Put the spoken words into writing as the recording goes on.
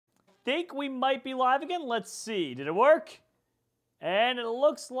think we might be live again. Let's see. Did it work? And it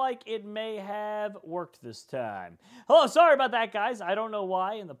looks like it may have worked this time. Hello, sorry about that, guys. I don't know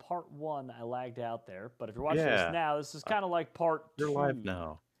why. In the part 1, I lagged out there. But if you're watching this now, this is kind of like part 2. You're live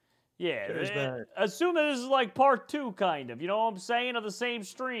now. Yeah, assume that this is like part 2, kind of. You know what I'm saying? Of the same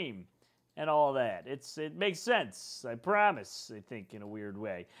stream and all that. It makes sense. I promise. I think in a weird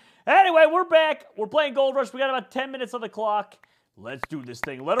way. Anyway, we're back. We're playing Gold Rush. We got about 10 minutes on the clock. Let's do this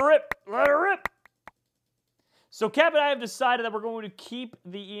thing. Let her rip. Let her rip. So Cap and I have decided that we're going to keep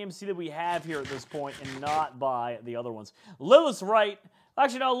the EMC that we have here at this point and not buy the other ones. Lilith's right.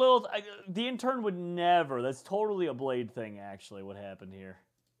 Actually, no, Lilith, the intern would never. That's totally a Blade thing, actually, what happened here.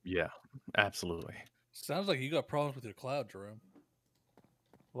 Yeah, absolutely. Sounds like you got problems with your cloud, Jerome.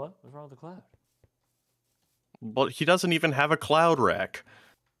 What? What's wrong with the cloud? But he doesn't even have a cloud rack.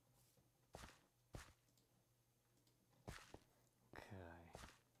 Okay.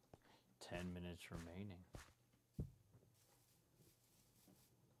 10 minutes remaining.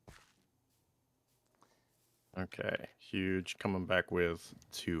 Okay, huge. Coming back with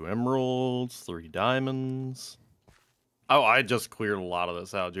 2 emeralds, 3 diamonds. Oh, I just cleared a lot of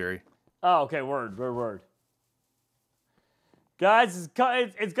this out, Jerry. Oh, okay, word. Guys, it's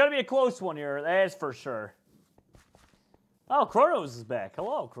going to be a close one here, that's for sure. Oh, Kronos is back.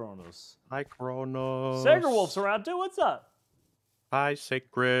 Hello, Kronos. Hi, Kronos. Sagerwolf's around too, what's up? Hi,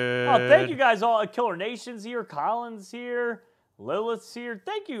 Sacred. Oh, thank you guys all. Killer Nation's here, Colin's here, Lilith's here.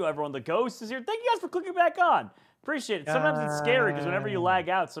 Thank you, everyone. The Ghost is here. Thank you guys for clicking back on. Appreciate it. Sometimes it's scary because whenever you lag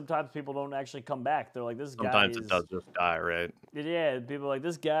out, sometimes people don't actually come back. They're like, this guy Sometimes it does just die, right? Yeah, people are like,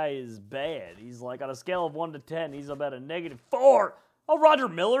 this guy is bad. He's like, on a scale of 1 to 10, he's about a -4. Oh, Roger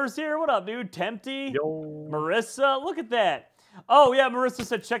Miller's here. What up, dude? Tempty. Yo. Marissa. Look at that. Oh, yeah, Marissa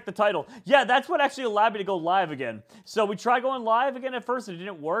said check the title. Yeah, that's what actually allowed me to go live again. So we tried going live again at first, and it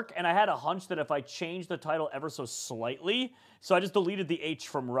didn't work, and I had a hunch that if I changed the title ever so slightly, so I just deleted the H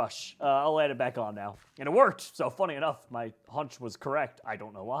from Rush. I'll add it back on now. And it worked. So funny enough, my hunch was correct. I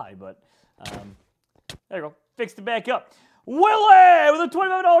don't know why, but there you go. Fixed it back up. Willie with a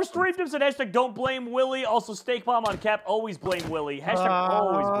 $25 stream tips and hashtag don't blame Willie. Also, Steak Bomb on Cap. Always blame Willie. Hashtag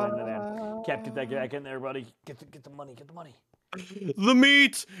always blame the man. Cap, get that back in there, buddy. Get the money. Get the money. The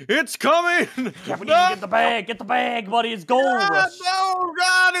meat! It's coming! Cap, we need to get the bag. Get the bag, buddy. It's Gold Rush. Oh,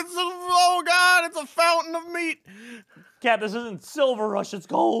 God. It's a fountain of meat. Cap, this isn't Silver Rush. It's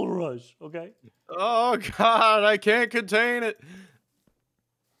Gold Rush. Okay? Oh, God. I can't contain it.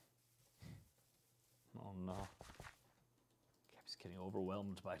 Oh, no. Cap's getting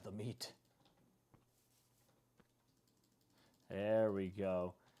overwhelmed by the meat. There we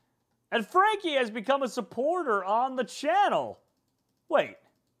go. And Frankie has become a supporter on the channel. Wait.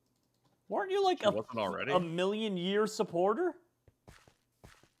 Weren't you like a million-year supporter?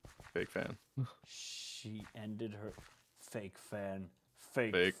 Fake fan. She ended her... Fake fan.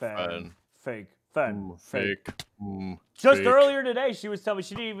 Fake fan. Fake fan. Fake. Just earlier today, she was telling me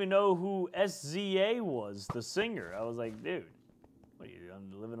she didn't even know who SZA was, the singer. I was like, dude, what are you,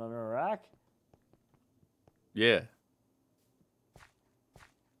 living under a rock? Yeah.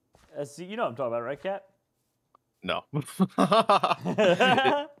 You know what I'm talking about, right, Kat? No.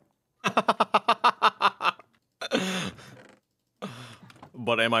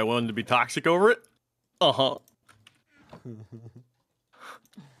 But am I willing to be toxic over it? Uh-huh.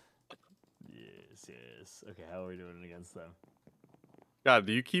 Yes. Okay, how are we doing against them? God,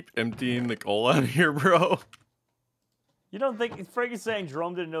 do you keep emptying the coal out here, bro? You don't think Frankie's saying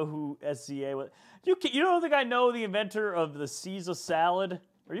Jerome didn't know who SCA was? You don't think I know the inventor of the Caesar salad?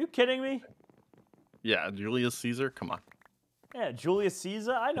 Are you kidding me? Yeah, Julius Caesar. Come on. Yeah, Julius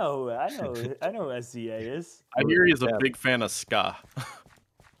Caesar. I know who SCA is. I hear he's a big fan of ska.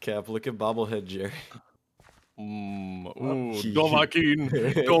 Cap, look at bobblehead Jerry. Dovahkiin.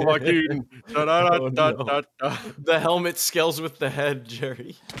 The helmet scales with the head,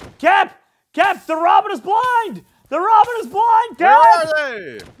 Jerry. Cap, they're robbing us blind. They're robbing us blind, Cap. Where are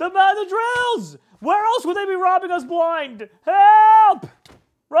they? The drills. Where else would they be robbing us blind? Help!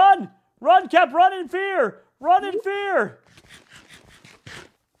 Run, Cap, run in fear. Run in fear.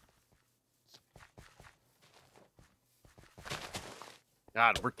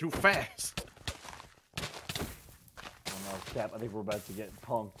 God, we're too fast. Oh no, Cap, I think we're about to get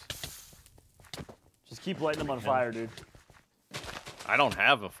punked. Just keep lighting them on fire, dude. I don't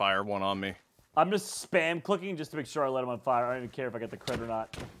have a fire one on me. I'm just spam clicking just to make sure I let them on fire. I don't even care if I get the crit or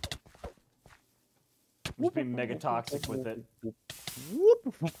not. I'm just being mega toxic with it.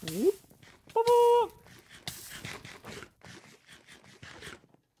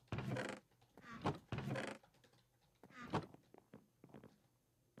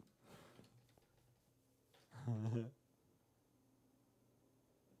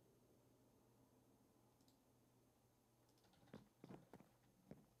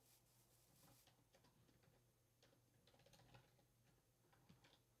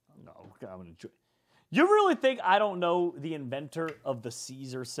 No, I'm gonna. You really think I don't know the inventor of the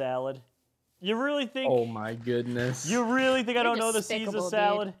Caesar salad? You really think? Oh my goodness. You really think I You're don't know the despicable, Caesar dude.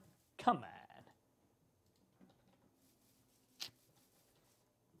 salad? Come on.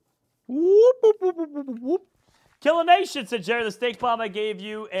 Whoop, whoop, whoop, whoop, whoop, whoop. Killer Nation said, Jerry, the steak bomb I gave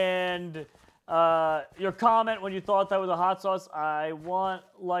you and your comment when you thought that was a hot sauce. I want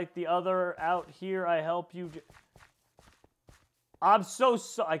like the other out here. I help you. I'm so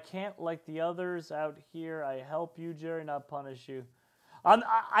I can't like the others out here. I help you, Jerry, not punish you.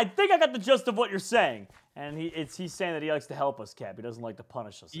 I think I got the gist of what you're saying. And he's saying that he likes to help us, Cap. He doesn't like to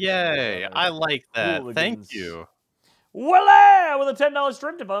punish us. Yay, I like that. Hooligans. Thank you. Willie with a $10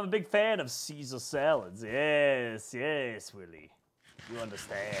 stream tip. I'm a big fan of Caesar salads. Yes, yes, Willie. You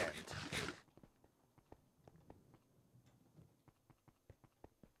understand.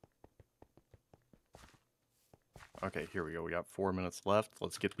 Okay, here we go. We got 4 minutes left.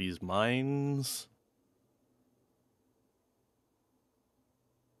 Let's get these mines.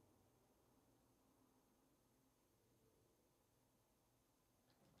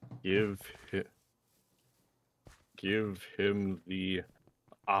 Give him the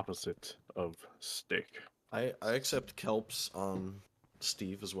opposite of steak. I accept kelps on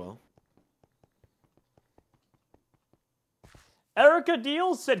Steve as well. Erica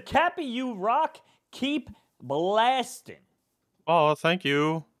Deals said, Cappy, you rock. Keep blasting. Oh, thank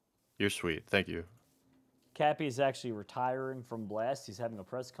you. You're sweet. Thank you. Cappy is actually retiring from Blast. He's having a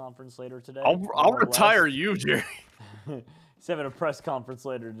press conference later today. I'll retire you, Jerry. He's having a press conference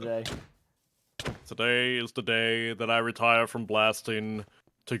later today. Today is the day that I retire from blasting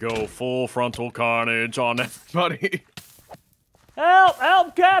to go full frontal carnage on everybody. Help!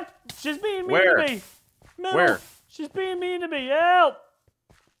 Help, Cap! She's being mean Where? to me. Middle. Where? She's being mean to me. Help!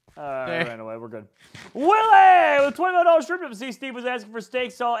 Alright, ran away. We're good. Willie! With $25 strip tip. See, Steve was asking for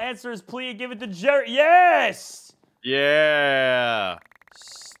steak, so I'll answer his plea and give it to Jerry. Yes! Yeah.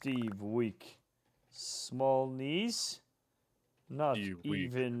 Steve, weak. Small knees? Not You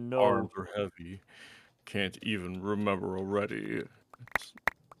weak. even no. Arms are heavy. Can't even remember already.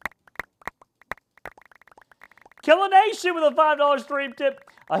 Killer Nation with a $5 stream tip.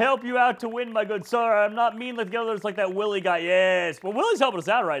 I help you out to win, my good sir. I'm not mean like the others like that Willie guy. Yes. Well, Willie's helping us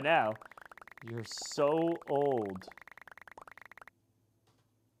out right now. You're so old.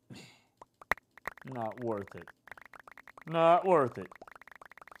 Not worth it. Not worth it.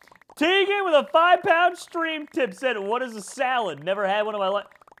 Tegan with a £5 stream tip said, what is a salad? Never had one in my life.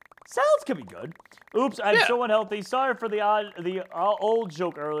 Salads can be good. Oops, I'm so unhealthy. Sorry for the old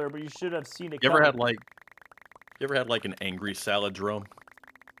joke earlier, but you should have seen it. You ever had like an angry salad, Jerome?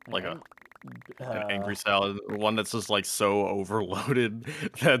 Like an angry salad, one that's just like so overloaded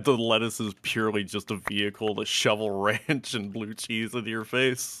that the lettuce is purely just a vehicle to shovel ranch and blue cheese into your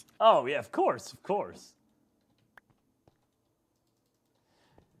face. Oh yeah, of course, of course.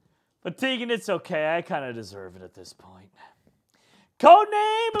 But Tegan, it's okay. I kind of deserve it at this point.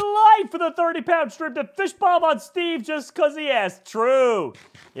 Codename Life for the 30-pound strip to fish bomb on Steve just because he asked. True.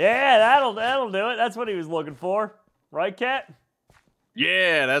 Yeah, that'll do it. That's what he was looking for. Right, Cat?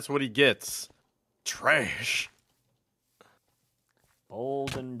 Yeah, that's what he gets. Trash.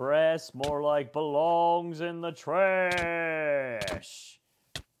 Bold and brass, more like belongs in the trash.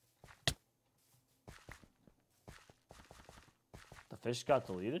 The fish got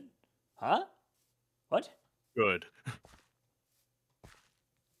deleted? Huh? What? Good.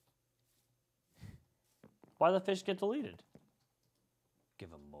 Why the fish get deleted? Give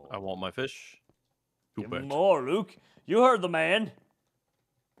him more. I want my fish. Give him more, Luke. You heard the man.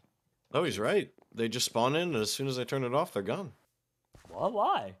 No, he's right. They just spawn in, and as soon as I turn it off, they're gone. What?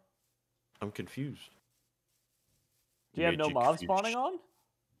 Why? I'm confused. Do you have no mob spawning on?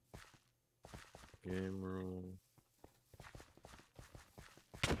 Game rule.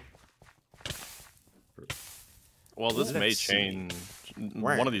 Well, this may change.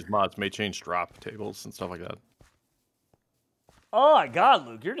 One of these mods may change drop tables and stuff like that. Oh my God,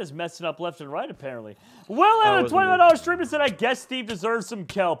 Luke, you're just messing up left and right, apparently. Well, with a $21 streamer said, I guess Steve deserves some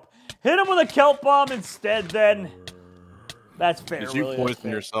kelp. Hit him with a kelp bomb instead, then. That's fair. Did you really, poison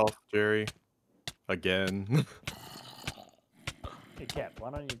yourself, Jerry? Again. Hey, Cap,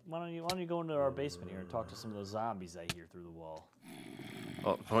 why don't you go into our basement here and talk to some of those zombies I hear through the wall?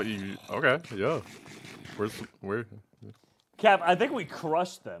 Oh, you okay? Yeah. Where? Cap, I think we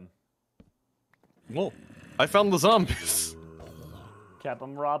crushed them. Well, I found the zombies. Cap,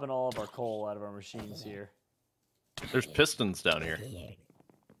 I'm robbing all of our coal out of our machines here. There's pistons down here.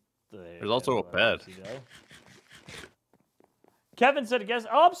 There's also a bed. Kevin said, "Guess."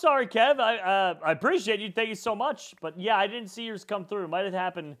 Oh, I'm sorry, Kev. I appreciate you. Thank you so much. But yeah, I didn't see yours come through. It might have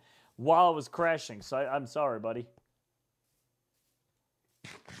happened while I was crashing. So I'm sorry, buddy.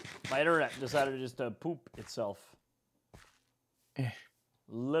 My internet decided to just poop itself.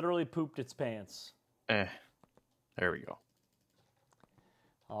 Literally pooped its pants. There we go.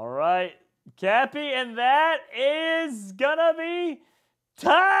 All right, Cappy, and that is gonna be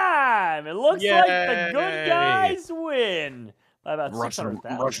time. It looks like the good guys win by about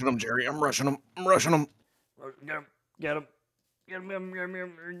 600,000. I'm rushing them, Jerry. I'm rushing them. I'm rushing them. Get him. Get him.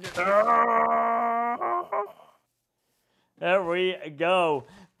 There we go.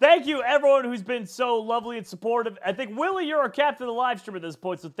 Thank you, everyone who's been so lovely and supportive. I think, Willie, you're our captain of the live stream at this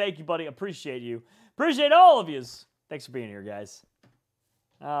point, so thank you, buddy. Appreciate you. Appreciate all of you. Thanks for being here, guys.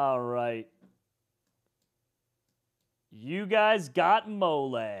 All right. You guys got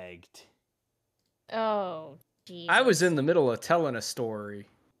mo-lagged. Oh, geez. I was in the middle of telling a story.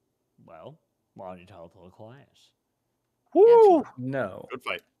 Well, why don't you tell it to the class? Woo! No. Good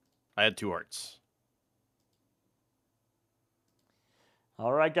fight. I had 2 hearts.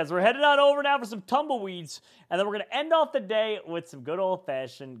 All right, guys, we're headed on over now for some tumbleweeds, and then we're going to end off the day with some good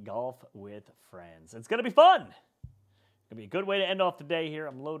old-fashioned golf with friends. It's going to be fun. It's going to be a good way to end off the day here.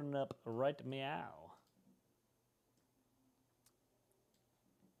 I'm loading up right meow.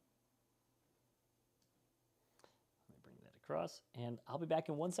 Let me bring that across, and I'll be back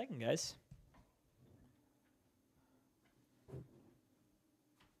in 1 second, guys.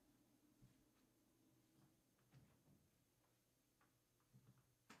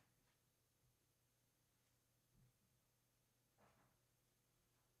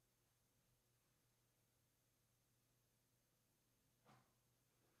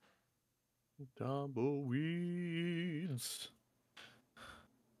 Tumbleweeds.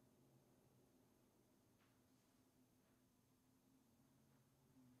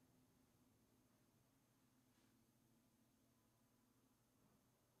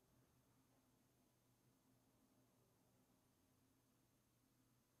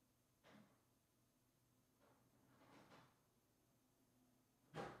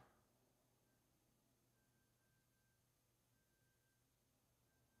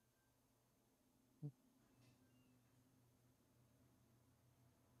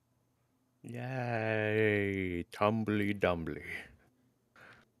 Yay, tumbly dumbly.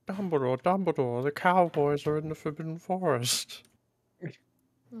 Dumbledore, Dumbledore, the cowboys are in the Forbidden Forest. Oh,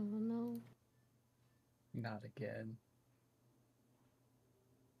 no. Not again.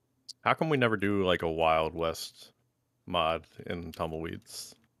 How come we never do like a Wild West mod in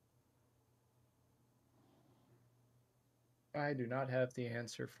Tumbleweeds? I do not have the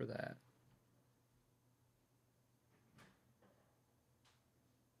answer for that.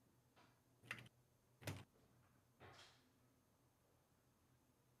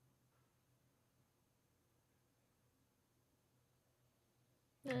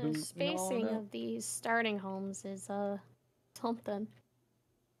 The spacing of these starting homes is something.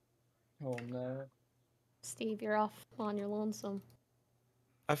 Oh no. Steve, you're off on your lonesome.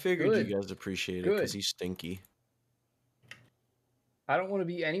 I figured Good. you guys appreciate it because he's stinky. I don't want to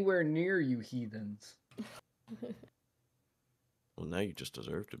be anywhere near you heathens. Well, now you just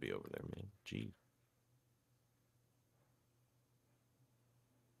deserve to be over there, man. Gee.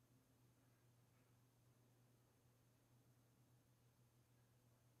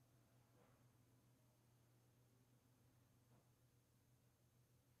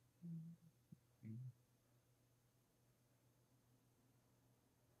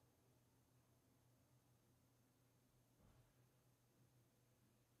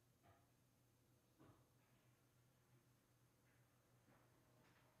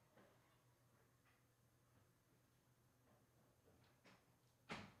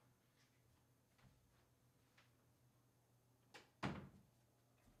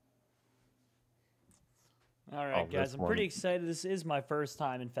 All right, guys, I'm pretty excited. This is my first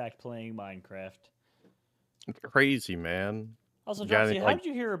time, in fact, playing Minecraft. It's crazy, man. Also, Dropsy, how did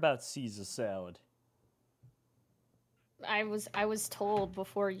you hear about Caesar salad? I was told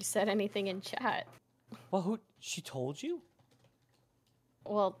before you said anything in chat. Well, she told you?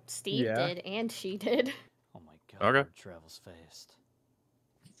 Well, Steve did, and she did. Oh my god, okay. Word travels fast.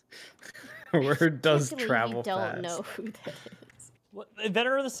 Word does Technically, travel you don't fast. know who that is. What?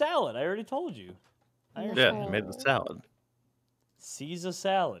 Inventor of the salad. I already told you. Yeah, he made the salad. Caesar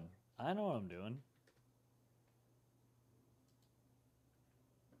salad. I know what I'm doing.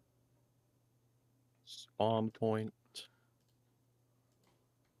 Spawn point.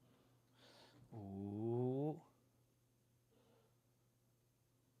 Ooh.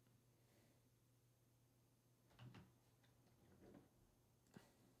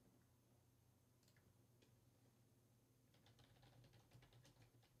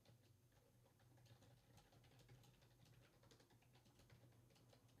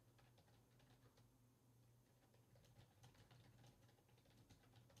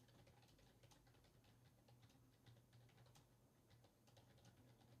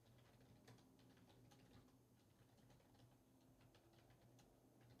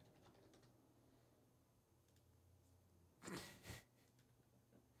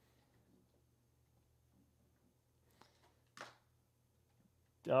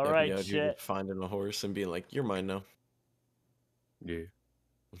 All I'd right, be out here shit. finding a horse and being like, "You're mine now." Yeah.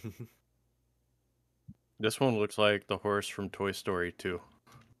 This one looks like the horse from Toy Story 2.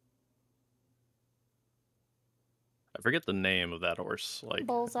 I forget the name of that horse. Like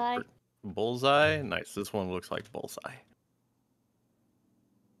Bullseye. Bullseye? Nice. This one looks like Bullseye.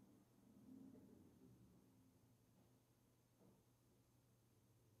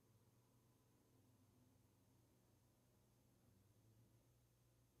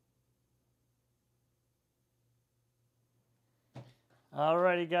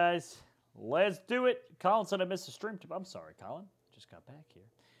 Alrighty, guys. Let's do it. Colin said I missed a stream tip. I'm sorry, Colin. Just got back here.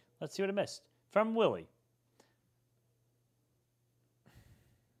 Let's see what I missed. From Willie.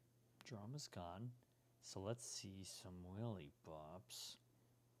 Drama's gone. So let's see some Willie bops.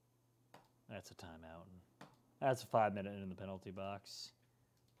 That's a timeout. That's a 5-minute in the penalty box.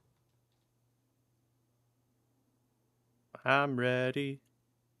 I'm ready.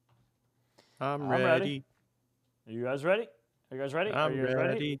 I'm ready. ready. Are you guys ready? Are you guys ready? Are I'm you guys ready?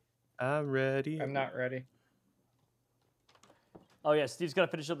 ready. I'm ready. I'm not ready. Oh yeah, Steve's got to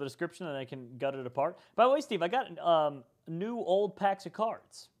finish up the description and I can gut it apart. By the way, Steve, I got new old packs of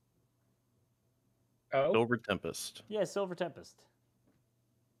cards. Oh, Silver Tempest. Yeah, Silver Tempest.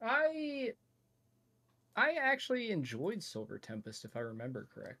 I actually enjoyed Silver Tempest, if I remember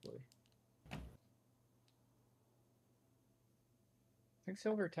correctly. I think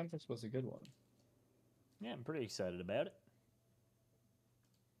Silver Tempest was a good one. Yeah, I'm pretty excited about it.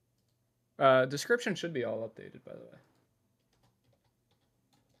 Description should be all updated, by the way.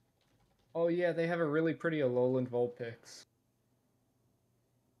 Oh yeah, they have a really pretty Alolan Vulpix.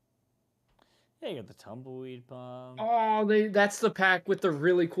 Yeah, you got the Tumbleweed Bomb. Oh, that's the pack with the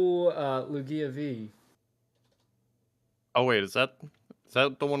really cool Lugia V. Oh wait, is that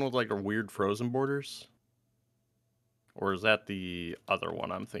the one with like a weird frozen borders? Or is that the other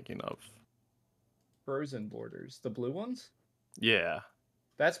one I'm thinking of? Frozen borders. The blue ones? Yeah.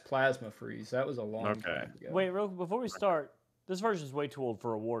 That's Plasma Freeze. That was a long time ago. Wait, real before we start, this version is way too old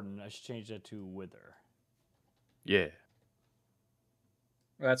for a Warden. I should change that to Wither. Yeah.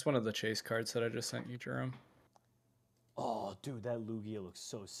 That's one of the chase cards that I just sent you, Jerome. Oh, dude, that Lugia looks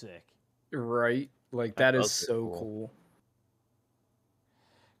so sick. Right? Like, that is does so look cool.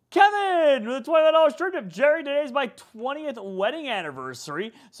 Kevin with a $21 stream tip. Jerry, today's my 20th wedding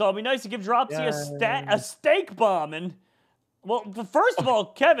anniversary, so it'd be nice to give Dropsy a steak bombing. Well, first of all,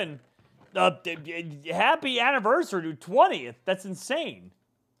 Kevin, happy anniversary to 20th. That's insane.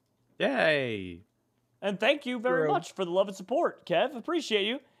 Yay. And thank you very much for the love and support, Kev. Appreciate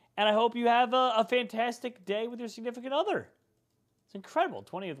you. And I hope you have a fantastic day with your significant other. It's incredible.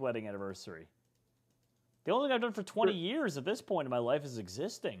 20th wedding anniversary. The only thing I've done for 20 years at this point in my life is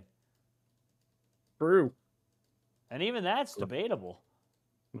existing. True. And even that's debatable.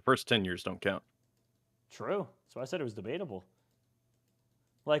 The first 10 years don't count. True. So I said it was debatable.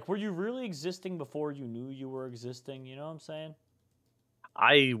 Like, were you really existing before you knew you were existing? You know what I'm saying?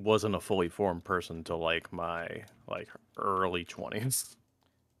 I wasn't a fully formed person until like my early 20s.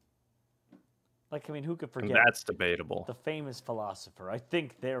 Like, I mean, who could And forget that's debatable. the famous philosopher? I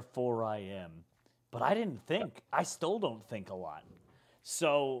think, therefore I am. But I didn't think. I still don't think a lot.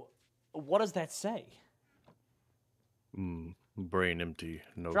 So, what does that say? Brain empty,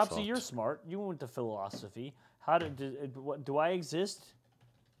 no Dropsy, thought. you're smart. You went to philosophy. How do I exist?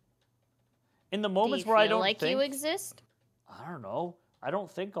 In the moments where I don't like think, you exist? I don't know. I don't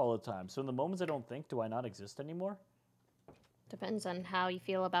think all the time. So in the moments I don't think, do I not exist anymore? Depends on how you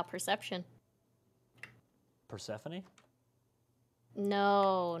feel about perception. Persephone?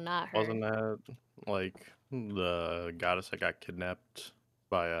 No, not her. Wasn't that like the goddess that got kidnapped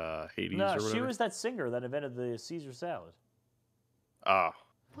by Hades No, or whatever? she was that singer that invented the Caesar salad. Ah.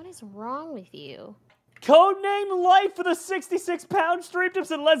 What is wrong with you? Codename Life for the 66-pound stream tips,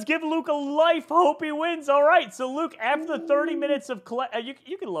 and let's give Luke a life. Hope he wins. All right, so Luke, after the 30 minutes of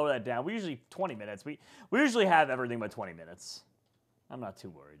you can lower that down. We usually 20 minutes. We usually have everything by 20 minutes. I'm not too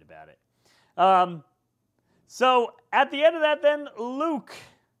worried about it. So at the end of that, then Luke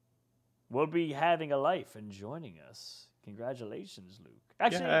will be having a life and joining us. Congratulations, Luke.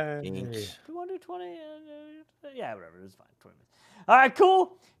 Actually, Yay. do we want to do 20? Yeah, whatever. It's fine. 20 minutes. All right,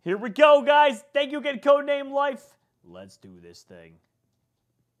 cool. Here we go, guys. Thank you again, Codename Life. Let's do this thing.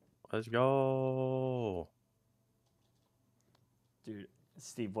 Let's go. Dude,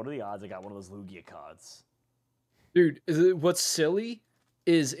 Steve, what are the odds I got one of those Lugia cards? Dude, what's silly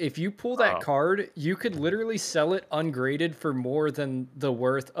is if you pull that card, you could literally sell it ungraded for more than the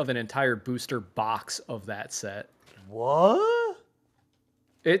worth of an entire booster box of that set. What?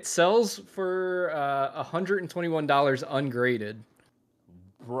 It sells for $121 ungraded.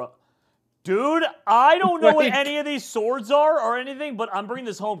 Bro. Dude, I don't know what any of these swords are or anything, but I'm bringing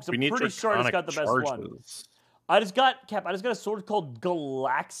this home because I'm pretty sure I just got the best one. I just got a sword called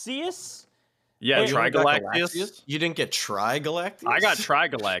Galaxius. Yeah, Trigalaxius. You didn't get Trigalaxius? I got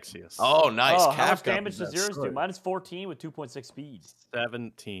Trigalaxius. Oh, nice. Oh, how much damage does yours do? Mine is 14 with 2.6 speed.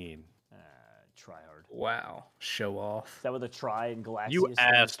 17. Try hard. Wow. Show off. Is that with a Tri and Galaxius? You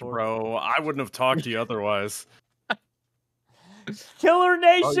asked, bro. I wouldn't have talked to you otherwise. Killer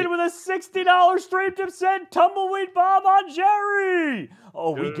Nation with a $60 stream tip said Tumbleweed Bomb on Jerry.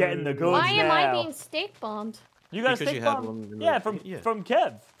 Oh, we getting the goods Why am now. I being steak bombed? You got a steak bomb? Yeah, from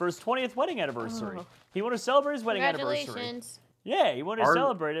Kev for his 20th wedding anniversary. Oh. He wanted to celebrate his wedding anniversary. Congratulations. Yeah, he wanted to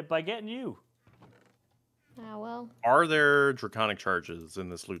celebrate it by getting you. Ah, well. Are there draconic charges in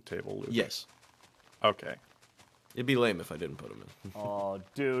this loot table, Luke? Yes. Okay. It'd be lame if I didn't put them in. Oh,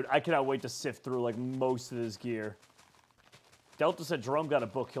 dude, I cannot wait to sift through like most of this gear. Delta said Jerome got a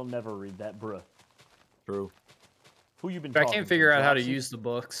book. He'll never read that, bruh. True. Who you been I talking can't figure to, out how to Dropsy? use the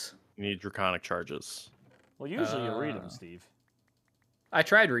books. You need draconic charges. Well, usually you read them, Steve. I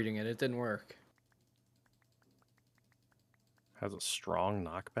tried reading it. It didn't work. Has a strong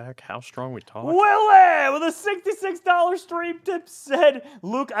knockback? How strong we talk? Willie with a $66 stream tip said,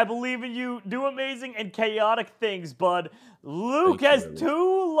 Luke, I believe in you. Do amazing and chaotic things, bud. Luke has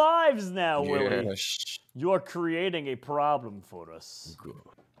 2 lives now, Willie. Yes. You are creating a problem for us.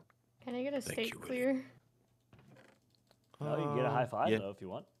 Can I get a steak clear? No, you can get a high five, though, if you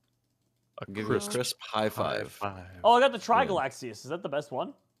want. I'll give you a crisp high five. Oh, I got the Trigalaxius. Is that the best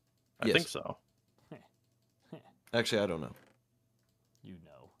one? I think so. Actually, I don't know. You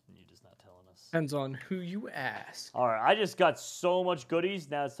know, and you're just not telling us. Depends on who you ask. All right, I just got so much goodies.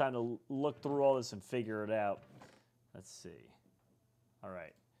 Now it's time to look through all this and figure it out. Let's see. All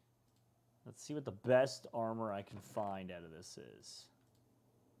right. Let's see what the best armor I can find out of this is.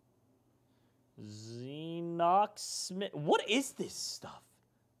 Xenox Smith. What is this stuff?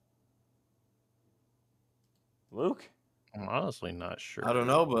 Luke? I'm honestly not sure. I don't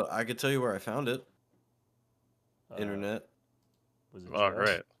know, but I could tell you where I found it. Internet. Was it All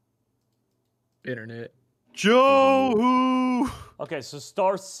right. Internet. Joe! Okay, so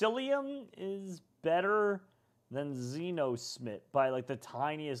Starcilium is better than Xenosmith by like the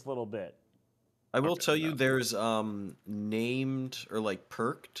tiniest little bit. I will tell you there's named or like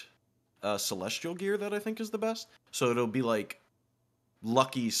perked celestial gear that I think is the best. So it'll be like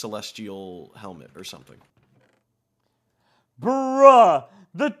lucky celestial helmet or something. Bruh!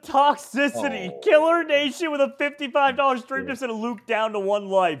 The toxicity! Killer Nation with a $55 stream tip sent Luke down to 1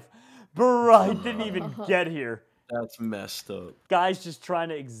 life. Bruh, he didn't even get here. That's messed up. Guy's just trying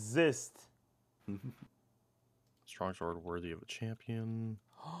to exist. Strong sword worthy of a champion.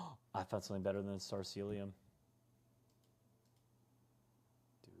 I found something better than Starcilium.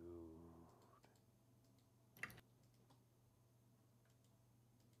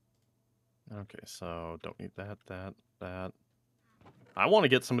 Okay, so don't need that. I want to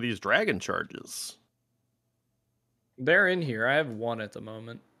get some of these dragon charges. They're in here. I have 1 at the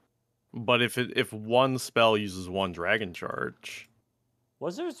moment. But if one spell uses 1 dragon charge.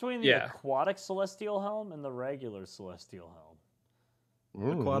 What's there between the aquatic celestial helm and the regular celestial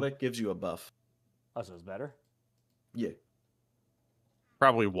helm? Aquatic gives you a buff. Oh, so it's better? Yeah.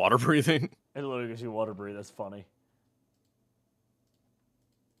 Probably water breathing. It literally gives you water breathe. That's funny.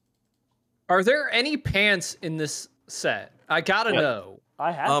 Are there any pants in this set? I gotta know.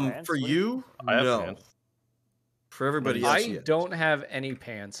 I have pants. For you, I have no. pants. For everybody else, I don't have any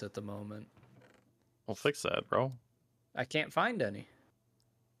pants at the moment. We'll fix that, bro. I can't find any.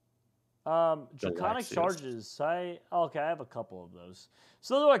 Draconic charges. I have a couple of those.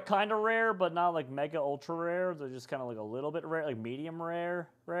 So those are like kind of rare, but not like mega ultra rare. They're just kind of like a little bit rare, like medium rare.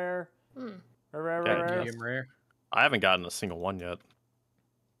 Rare. Medium rare. I haven't gotten a single one yet.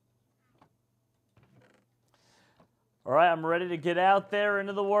 All right, I'm ready to get out there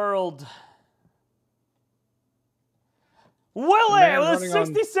into the world. Willie with a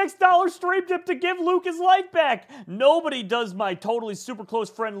 $66 stream tip to give Luke his life back. Nobody does my totally super close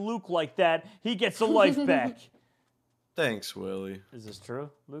friend Luke like that. He gets a life back. Thanks, Willie. Is this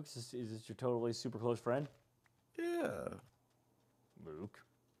true, Luke? Is this your totally super close friend? Yeah. Luke.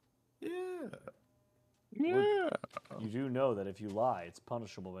 Yeah. Yeah. You do know that if you lie, it's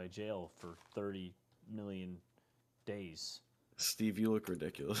punishable by jail for 30 million days. Steve, you look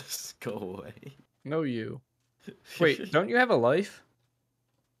ridiculous. Go away. No, you. Wait, don't you have a life?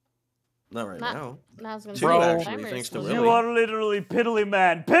 Not right now. I was gonna Two, say, actually, thanks to Willie. You are literally piddly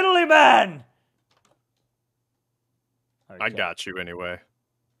man. Piddly man! I got you anyway.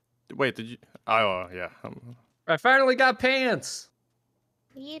 Wait, did you? Oh, yeah. I finally got pants.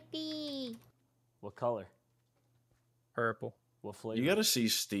 Yippee! What color? Purple. What flavor? You gotta see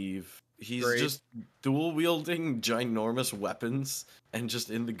Steve. He's Great. just dual wielding ginormous weapons and just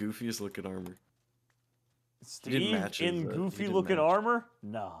in the goofiest looking armor. Steve match his, in he goofy didn't looking match. armor?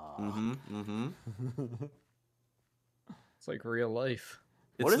 Nah. It's like real life.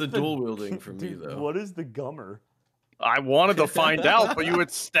 It's the dual wielding for me Dude, though. what is the gummer? I wanted to find out, but you would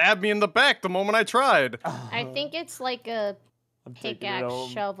stab me in the back the moment I tried. I think it's like a I'm taking it pickaxe, home.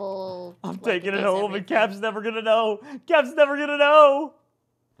 shovel. I'm like, taking it does home, and everything. Cap's never gonna know. Cap's never gonna know.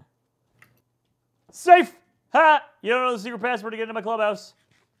 Safe. Ha! You don't know the secret password to get into my clubhouse.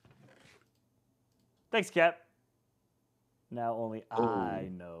 Thanks, Cap. Now only I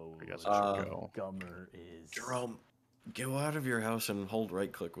know I guess what I should go. gummer is. Jerome, go out of your house and hold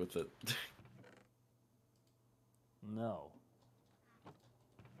right click with it. No.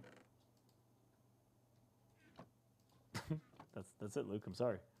 That's it, Luke. I'm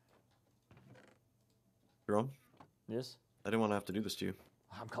sorry. Jerome, Yes? I didn't want to have to do this to you.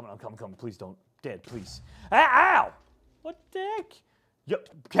 I'm coming. Please don't. Dad, please. Ow! What the heck? Yo,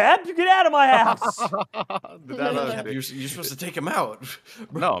 Cap, you get out of my house! Did that, Cap, you're supposed to take him out.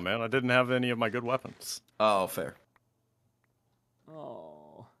 no, man, I didn't have any of my good weapons. Oh, fair.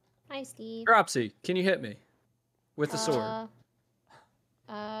 Oh. Hi, Steve. Dropsy, can you hit me with the sword?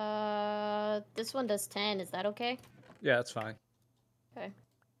 This one does 10. Is that okay? Yeah, that's fine. Okay.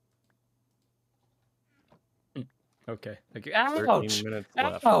 Okay. Thank you. 13 Ouch! minutes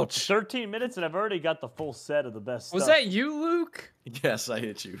left. Ouch! 13 minutes and I've already got the full set of the best Was stuff. that you, Luke? Yes, I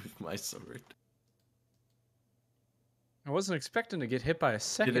hit you with my sword. I wasn't expecting to get hit by a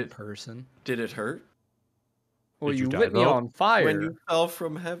second it- person. Did it hurt? Well, Did you you die, lit me though? on fire. When you fell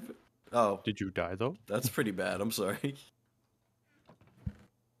from heaven? Oh, Did you die, though? that's pretty bad. I'm sorry.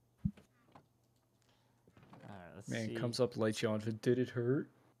 Alright, let's Man see. comes up, lights you on. Did it hurt?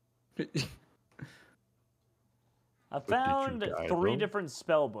 I did you found die, 3 though? different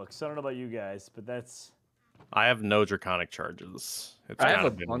spell books. I don't know about you guys, but that's... I have no draconic charges. It's I have kinda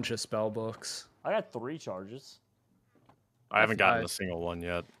a been- bunch of spell books. I got 3 charges. I haven't gotten five. a single one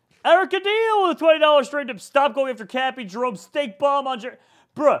yet. Erica Deal with a $20 straight tip. Stop going after Cappy. Jerome steak bomb on your...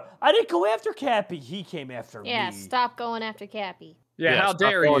 Bruh, I didn't go after Cappy. He came after Yeah, me. stop going after Cappy. Yeah, how stop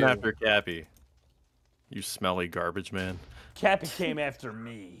dare going you? after Cappy. You smelly garbage man. Cappy came after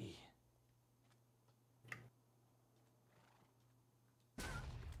me.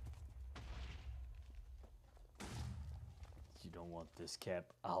 You don't want this, Cap.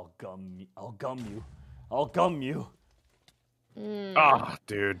 I'll gum you. I'll gum you. I'll gum you. Ah,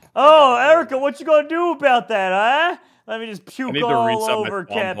 dude. Oh, Erica, what you gonna do about that, huh? Let me just I puke need to all reset my over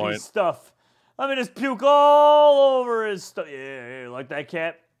spawn Cappy's point. stuff. Let me just puke all over his stuff. Yeah, like that,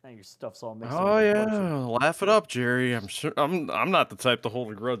 Cap. Now your stuff's all mixed up. Oh with a bunch of- yeah, laugh it up, Jerry. I'm sure I'm not the type to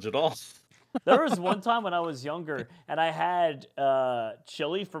hold a grudge at all. There was one time when I was younger, and I had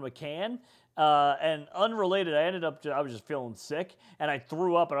chili from a can, and unrelated, I was just feeling sick, and I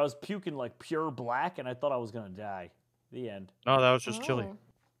threw up, and I was puking like pure black, and I thought I was gonna die. The end. No, that was just chili. Oh.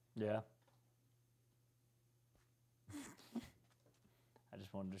 Yeah. I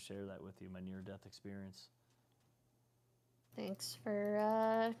just wanted to share that with you, my near-death experience. Thanks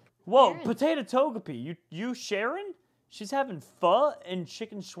for, Whoa, Sharon. Potato Togepi, you Sharon? She's having pho and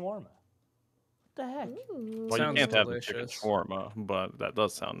chicken shawarma. What the heck? Ooh. Well, Sounds you can't have the chicken delicious. shawarma, but that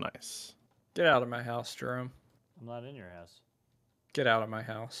does sound nice. Get out of my house, Jerome. I'm not in your house. Get out of my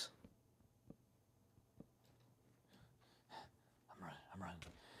house. I'm running.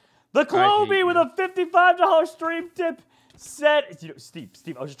 The Cloby hate with a $55 stream tip said, Steve,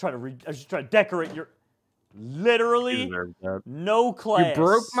 I was just trying to decorate your, You literally deserve that. no class. You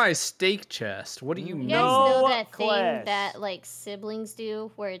broke my steak chest. What do you You mean? guys No know that class. thing that like siblings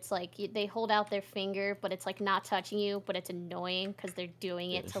do, where it's like they hold out their finger, but it's like not touching you, but it's annoying because they're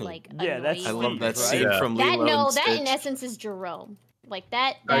doing it to like Yeah, annoy that's you. I love that Right? scene Yeah. from That Lilo no, and that in Stitch. essence is Jerome. Like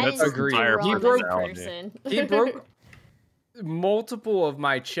that. I That is agree. Jerome He as broke- a person. He broke multiple of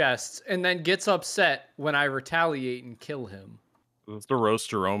my chests and then gets upset when I retaliate and kill him. It's the roast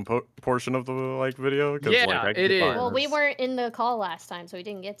Jerome portion of the video. 'Cause, Yeah, I it can is. find Well, we this. weren't in the call last time, so we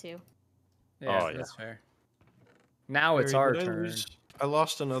didn't get to. Yeah, Oh, yeah. that's fair. Now it's Jerry, our did I turn. lose- I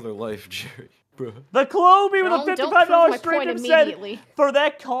lost another life, Jerry. Bro. The Cloby with a Don't prove $55 my stream point tip said, immediately. for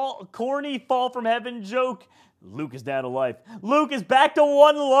that corny fall from heaven joke, Luke is down to life. Luke is back to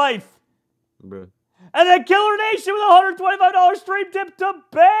 1 life. Bro. And then Killer Nation with a $125 stream tip to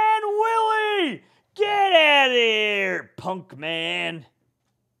ban Willie. Get out of here, punk man.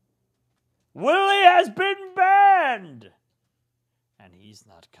 Willie has been banned. And he's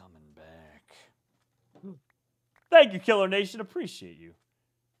not coming back. Thank you, Killer Nation. Appreciate you.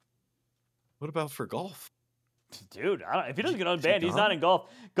 What about for golf? Dude, if he doesn't get unbanned, he's not in golf.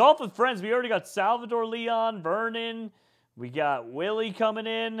 Golf with friends. We already got Salvador Leon, Vernon. We got Willie coming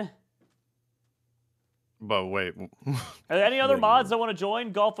in. But wait. Are there any other mods that want to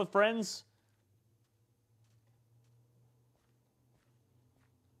join golf with friends?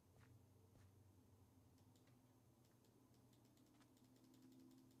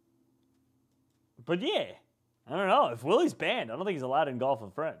 But yeah, I don't know. If Willie's banned, I don't think he's allowed in golf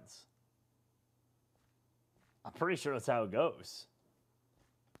with friends. I'm pretty sure that's how it goes.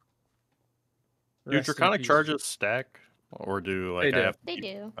 Do Draconic charges stack? Or do like I have They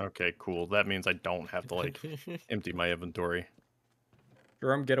do. Okay, cool. That means I don't have to like empty my inventory.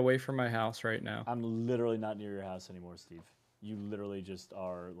 Jerome, get away from my house right now. I'm literally not near your house anymore, Steve. You literally just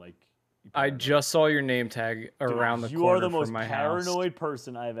are like... I just saw your name tag around the corner from my house. You are the most paranoid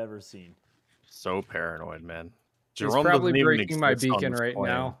person I've ever seen. So paranoid, man. He's Jerome probably doesn't even breaking my exist on beacon this right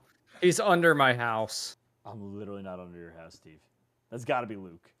planet. now. He's under my house. I'm literally not under your house, Steve. That's got to be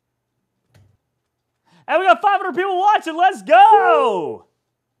Luke. And we got 500 people watching. Let's go!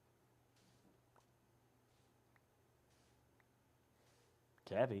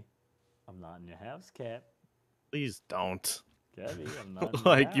 Cappy, I'm not in your house, Cap. Please don't. Cappy, I'm not in your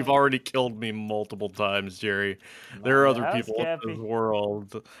Like, house. you've already killed me multiple times, Jerry. I'm There are not in other your house, people in Cappy. this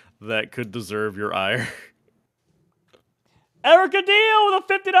world that could deserve your ire. Erica Deal with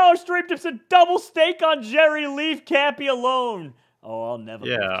a $50 stream tip said double steak on Jerry. Leave Cappy alone. Oh, I'll never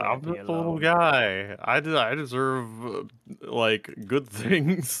leave Yeah, I'm Cappy just a little alone. guy. I deserve, like, good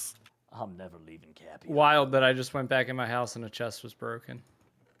things. I'm never leaving Cappy. Wild that I just went back in my house and a chest was broken.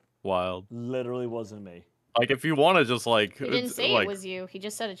 Wild. Literally wasn't me. Like, if you want to just, like... He didn't say like, it was you. He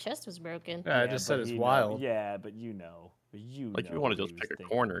just said a chest was broken. Yeah, I just said but it's you know- wild. Yeah, but you know. You Like, know you want to what just he was pick a thinking.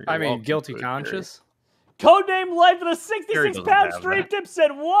 corner. I you're mean, welcome guilty to it, Jerry. Codename conscious. Life with a Jerry 66 doesn't pound have stream that. tip said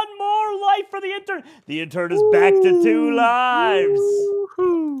one more life for the intern. The intern is back to 2 lives.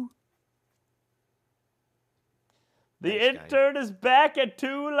 Woohoo. The Thanks, guy. intern is back at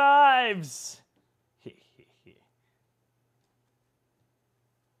 2 lives.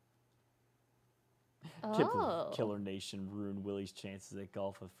 Can't believe Oh. Killer Nation ruined Willie's chances at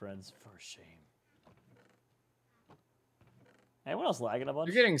golf with friends. For shame. Anyone else lagging a bunch?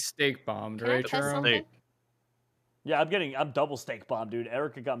 You're getting steak bombed, Can I right, test Jerome? something? Yeah, I'm double steak bomb, dude.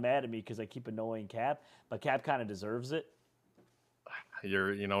 Erica got mad at me because I keep annoying Cap, but Cap kind of deserves it.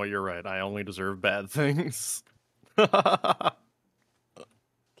 You know what? You're right. I only deserve bad things. Cap,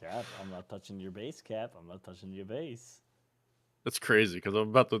 I'm not touching your base, Cap. I'm not touching your base. That's crazy because I'm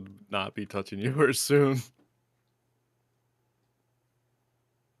about to not be touching yours soon.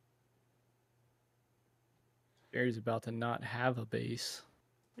 Jerry's about to not have a base.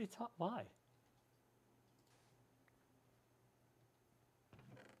 What are you talking? Why?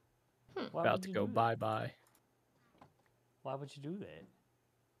 Why About would to you go do that? bye-bye. Why would you do that?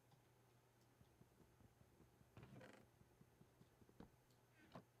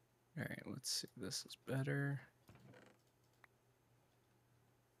 All right, let's see. This is better.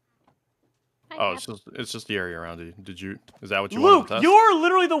 Hi, Oh, Cap. it's just the area around you. Is that what you wanted Luke, to test? you're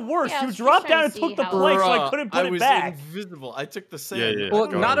literally the worst. Yeah, I You was just dropped trying down to and took see the how- plank, so I Bruh, couldn't put I it was back. invisible. I took the sand. yeah. Well,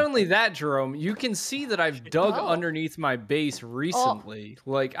 Go not ahead. only that, Jerome, you can see that I've dug Oh. underneath my base recently.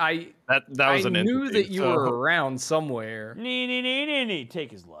 Like That was an knew entity, that you so- were around somewhere. Nee.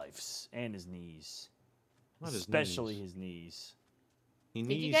 Take his lives and his knees. Not his Especially knees. his knees. He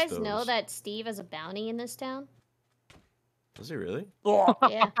Did you needs guys know those. that Steve has a bounty in this town? Does he really? Oh,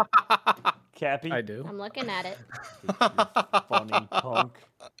 Yeah, Cappy. I do. I'm looking at it. Funny punk.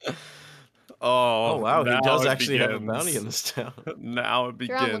 Oh, wow, he now does it actually have a begins. bounty in this town. Now it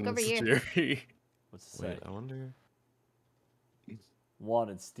Jerome, look begins, over here. Jerry. What's it say? Wait, I wonder.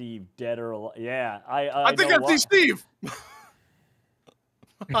 Wanted Steve dead or alive. Yeah, I think know I see Steve.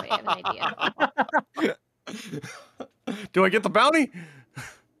 I have an idea. Do I get the bounty?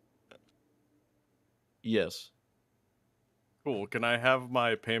 Yes. Cool. Can I have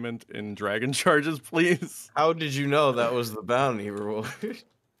my payment in dragon charges, please? How did you know that was the bounty reward?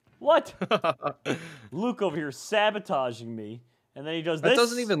 What? Luke over here sabotaging me, and then he does That this.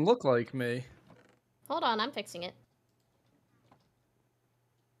 doesn't even look like me. Hold on, I'm fixing it.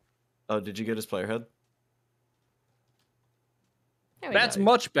 Oh, did you get his player head? There we That's go.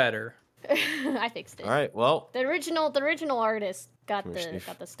 much better. I fixed it. All right. Well. The original artist got Come here,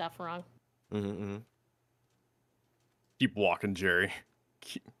 Steve. the stuff wrong. Mm-hmm. Keep walking, Jerry.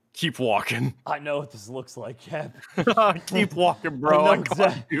 Keep walking. I know what this looks like, Cap. Keep walking, bro. I I know caught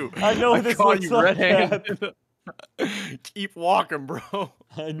exact- you. I know what this caught looks you like, red-handed. Keep walking, bro.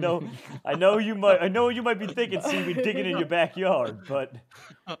 I know you might be thinking, see me digging in your backyard, but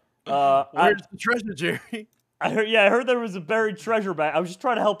Where's the treasure, Jerry? I heard there was a buried treasure back. I was just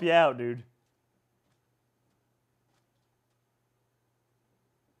trying to help you out, dude.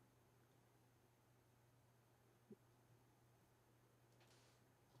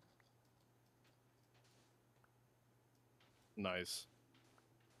 Nice.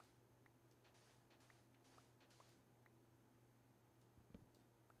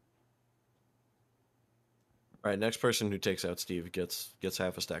 All right, next person who takes out Steve gets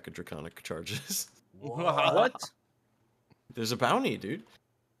half a stack of draconic charges. What? There's a bounty, dude.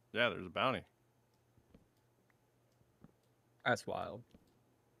 Yeah, there's a bounty. That's wild.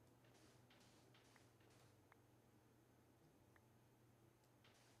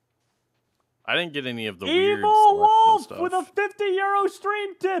 I didn't get any of the weird Evil celestial Wolf stuff. with a 50 €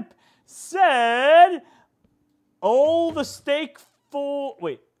 stream tip said, "Oh, the steak full."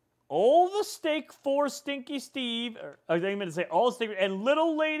 Wait. All the steak for Stinky Steve. I think I'm going to say all steak. And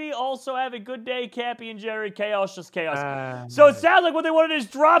Little Lady also have a good day. Cappy and Jerry. Chaos, just chaos. So it sounds like what they wanted is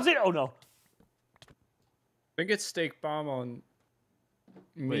drops it. Oh, no. I think it's steak bomb on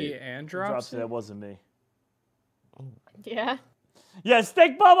me and drops. That wasn't me. Yeah. Yeah,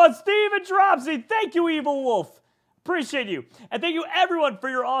 steak bomb on Steve and Dropsy. Thank you, Evil Wolf. Appreciate you. And thank you, everyone, for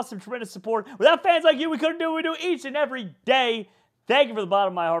your awesome, tremendous support. Without fans like you, we couldn't do what we do each and every day. Thank you from the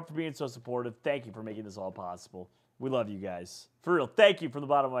bottom of my heart for being so supportive. Thank you for making this all possible. We love you guys. For real, thank you from the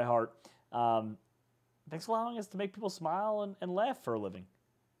bottom of my heart. Thanks for allowing us to make people smile and laugh for a living.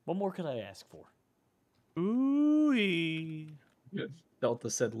 What more could I ask for? Ooh. Delta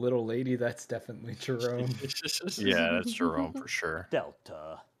said, "Little lady." That's definitely Jerome. Yeah, that's Jerome for sure.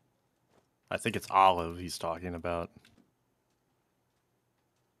 Delta. I think it's Olive he's talking about.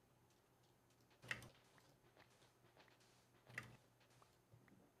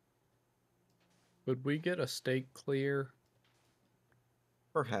 Would we get a steak clear?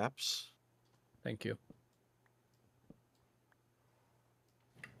 Perhaps. Thank you.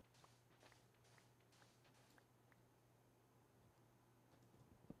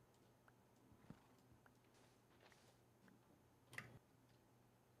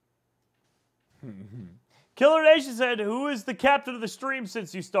 Killer Nation said, "Who is the captain of the stream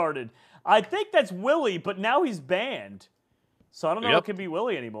since you started?" I think that's Willie, but now he's banned. So I don't know if it can be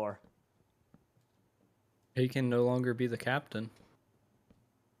Willie anymore. He can no longer be the captain.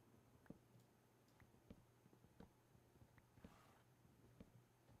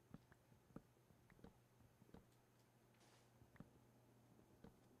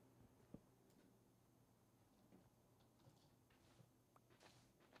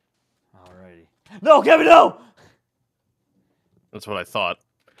 Alrighty. No, Kevin, no! That's what I thought.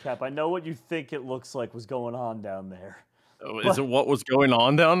 Cap, I know what you think it looks like was going on down there. Is it what was going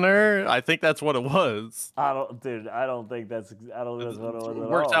on down there? I think that's what it was. I don't think that's what it was at all. It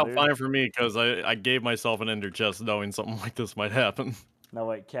worked out dude. fine for me because I gave myself an ender chest knowing something like this might happen. No,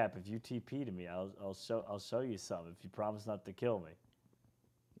 wait, Cap, if you TP to me, I'll show you something if you promise not to kill me.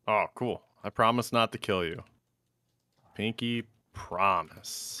 Oh, cool. I promise not to kill you. Pinky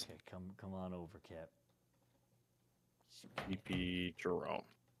promise. Okay, come on over, Cap. TP Jerome.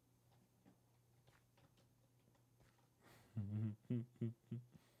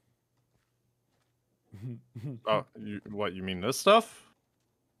 Oh, you mean this stuff?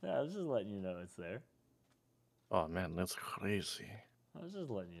 Yeah, I was just letting you know it's there. Oh man, that's crazy. I was just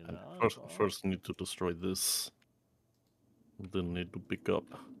letting you know. First need to destroy this. Then need to pick up.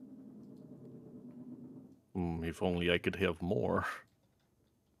 If only I could have more.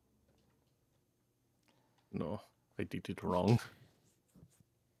 No, I did it wrong.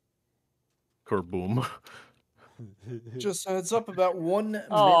 Kerboom. Just heads up about 1 minute.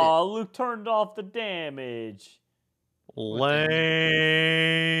 Oh, Luke turned off the damage. Lame.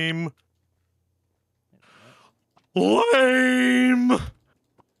 Lame.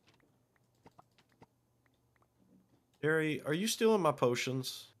 Harry, are you stealing my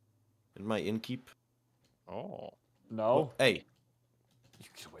potions and my innkeep? Oh. No. Well, hey. You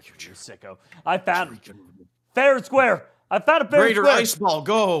get away from you, sicko. I found fair and square. I found a fair and Greater square. ice ball,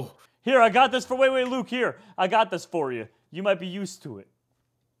 go! Here, I got this for wait, Luke, here. I got this for you. You might be used to it.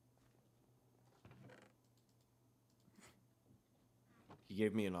 He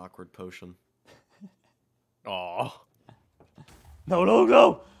gave me an awkward potion. Aw.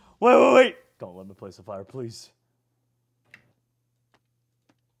 No. Wait. Don't let me place a fire, please.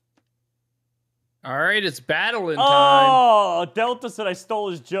 All right, it's battling time. Oh, Delta said I stole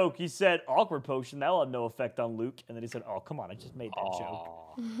his joke. He said, awkward potion, that'll have no effect on Luke. And then he said, oh, come on, I just made that joke.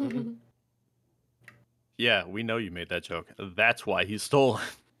 Yeah, we know you made that joke. That's why he stole it.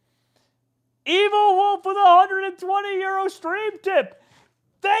 Evil Wolf with a €120 stream tip.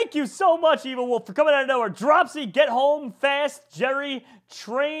 Thank you so much, Evil Wolf, for coming out of nowhere. Dropsy, get home fast. Jerry,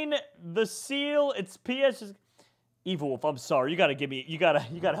 train the seal. It's PS. Evil Wolf, I'm sorry. You gotta give me. You gotta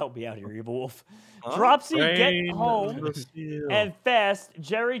help me out here, Evil Wolf. Dropsy, get home and fast.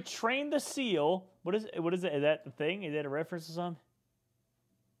 Jerry, train the seal. What is it? Is that the thing? Is that a reference to something?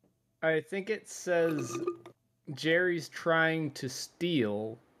 I think it says Jerry's trying to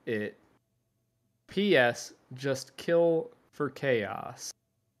steal it. P.S. Just kill for chaos.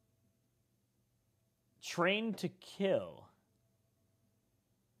 Train to kill.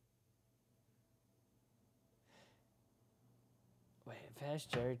 Wait,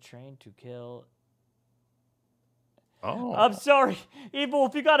 fast Jerry, train to kill. Oh. I'm sorry, Evil,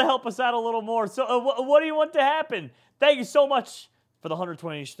 if you gotta help us out a little more. So, what do you want to happen? Thank you so much for the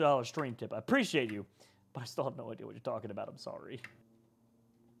 $120 stream tip. I appreciate you, but I still have no idea what you're talking about. I'm sorry.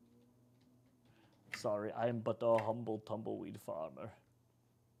 Sorry, I am but a humble tumbleweed farmer.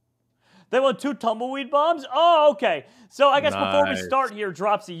 They want 2 tumbleweed bombs? Oh, okay. So I guess before we start here,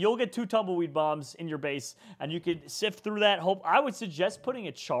 Dropsy, you'll get 2 tumbleweed bombs in your base, and you can sift through that. I would suggest putting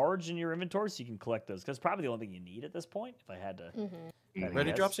a charge in your inventory so you can collect those, because it's probably the only thing you need at this point, if I had to.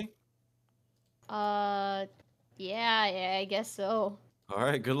 Ready, Dropsy? Yeah, I guess so. All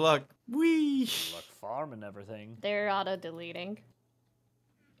right, good luck. Whee! Good luck farm and everything. They're auto-deleting.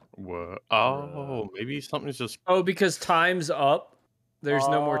 What? Oh, maybe something's just. Oh, because time's up. There's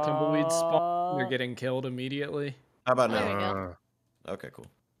no more tumbleweeds spawn. They're getting killed immediately. How about There we now? go. Okay, cool.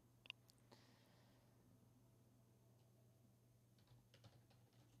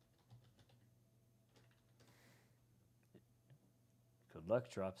 Good luck,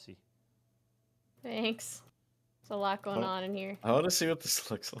 Dropsy. Thanks. There's a lot going on in here. I want to see what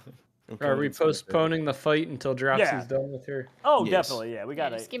this looks like. Are we postponing the fight until Dropsy's done with her? Oh, Yes. definitely, yeah. We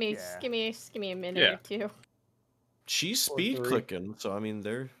gotta. Just give me a minute Yeah. or two. She's Or speed 3. clicking, so I mean,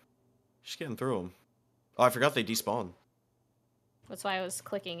 she's getting through them. Oh, I forgot they despawn. That's why I was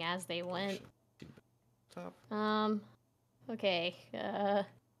clicking as they went. Top. Okay.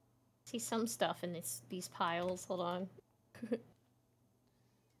 See some stuff in these piles. Hold on.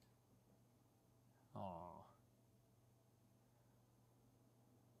 Oh.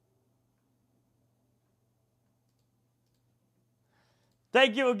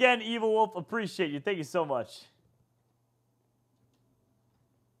 Thank you again, Evil Wolf. Appreciate you. Thank you so much.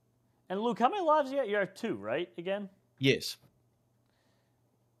 And Luke, how many lives you got? You're at 2, right? Again? Yes.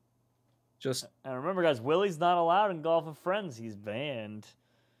 Just And remember, guys, Willie's not allowed in Golf with Friends. He's banned.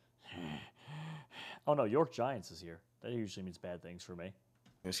 Oh, no, York Giants is here. That usually means bad things for me.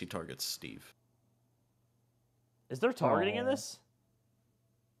 I guess he targets Steve. Is there targeting in this?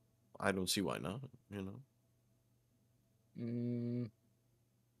 I don't see why not, you know.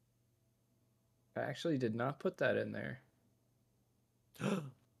 I actually did not put that in there.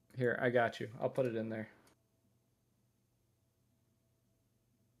 Here, I got you. I'll put it in there.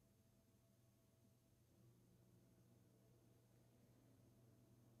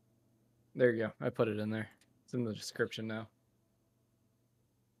 There you go. I put it in there. It's in the description now.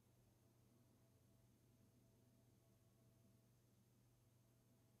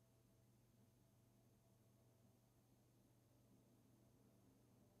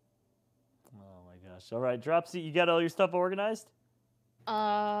 Oh, my gosh. All right, Dropsy, you got all your stuff organized?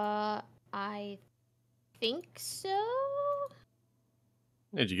 I think so.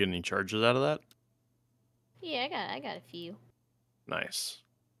 Did you get any charges out of that? Yeah, I got a few. Nice.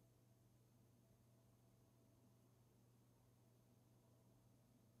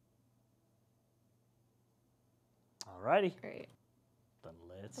 Alrighty. Great. Then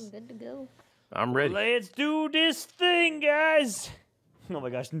I'm good to go. I'm ready. Let's do this thing, guys. Oh my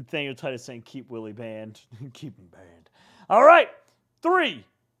gosh, Nathaniel Titus saying keep Willie banned. Keep him banned. All right, 3,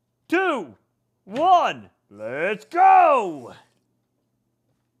 2, 1. Let's go.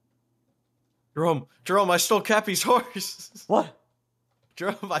 Jerome, I stole Cappy's horse. What?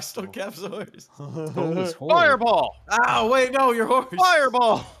 Jerome, I stole Cap's horse. Fireball! Ah, wait, no, your horse.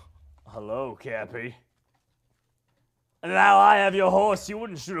 Fireball! Hello, Cappy. And now I have your horse. You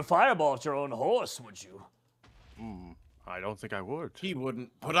wouldn't shoot a fireball at your own horse, would you? I don't think I would. He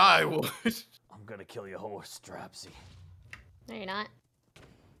wouldn't, but I would. I'm gonna kill your horse, Dropsy. No, you're not.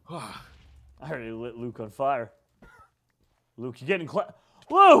 I already lit Luke on fire. Luke, you're getting Luke!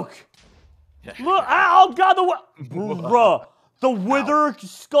 Look! Oh God! Bruh, the wither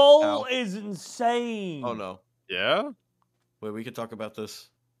skull Ow. is insane. Oh no. Yeah? Wait, we could talk about this.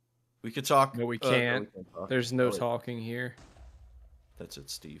 We could talk. No, we no, can't. we can't talk. There's no wait. talking here. That's it,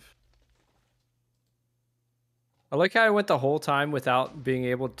 Steve. I like how I went the whole time without being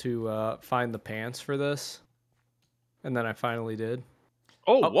able to find the pants for this. And then I finally did.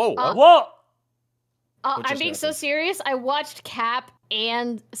 Oh, whoa. Whoa! I'm just being so happened? serious. I watched Cap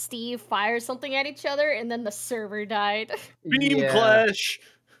and Steve fire something at each other, and then the server died. Beam clash.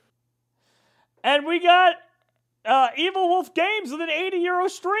 And we got Evil Wolf Games with an 80 €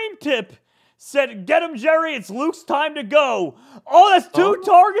 stream tip. Said, get him, Jerry. It's Luke's time to go. Oh, that's 2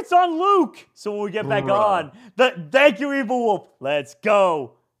 targets on Luke. So when we get back on, thank you, Evil Wolf. Let's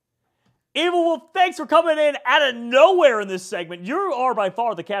go. Evil Wolf, thanks for coming in out of nowhere in this segment. You are by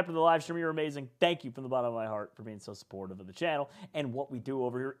far the captain of the live stream. You're amazing. Thank you from the bottom of my heart for being so supportive of the channel and what we do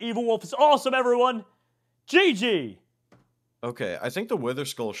over here. Evil Wolf is awesome, everyone. GG. Okay, I think the Wither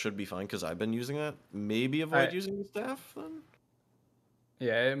Skull should be fine because I've been using that. Maybe avoid Alright. using the staff then.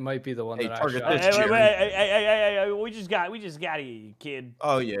 Yeah, it might be the one Hey, that I target shot. this. Hey, we just got you, kid.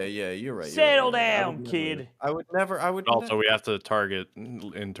 Oh yeah, you're right. Settle you're right. down, kid. I would never. Also, we have to target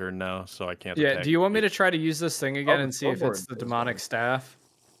intern now, so I can't. Yeah, attack do you want me to try to use this thing again Oh, and see if go for it's it. the demonic staff?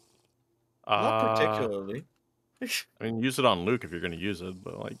 Not particularly. I mean, use it on Luke if you're going to use it,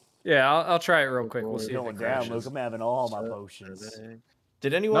 but like. Yeah, I'll try it real quick. We'll see if Going it down, crashes. Luke. I'm having all my potions.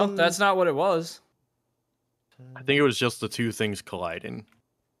 Did No, anyone? that's not what it was. I think it was just the 2 things colliding.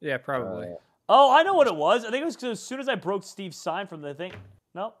 Yeah, probably. Oh, I know what it was. I think it was 'cause as soon as I broke Steve's sign from the thing.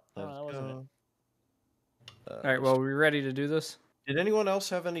 Nope, no, that wasn't it. All right, well, we ready to do this? Did anyone else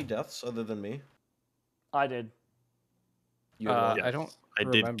have any deaths other than me? I did. You had one? I don't I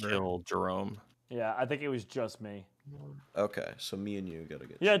did remember. kill Jerome. Yeah, I think it was just me. Okay, so me and you gotta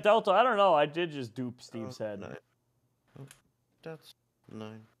get. Yeah, Delta, I don't know. I did just dupe Steve's head. 9. Oh, that's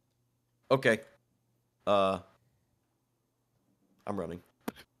 9. Okay. I'm running.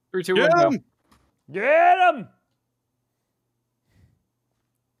 3, 2, 1, go. Get him!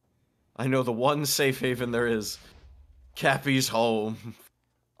 I know the one safe haven there is. Cappy's home.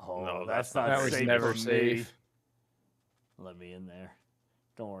 Oh, No, that's that's not That was safe never for me. safe. Let me in there.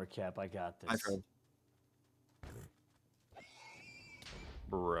 Don't worry, Cap. I got this. Hi, friend.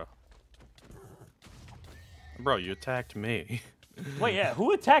 Bruh. Bro, you attacked me. Wait, yeah.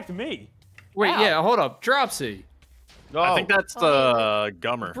 Who attacked me? Wait, Ow. yeah, hold up. Dropsy. I think that's the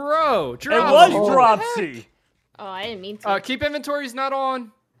Gummer. Bro, It Dropsy. was Dropsy. Oh, I didn't mean to. Keep inventories not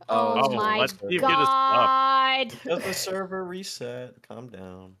on. Oh, Oh, my let's Steve get his stuff. god. Does the server reset? Calm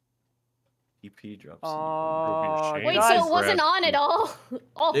down. EP drops. Wait, guys, so it wasn't on at all?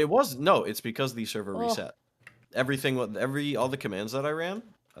 Oh, It was no. It's because the server Oh. reset. Everything, all the commands that I ran.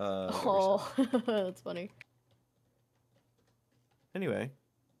 got reset. oh. That's funny. Anyway,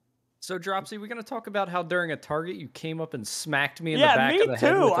 So, Dropsy, we're going to talk about how during a target you came up and smacked me in the Yeah, back me of the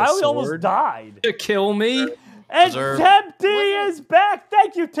head too. with a I sword almost died. to kill me. And Deserve. Tempty is back.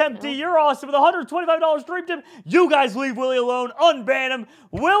 Thank you, Tempty. You're awesome with a $125 stream tip. You guys leave Willie alone. Unban him.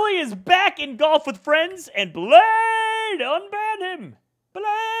 Willie is back in golf with friends. And Blade, unban him.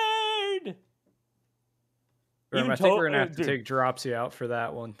 Blade. I think we're going to have to dude. take Dropsy out for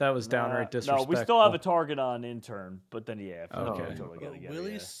that one. That was downright disrespectful. No, we still have a target on intern. But then, yeah. Okay. Totally gotta get it,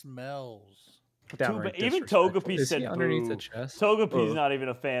 Willie yeah. smells. Downright Even disrespectful. Togepi Is he said underneath boo. the chest? Togepi's not even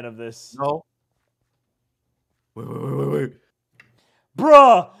a fan of this. no. Wait.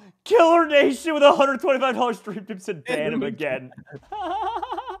 Bruh! Killer Nation with a $125 stream tip said ban him again.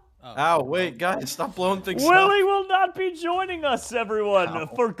 Oh, Ow! Wait, guys, stop blowing things up. Willie will not be joining us, everyone. Ow.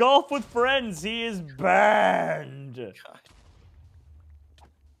 For Golf with Friends, he is banned.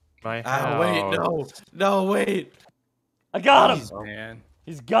 My Ow! Wait, no, wait. I got him. Jeez, man.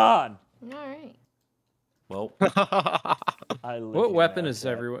 He's gone. All right. Well, I live What in weapon that is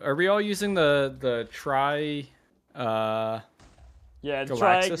set. everyone? Are we all using the tri? Yeah,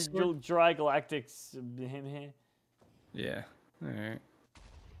 Galaxus Dry Galactics. Yeah. All right.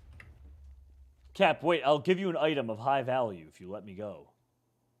 Cap, wait, I'll give you an item of high value if you let me go.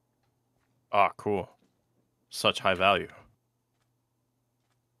 Oh, cool. Such high value.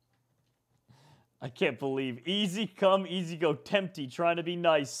 I can't believe easy come, easy go. Tempty, trying to be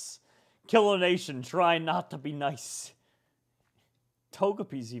nice. Killer Nation, trying not to be nice.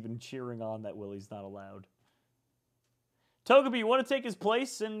 Togepi's even cheering on that Willie's not allowed. Togepi, you want to take his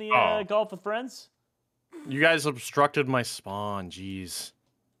place in the Golf with Friends? You guys obstructed my spawn, jeez.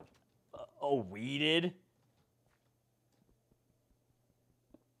 Oh, we did?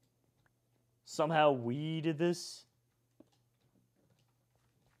 Somehow we did this?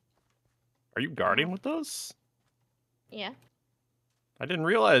 Are you guarding with us? Yeah. I didn't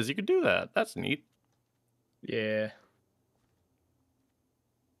realize you could do that. That's neat. Yeah.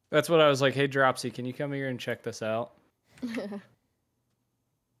 That's what I was like. Hey, Dropsy, can you come here and check this out?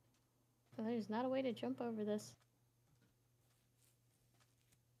 There's not a way to jump over this.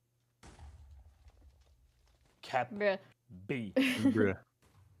 Cap Bruh. B. Bruh.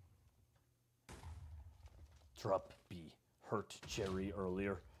 Drop B. Hurt Jerry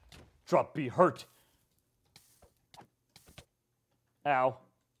earlier. Drop B. Hurt. Ow.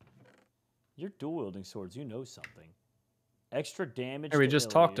 You're dual-wielding swords. You know something. Extra damage. Hey, we just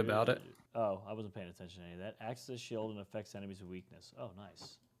talked about it. Oh, I wasn't paying attention to any of that. Acts as a shield and affects enemies with weakness. Oh,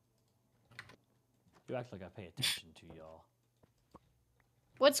 nice. You act like I pay attention to y'all.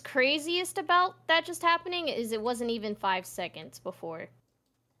 What's craziest about that just happening is it wasn't even 5 seconds before.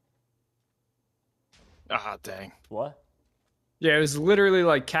 Ah, dang. What? Yeah, it was literally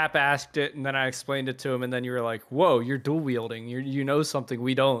like Cap asked it, and then I explained it to him, and then you were like, "Whoa, you're dual wielding. You know something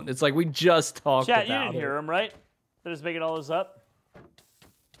we don't." It's like we just talked Chat, about you didn't it. hear him, right? They're just making all this up.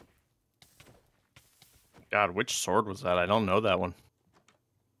 God, which sword was that? I don't know that one.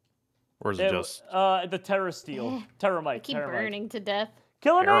 Or is it just... the Terra Steel. Terramite. I keep burning to death.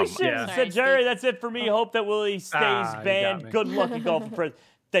 Killer Terramite. Nation Yeah. said, Sorry, Jerry, Steve. that's it for me. Hope that Willie stays Ah, you banned. got me. Good luck in golf for president.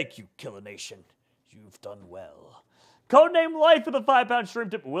 Thank you, Killer Nation. You've done well. Codename Life with a 5-pound stream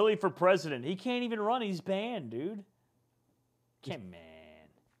tip. Willie for president. He can't even run. He's banned, dude. Come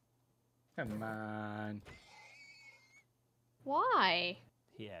on. Come on. Why?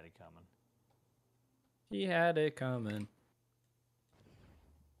 He had it coming. He had it coming.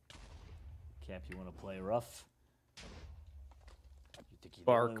 Cap, you want to play rough? You think you're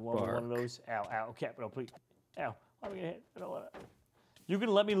Bark, the only one with one of bark. those? Ow, ow, Cap, no, please. Ow, why am I gonna hit? I don't want to. You can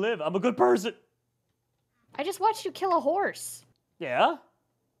let me live. I'm a good person. I just watched you kill a horse. Yeah.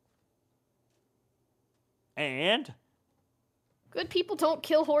 And? Good people don't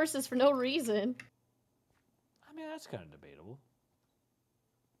kill horses for no reason. I mean, that's kind of debatable.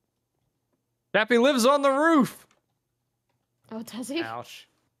 Cappy lives on the roof. Oh, does he? Ouch.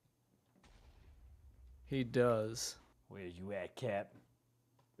 He does. Where you at, Cap?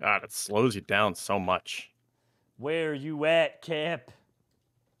 God, it slows you down so much. Where you at, Cap?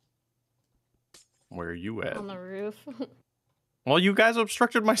 Where are you at? On the roof. Well, you guys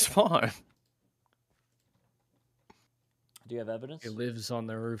obstructed my spawn. Do you have evidence? He lives on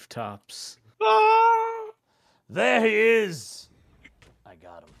the rooftops. Ah! There he is. I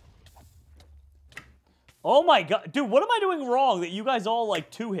got him. Oh my god. Dude, what am I doing wrong that you guys all, like,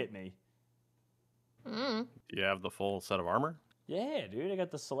 two-hit me? Mm. Do you have the full set of armor? Yeah, dude, I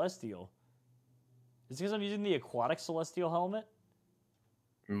got the Celestial. Is it because I'm using the Aquatic Celestial helmet?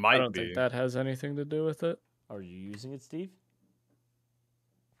 Might I don't be. think that has anything to do with it. Are you using it, Steve?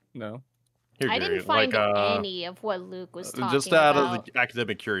 No. Here, I Jerry, didn't find like, any of what Luke was talking just out about. of the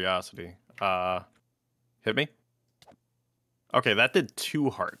academic curiosity. Hit me? Okay, that did 2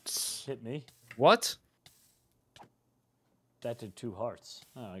 hearts. Hit me. What? That did 2 hearts.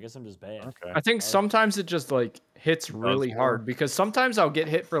 Oh, I guess I'm just bad. Okay. I think sometimes it just like hits really more. hard because sometimes I'll get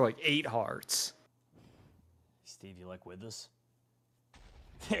hit for like 8 hearts. Steve, you like with us?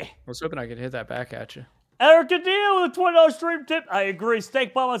 I was hoping I could hit that back at you. Erica Deal with a $20 stream tip. I agree.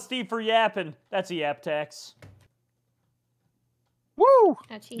 Steak bomb on Steve for yapping. That's a yap tax. Woo!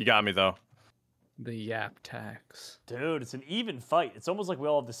 Ouchie. You got me, though. The yap tax. Dude, it's an even fight. It's almost like we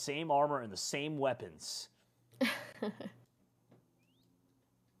all have the same armor and the same weapons.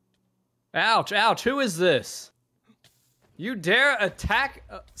 Ouch, ouch. Who is this? You dare attack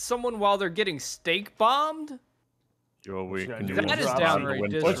someone while they're getting steak bombed? Yo, we That can do is one shot downright in the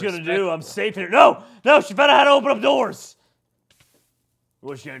window. What you gonna do? I'm safe here. No! No, she found out how to open up doors!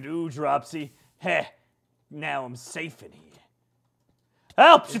 What you gonna do, Dropsy? Heh. Now I'm safe in here.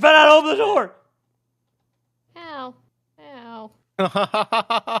 Help! She found out how to open the door! Ow. Ow.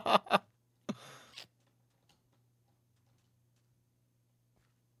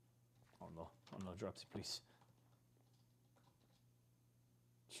 Oh no, Dropsy, please.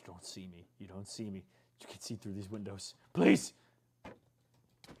 You don't see me. You don't see me. You can see through these windows. Please!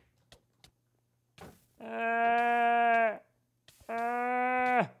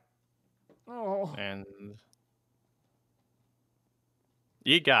 Oh. And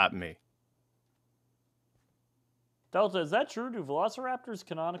you got me. Delta, is that true? Do velociraptors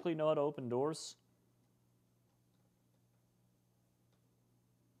canonically know how to open doors?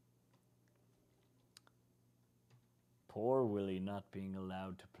 Poor Willie not being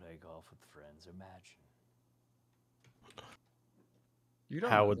allowed to play golf with friends. Imagine. You don't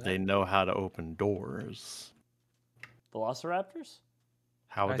How know would that. they know how to open doors? Velociraptors?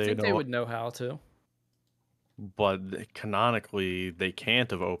 How would I they think know? they would know how to. But canonically, they can't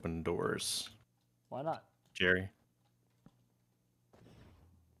have opened doors. Why not? Jerry.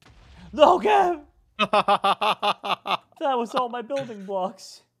 Logan! That was all my building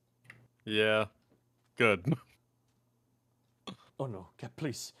blocks. Yeah. Good. Oh no, Cap,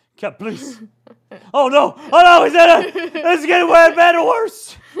 please. Cap, please. Oh no! Oh no, he's in it! This is getting way better,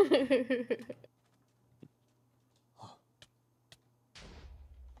 worse!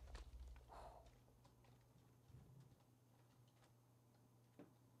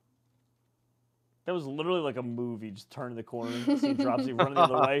 That was literally like a movie. Just turning the corner, see Dropsy running the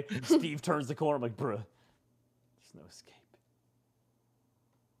other way. Steve turns the corner. I'm like, bruh, there's no escape.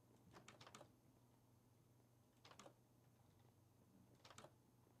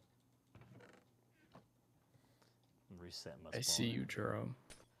 Reset my spawn. I see you, Jerome.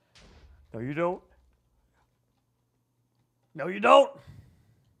 No, you don't. No, you don't.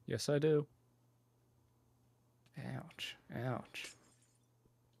 Yes, I do. Ouch. Ouch.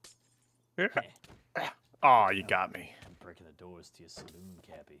 Oh, you got me. I'm breaking the doors to your saloon,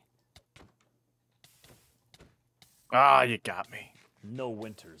 Cappy. Ah, you got me. No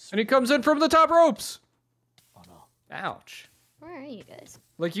winters. And he comes in from the top ropes. Oh no. Ouch. Where are you guys?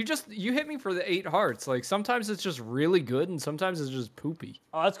 Like, you hit me for the 8 hearts. Like, sometimes it's just really good, and sometimes it's just poopy.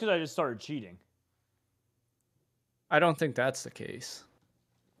 Oh, that's because I just started cheating. I don't think that's the case.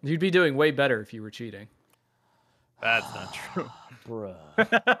 You'd be doing way better if you were cheating. That's not true.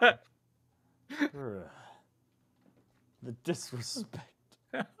 Bruh. Bruh. The disrespect.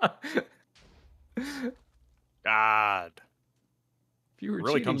 God. If you were It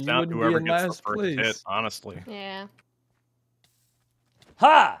really cheating, comes you down to wouldn't be whoever in gets the last first place. hit, honestly. Yeah.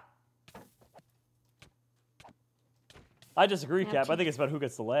 Ha! I disagree, Cap. I think it's about who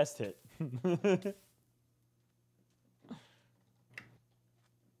gets the last hit.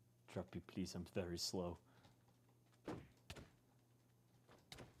 Drop me, please. I'm very slow. You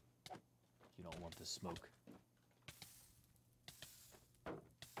don't want this smoke.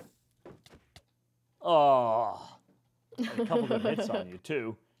 Oh. A couple good hits on you,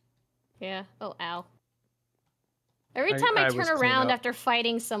 too. Yeah. Oh, ow. Every I- time I I turn was cleaned around up. after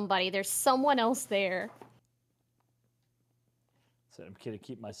fighting somebody, there's someone else there. So I'm gonna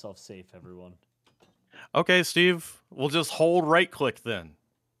keep myself safe, everyone. Okay, Steve. We'll just hold right click then.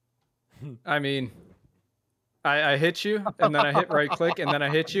 I mean, I hit you, and then I hit right click, and then I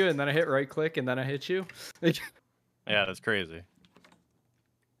hit you, and then I hit right click, and then I hit you. Yeah, that's crazy.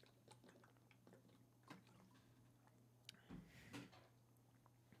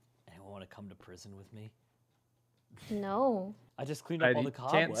 Anyone want to come to prison with me? No. I just cleaned up all I the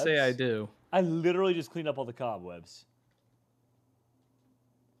cobwebs. can't say I do. I literally just cleaned up all the cobwebs.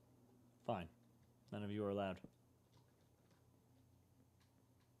 Fine. None of you are allowed.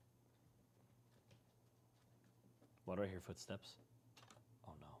 Why do I hear footsteps?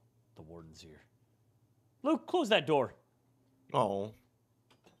 Oh no. The warden's here. Luke, close that door. Oh.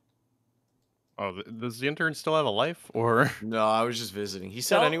 Oh, does the intern still have a life, or? No, I was just visiting. He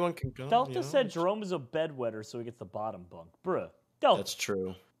said Del- anyone can come. Delta you know? said Jerome is a bedwetter, so he gets the bottom bunk. Bruh. Delta. That's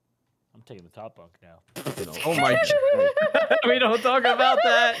true. I'm taking the top bunk now. Oh my god. We don't talk about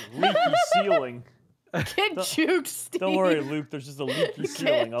that. Leaky ceiling. Get juked, Steve. Don't worry, Luke. There's just a leaky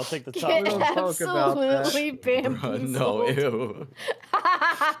ceiling. I'll take the top Get don't bunk. talk about that. absolutely bamboozled. No, ew.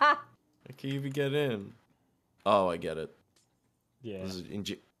 I can't even get in. Oh, I get it. Yeah.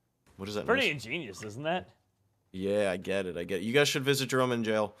 What is that? Pretty noise? ingenious, isn't that? Yeah, I get it. I get it. You guys should visit Jerome in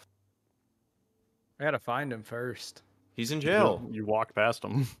jail. I gotta find him first. He's in jail. You walked past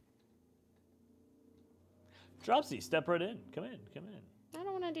him. Dropsy, step right in. Come in. Come in. I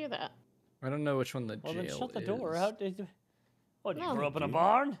don't want to do that. I don't know which one the Well, jail then shut the is. door. How did you... What, you No. grew up in a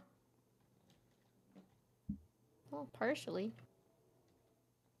barn? Well, partially.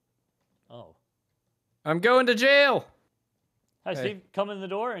 Oh. I'm going to jail. Hi, Hey. Steve. Come in the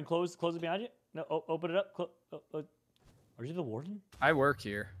door and close it behind you. No, open it up. Are you the warden? I work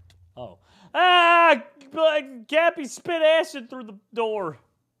here. Oh. Ah! Gappy spit acid through the door.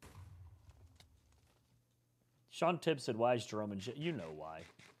 Sean Tibbs said, why is Jerome in jail? You know why.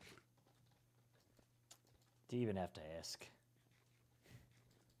 Do you even have to ask?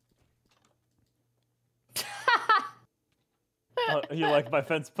 Oh, you like my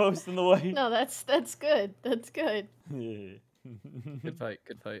fence post in the way? No, that's good. That's good. Good fight.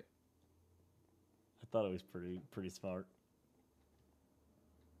 Good fight. I thought it was pretty smart.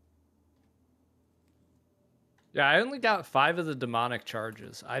 Yeah, I only got 5 of the demonic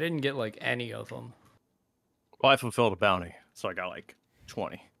charges. I didn't get like any of them. Well, I fulfilled a bounty, so I got like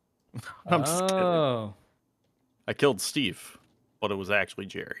 20. I'm just kidding. Oh. I killed Steve, but it was actually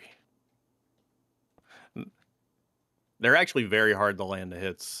Jerry. They're actually very hard to land the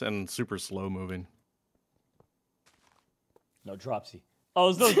hits and super slow moving. No, Dropsy.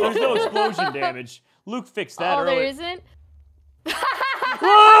 Oh, there's no explosion damage. Luke fixed that Oh, there earlier. isn't?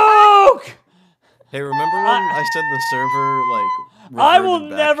 Luke! Hey, remember when I said the server like? I will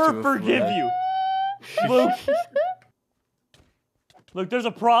reverted back to never a forgive flat- you. Luke. Look, there's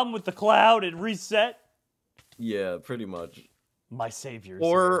a problem with the cloud. It reset. Yeah, pretty much. My savior. is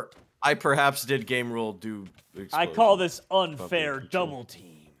Or I perhaps did game rule do. here. I call this Probably unfair true. double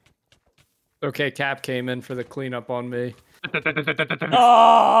team. Okay, Cap came in for the cleanup on me.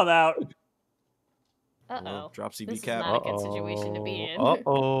 Oh, I'm out. Uh-oh. Dropsy This is Cap. not a good situation to be in.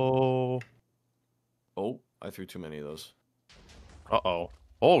 Uh-oh. Oh, I threw too many of those. Uh-oh.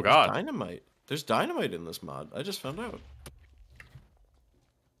 Oh, There's God. dynamite. There's dynamite in this mod. I just found out.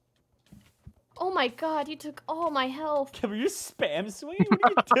 Oh my god, you took all my health. Were you spam swinging?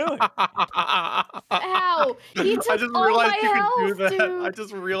 What are you doing? Ow! He took I just all realized my you health, could do that. dude. I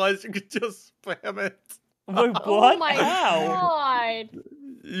just realized you could just spam it. Wait, what? Oh my How? god.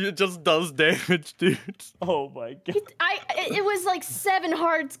 It just does damage, dude. Oh my god. It was like 7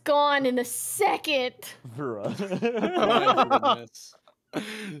 hearts gone in a second. Bruh. Goodness.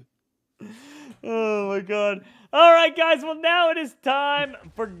 Oh my god. All right, guys. Well, now it is time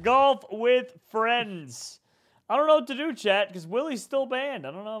for Golf with Friends. I don't know what to do, chat, because Willie's still banned.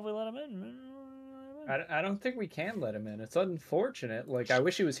 I don't know if we let him in. I don't think we can let him in. It's unfortunate. Like, I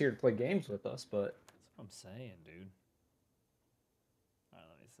wish he was here to play games with us, but... That's what I'm saying, dude. All right,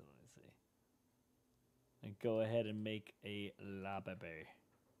 let me see. And go ahead and make a lobby.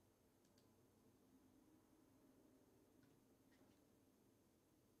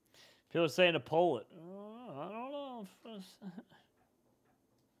 People are saying to pull it. I don't know.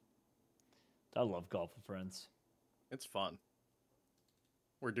 I love Golf with Friends. It's fun.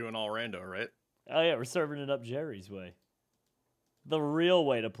 We're doing all rando, right? Oh yeah, we're serving it up Jerry's way. The real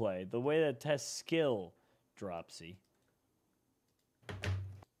way to play. The way that tests skill, Dropsy.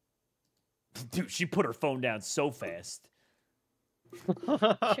 Dude, she put her phone down so fast.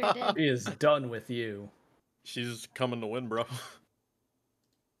 Sure did. He is done with you. She's coming to win, bro.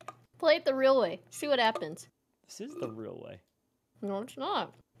 Play it the real way. See what happens. This is the real way. No, it's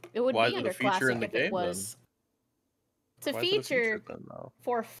not. It would Why be is it a under feature classic in the if game, it was. It's a Why is it feature then, though?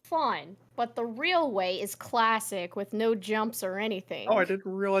 for fun, but the real way is classic with no jumps or anything. Oh, I didn't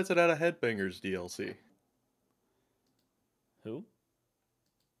realize it had a Headbangers DLC. Who?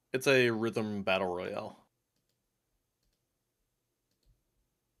 It's a rhythm battle royale.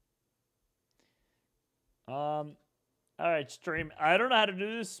 All right, stream. I don't know how to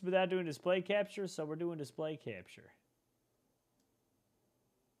do this without doing display capture, so we're doing display capture.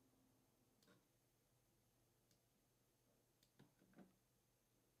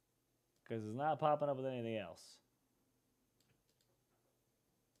 Because it's not popping up with anything else.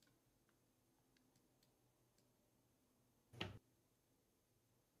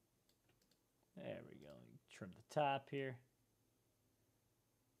 There we go. Trim the top here.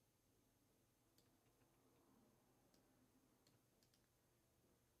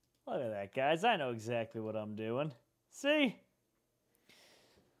 Look at that, guys. I know exactly what I'm doing. See?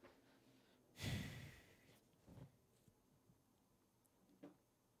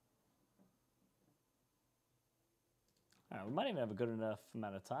 All right, we might even have a good enough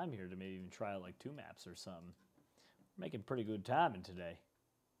amount of time here to maybe even try out like 2 maps or something. We're making pretty good timing today.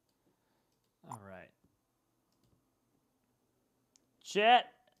 All right. Chat,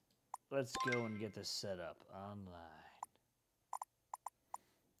 let's go and get this set up online.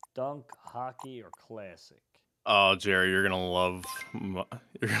 Dunk, hockey, or classic? Oh, Jerry, you're gonna love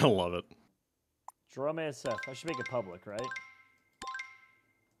it. Jeromeasf. I should make it public, right?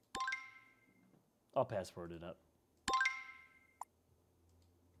 I'll password it up.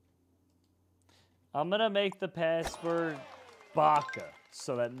 I'm gonna make the password Baka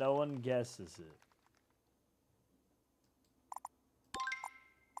so that no one guesses it.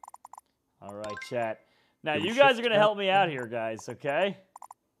 All right, chat. Now, you guys are gonna help me out here, guys, okay?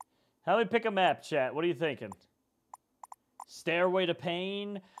 Help me pick a map, chat. What are you thinking? Stairway to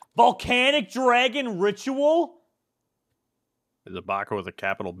Pain? Volcanic Dragon Ritual? Is it Baka with a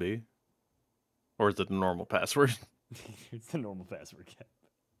capital B? Or is it the normal password? It's the normal password, cat.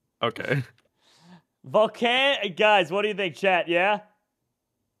 Okay. Guys, what do you think, chat? Yeah?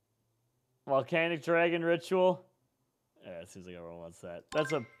 Volcanic Dragon Ritual? Yeah, it seems like everyone wants that.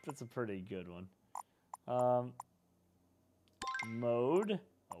 That's a pretty good one. Mode.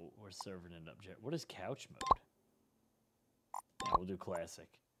 Oh, we're serving it up, Jet. What is couch mode? Yeah, we'll do classic.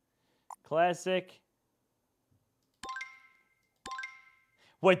 Classic.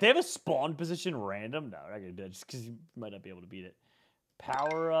 Wait, they have a spawn position random? No, we're not gonna do it just because you might not be able to beat it.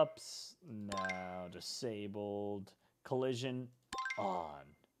 Power-ups? No. Disabled. Collision? On.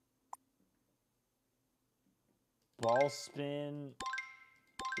 Ball spin?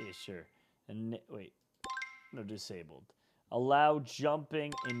 Yeah, sure. And wait. No, disabled. Allow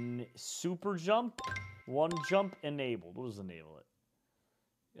jumping in super jump. 1 jump enabled. What does enable it?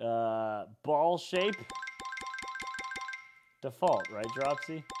 Ball shape. Default, right,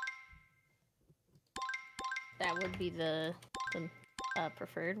 Dropsy? That would be the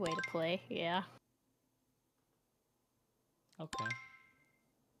preferred way to play. Yeah. Okay.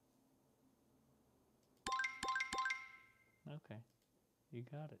 Okay. You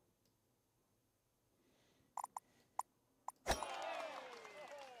got it.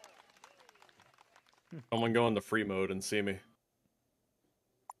 Someone go into free mode and see me.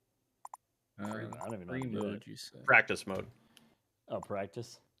 I don't even know how Free to do mode, that. you said. Practice mode. Oh,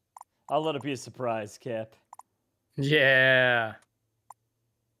 practice. I'll let it be a surprise, Cap. Yeah.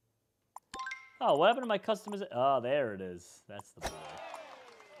 Oh, what happened to my customization? Oh, there it is. That's the boy.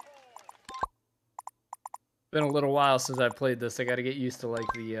 Been a little while since I played this. I got to get used to like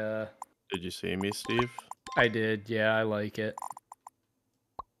the. Did you see me, Steve? I did. Yeah, I like it.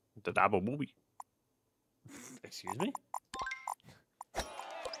 The double movie. Excuse me?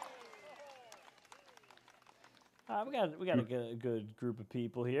 We got a good group of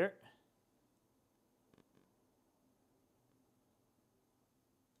people here.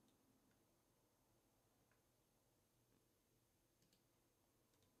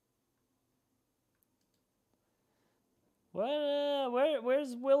 Well,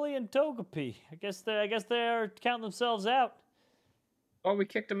 where's Willie and Togepi? I guess they're counting themselves out. Oh, we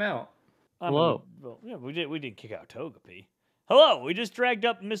kicked him out. Hello. We didn't kick out Togepi. Hello, we just dragged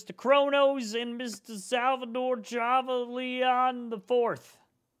up Mr. Kronos and Mr. Salvador Java Leon IV.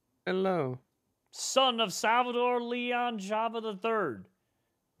 Hello. Son of Salvador Leon Java III.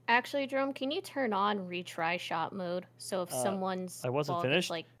 Actually, Jerome, can you turn on retry shot mode? So if someone's I wasn't ball gets, finished.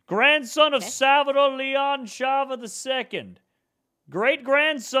 like Grandson of Salvador Leon Java II. Great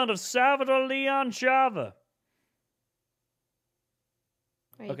grandson of Salvador Leon Java.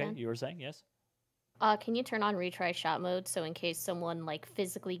 Are you Okay, done? you were saying yes. Can you turn on retry shot mode so in case someone like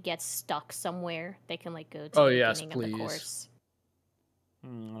physically gets stuck somewhere, they can like go to Oh, the yes, beginning of the please. course? I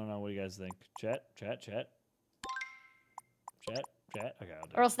don't know. What do you guys think? Chat. Okay, I'll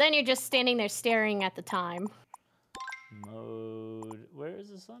do Or else then you're just standing there staring at the time. Mode. Where is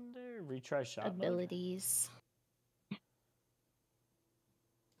this under? Retry shot Abilities.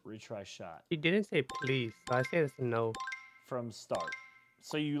 mode? Retry shot. He didn't say please, so I say it's a no. From start.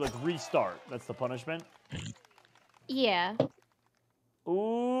 So you like restart. That's the punishment? Yeah.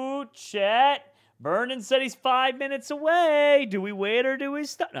 Ooh, chat. Vernon said he's 5 minutes away. Do we wait or do we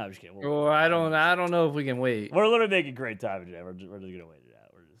stop? No, I'm just kidding. Oh, I don't know if we can wait. We're literally making great time today. We're just gonna wait it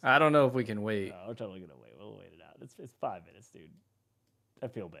out. I don't know if we can wait. No, we're totally gonna wait. We'll wait it out. It's 5 minutes, dude. I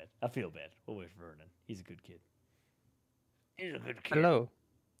feel bad. We'll wait for Vernon. He's a good kid. He's a good kid. Hello.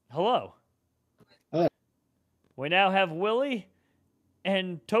 Hello. Hello. We now have Willie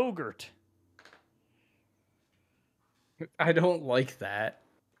and Togert. I don't like that.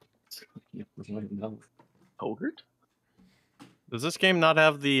 Ogre? Does this game not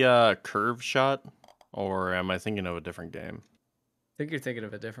have the curve shot? Or am I thinking of a different game? I think you're thinking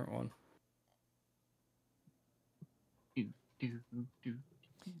of a different one.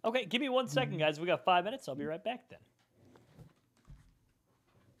 Okay, give me 1 second, guys. We got 5 minutes. I'll be right back then.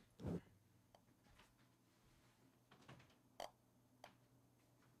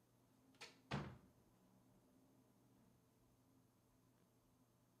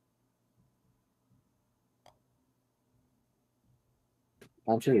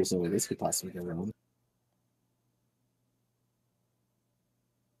 I'm sure there's no way this could possibly go wrong.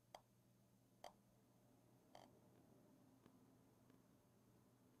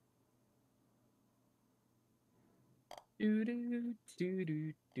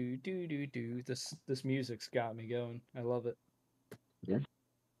 This music's got me going. I love it. Yeah.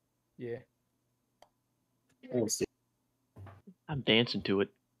 Yeah. Oh, see. I'm dancing to it.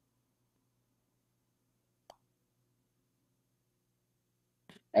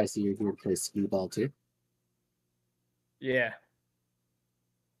 I see you're here to play skee ball too. Yeah.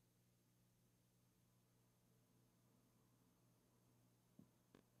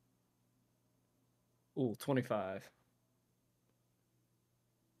 Ooh, 25.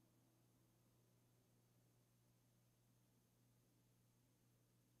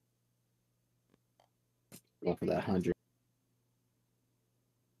 Go for that 100.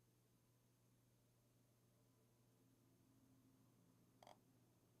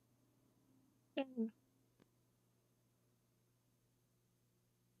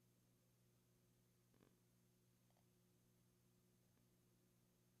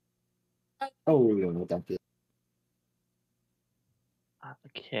 Oh, we don't know what that feels.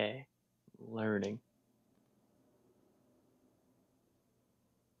 Okay. Learning.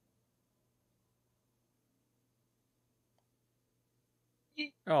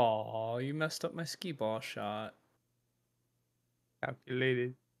 Oh, you messed up my skee ball shot.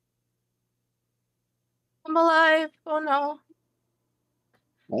 Calculated. I'm alive. Oh no.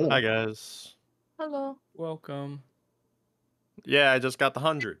 Hello. Hi guys. Hello. Welcome. Yeah, I just got the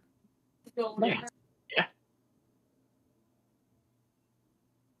 100. Yeah. Yeah.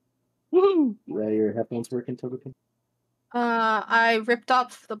 Woohoo! Are your headphones working, Togepi? I ripped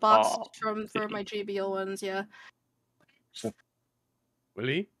off the box Oh, for my JBL ones, yeah.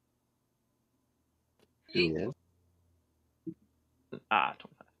 Willie? Yeah. 25.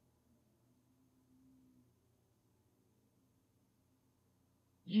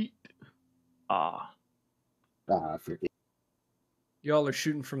 Yeet. Ah. Forget. Y'all are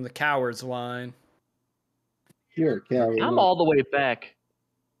shooting from the cowards line. Here, Callie. I'm all the way back.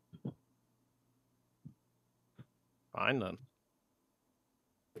 Fine then.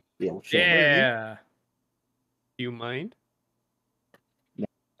 Yeah. Do you mind?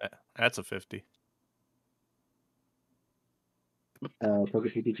 That's a 50.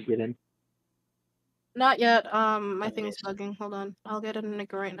 Togepi, did you get in? Not yet. My thing's bugging. Hold on. I'll get it in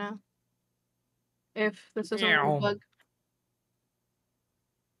Nick right now. If this isn't a bug.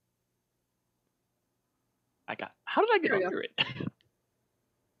 How did I get There we under it?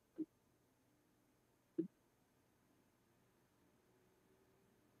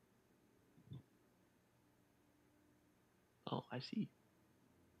 Oh, I see.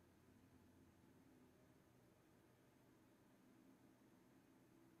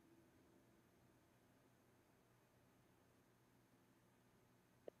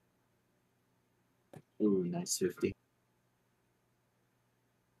 Ooh, nice 50.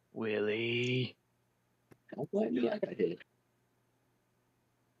 Willie. Don't blame me, I got hit.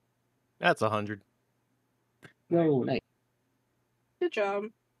 That's 100. No, nice. Good job.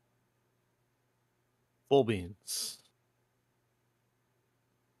 Full beans.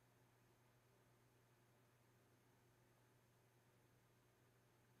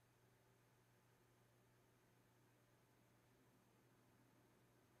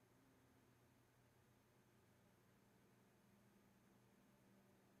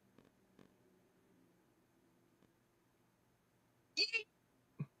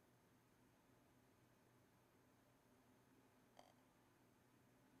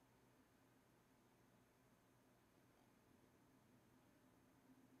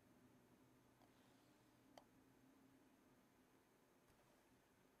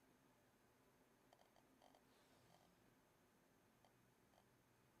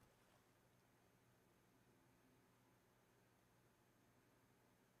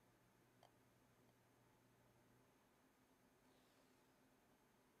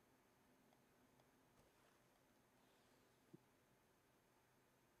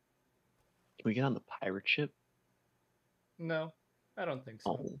 Can we get on the pirate ship? No, I don't think so.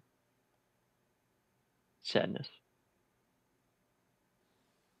 Oh. Sadness.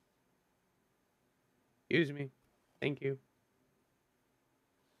 Excuse me. Thank you.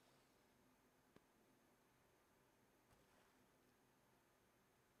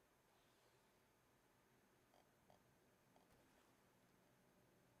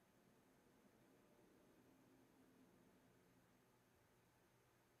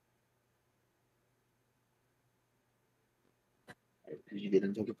 Did you get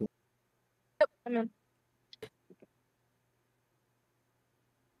in, Togepi? Yep, I'm in.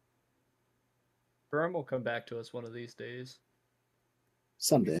 Brum will come back to us one of these days.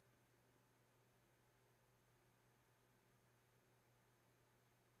 Someday.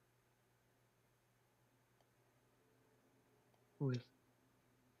 Who is?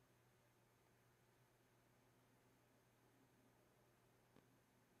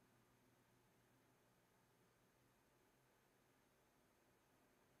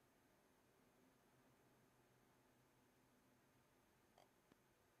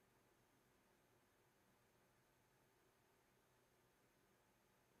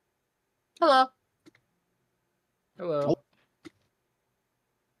 Hello. Hello.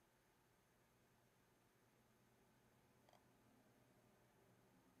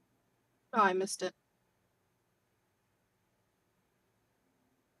 Oh, I missed it.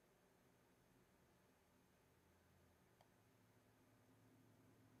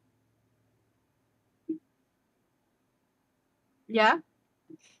 Yeah?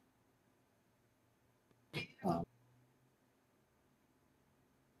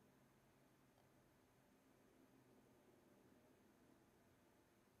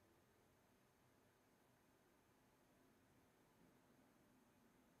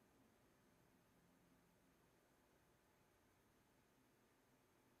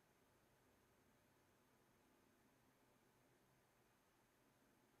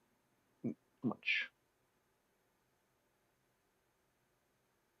 Much.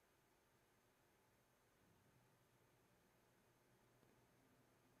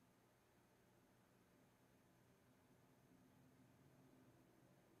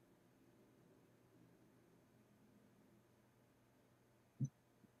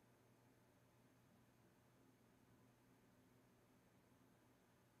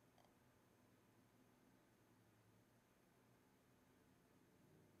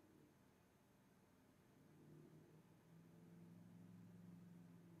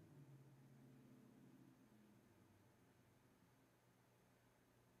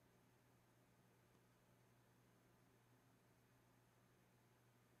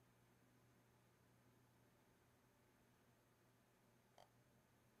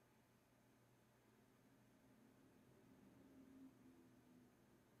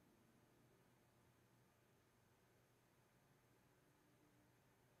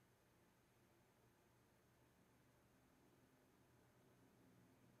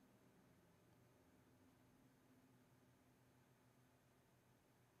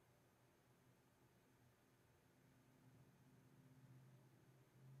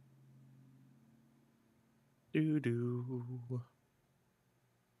 Do do.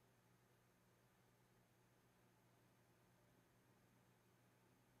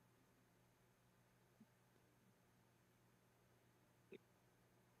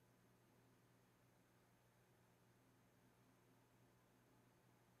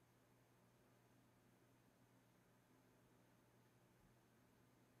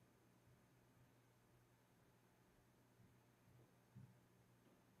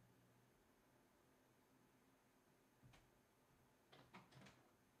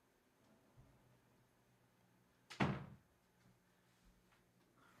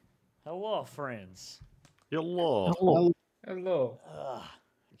 Hello, friends. Hello. Hello.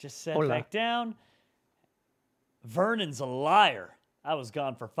 Just sat Hola. back down. Vernon's a liar. I was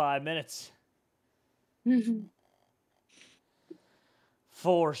gone for 5 minutes.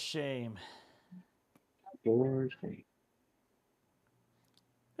 For shame. This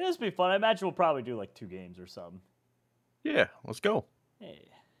will be fun. I imagine we'll probably do like 2 games or something. Yeah, let's go. Hey.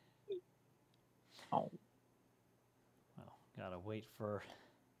 Well, gotta wait for...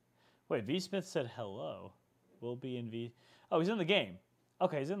 Wait, V Smith said hello. We'll be in V... Oh, he's in the game.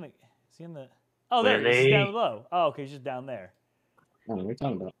 Okay, he's in the... Is he in the... Oh, there he is. He's down below. Oh, okay, he's just down there. Oh, what are you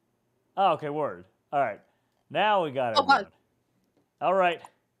talking about? Oh, okay, word. All right. Now we got it. Oh, All right.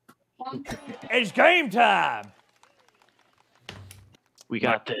 It's game time! We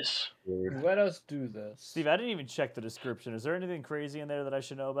got this. Let us do this. Steve, I didn't even check the description. Is there anything crazy in there that I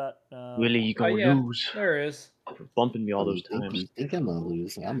should know about? Willie, you gonna lose. There is. For bumping me all those times. You think I'm gonna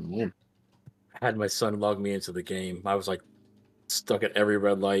lose? I'm gonna win. I had my son log me into the game. I was like stuck at every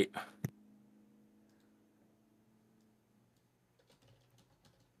red light.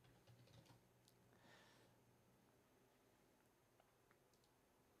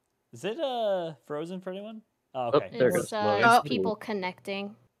 Is it frozen for anyone? Oh, okay. There it It's goes. people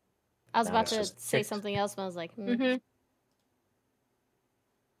connecting. I was about to say something else, but I was like,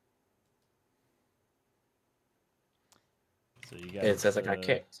 So you guys, It says I got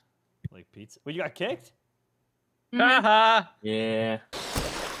kicked. Like pizza. Well, you got kicked? Haha. Yeah.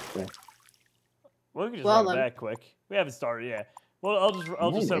 Well, we can just Well, run it then. back quick. We haven't started yet. Well,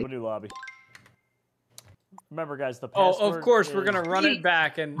 I'll just set up a new lobby. Remember, guys, the Oh, password of course, we're is- gonna run it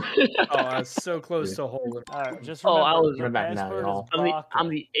back and. Oh, I was so close to holding. All right, just Oh, remember, I was the right back now, password y'all. is Baka. I'm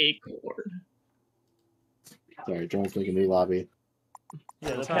the acorn. Sorry, John's making a new lobby.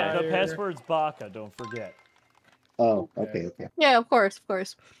 Yeah, the Tired. password's Baka. Don't forget. Oh, okay, okay. Yeah, of course, of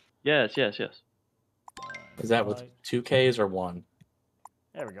course. Yes, yes, yes. Is that with 2Ks or 1?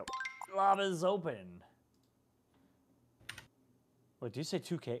 There we go. Lava's open. Wait, did you say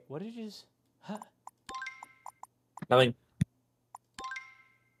 2K? What did you just... Huh? Nothing.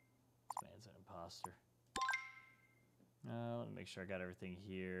 This man's an imposter. Let me make sure I got everything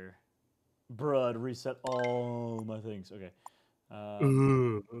here. Bruh, reset all my things. Okay.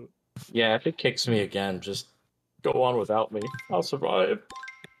 Yeah, if it kicks me again, just go on without me. I'll survive.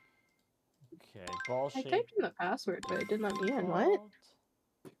 Okay, ball I shape. typed in the password, but it didn't let me in. What?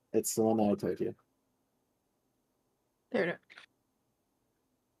 It's the one that I told you. There it is.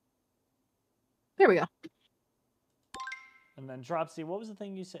 There we go. And then Dropsy, what was the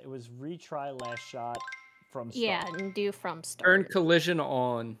thing you said? It was retry last shot from start. yeah, and do from start. Turn collision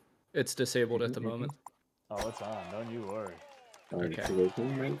on. It's disabled at the moment. Oh, it's on. Don't you worry. Alright, Okay. so we're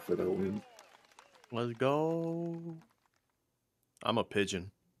going right for the win. Let's go. I'm a pigeon.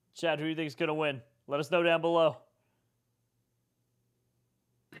 Chad, who do you think is going to win? Let us know down below.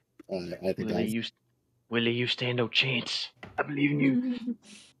 I think Willie, you stand no chance. I believe in you.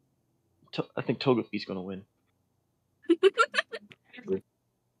 I think Togepi's gonna win.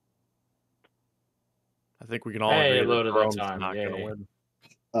 I think we can all Hey, agree load that of that Jerome's time, not gonna yay. win.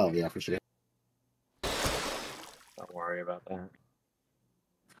 Oh, yeah, for sure. Don't worry about that.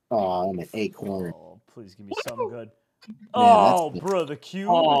 Oh, I'm an acorn. Oh, please give me something good. Man, Oh, that's- bro, the cube.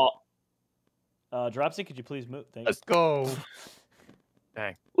 Oh, Dropsy, could you please move? Thanks. Let's go.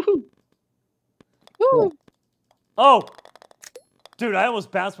 Dang. Woo! Oh! Dude, I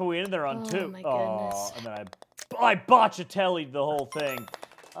almost bounced my way in there on Oh, 2. my Oh, goodness. and then I botchatelli'd the whole thing.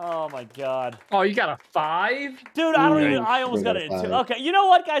 Oh my god. Oh, you got a 5? Dude, I don't Ooh, even, I almost got it in 2. five. Okay, you know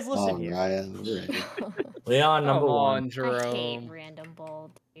what, guys? Listen Oh, here. Ryan, we're ready. Leon, number Come 1. on, I hate Jerome. random ball,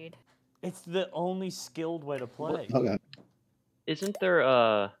 dude. It's the only skilled way to play. Okay. isn't there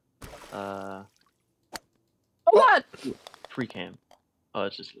Oh, what? free cam? Oh,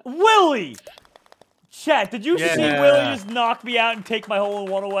 it's just Willie! Chat, did you see Yeah. Willie just knock me out and take my hole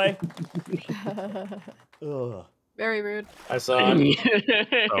in one away? Ugh. Very rude. I saw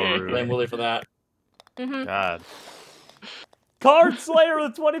it. So rude. Blame Willie for that. Mm-hmm. God. Card Slayer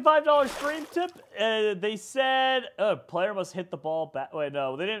with a $25 stream tip. They said, player must hit the ball back. Wait,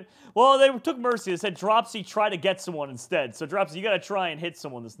 no, they didn't. Well, they took Mercy. They said, Dropsy, try to get someone instead. So, Dropsy, you got to try and hit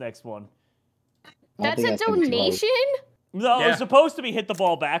someone this next one. That's a donation? No, it was supposed to be hit the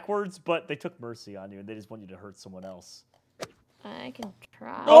ball backwards, but they took Mercy on you, and they just want you to hurt someone else. I can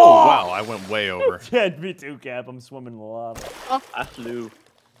try. Oh, wow, I went way over. Yeah, me too, Cap. I'm swimming in the lava. Oh, I flew.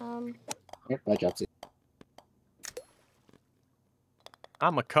 Yep, I dropped it.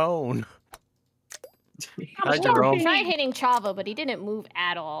 I'm a cone. I Hi, Jerome. tried hitting Chava, but he didn't move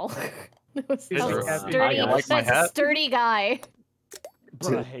at all. That was a sturdy, I like my that's a hat. sturdy guy.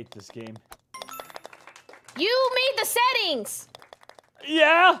 Bro, I hate this game. You made the settings!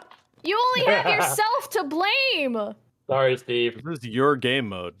 Yeah? You only have yourself to blame! Sorry, Steve. This is your game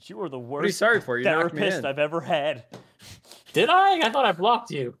mode. You were the Pretty worst sorry for you. You knocked me therapist in. I've ever had. Did I? I thought I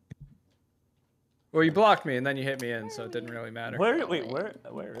blocked you. Well, you blocked me and then you hit me in, so it didn't really matter. Where is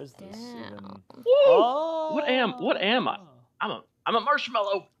this? Even? Woo! Oh. What am I? I'm a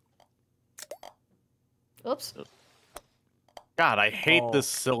marshmallow. Oops. God, I hate this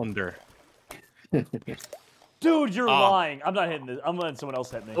cylinder. Dude, you're lying. I'm not hitting this. I'm letting someone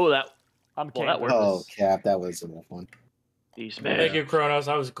else hit me. Oh, that. I'm Well, that kidding. works. Oh, Cap, that was a rough one. Peace, man. Thank you, Kronos.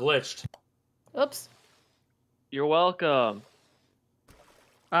 I was glitched. Oops. You're welcome.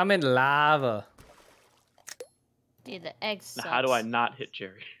 I'm in lava. Dude, the egg sucks. Now, how do I not hit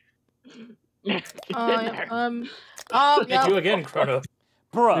Jerry? Yeah. Thank you again, Kronos.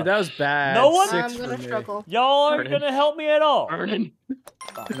 Bruh. Dude, that was bad. No one? I'm gonna struggle. Y'all aren't gonna help me at all. Burning.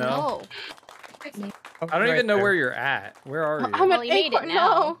 No. No. I don't even know where you're at. Where are you? I'm Well, an you made it acorn.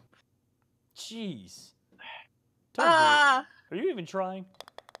 now. No. Jeez. Ah. Are you even trying?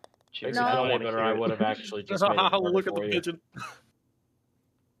 Jerry, No. I don't Funny, want to but hear I it. would have actually just made it harder Look at for the you. pigeon.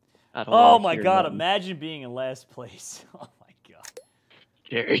 I don't Oh wanna my hear god, nothing. imagine being in last place. Oh my god.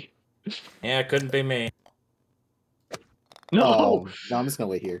 Jerry. Yeah, it couldn't be me. No. Oh, no, I'm just gonna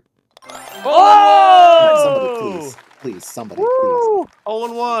wait here. Oh! Somebody, please. Please, somebody, Woo! All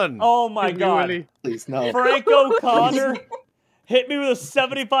in one. Oh my Give me god. Willie. please. Please, no. Franco Connor hit me with a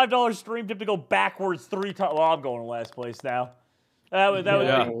 $75 stream tip to go backwards 3 times. Well, I'm going in last place now. That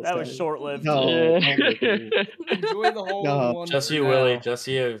was short lived. No. Enjoy the whole No. one. Just for you, now. Willie. Just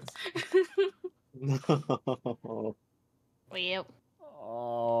you. No. Yep.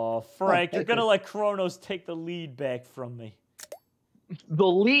 Oh, Frank, you're gonna let Kronos take the lead back from me. The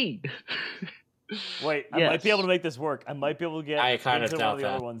lead. Wait, I might be able to make this work. I might be able to get I kinda into one doubt of the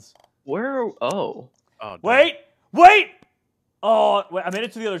that. other ones. Where? Oh. Oh, Wait! Oh, wait, I made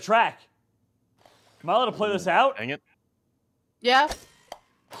it to the other track. Am I allowed to play this out? Dang it. Yeah.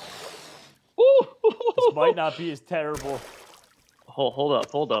 This might not be as terrible. Hold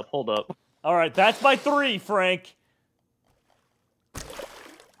up. All right, that's my 3, Frank.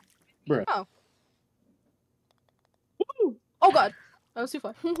 Bruh. Oh. Oh god. That was too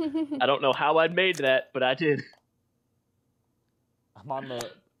far. I don't know how I made that, but I did. I'm on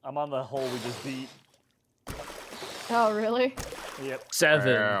the hole we just beat. Oh, really? Yep.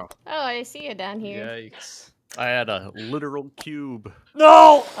 7. Wow. Oh, I see you down here. Yikes. I had a literal cube.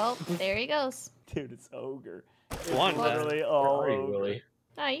 No! Oh, there he goes. Dude, it's ogre. It's One, man. literally Where all are you, ogre. Willie?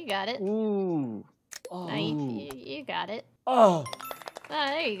 Oh, you got it. Ooh. Oh. No, you got it. Oh. Ah,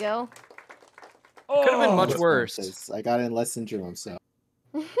 there you go. Oh. Could have been much worse. Says, I got in less than Jerome, so.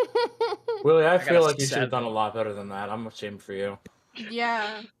 Willie, I got feel a like you should have 7. done a lot better than that. I'm ashamed for you.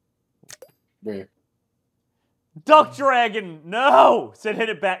 Yeah. Where? Duck Dragon! No! Said hit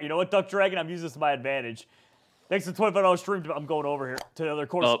it back. You know what, Duck Dragon? I'm using this to my advantage. Thanks to $25 stream, I'm going over here to the other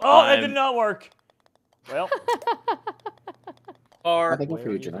course. Oh, that did not work. Well. I think where for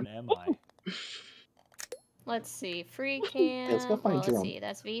you, even Jerome. am I? Let's see. Free cam. let's go find Let's Jerome. see.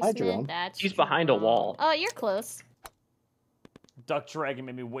 That's Hi, Jerome. Vesman. That's He's behind a Jerome. wall. Oh, you're close. Duck Dragon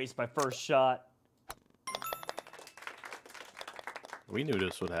made me waste my first shot. We knew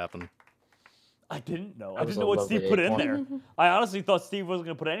this would happen. I didn't know. That I was didn't know a what Steve lovely put in acorn. there. I honestly thought Steve wasn't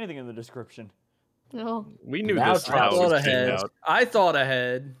going to put anything in the description. No. We knew Now this it's how I it thought came ahead. out. I thought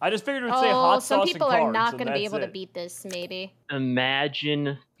ahead. I just figured it would say hot Oh, sauce some people and are cards, not and going to be that's able to it. beat this, maybe.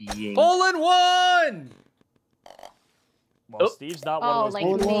 Imagine being. Hole in one! Well, Steve's not one Oh, of those like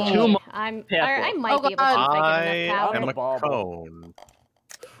people. me. Too much I pepper. might be able to God. if I I get enough am power. a Bobble. cone.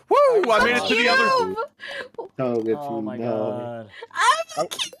 Woo! I made it to the other. No, good Oh food. my No. god.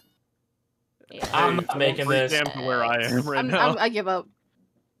 Yeah. I'm not making Pretty this. damn to where I am right now. I give up.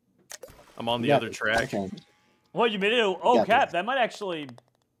 I'm on the Yeah, other track. okay. Well, you made it. Oh, got Cap, this. that might actually.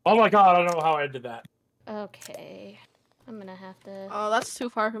 Oh my god, I don't know how I did that. Okay. I'm going to have to... Oh, that's too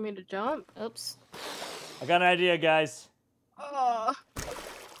far for me to jump. Oops. I got an idea, guys.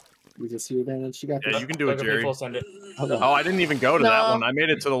 You just see her there and she got Yeah, you can do it, Jerry. Send it. Oh, I didn't even go to that one. I made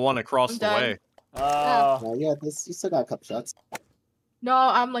it to the one across I'm the done. way. Oh, yeah, this you still got a couple shots. No,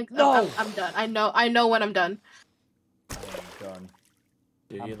 I'm like, No. I'm done. I know when I'm done. I am done.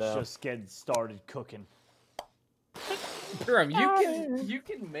 Do I'm you though? just getting started cooking. Jerome, you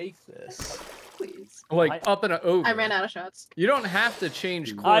can make this. Please. Like up and over. I ran out of shots. You don't have to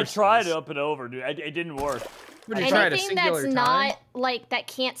change courses. I tried it up and over, dude. It didn't work. Would you try it a Anything singular that's time? not like that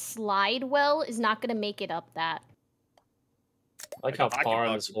can't slide well is not gonna make it up that. I like how far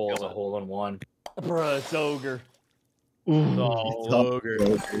in this hole is a hole in one. Bruh, it's ogre. Oh, ogre.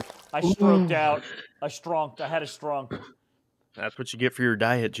 I stroked out. I strunked. I had a strunk. That's what you get for your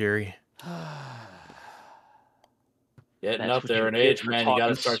diet, Jerry. Getting That's up what there you in get age, for man, you gotta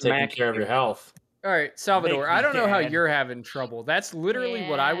talking start taking smack care of your here. health. All right, Salvador, Make me I don't know how dead. you're having trouble. That's literally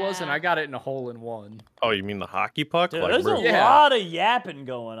what I was, and Yeah. I got it in a hole in one. Oh, you mean the hockey puck? Dude, Like, there's a real- Yeah. lot of yapping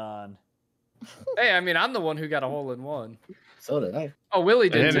going on. Hey, I mean, I'm the one who got a hole in one. So did I. Oh, Willie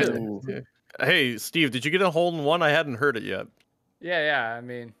did And too. Hey, Steve, did you get a hole in one? I hadn't heard it yet. Yeah, I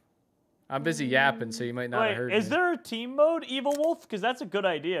mean, I'm busy yapping, so you might not have Wait, heard is me. there a team mode, Evil Wolf? Because that's a good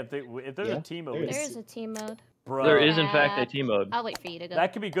idea. If there's Yeah, a team there mode, is. There is a team mode. bro, There is, in fact, a team mode. I'll wait for you to go.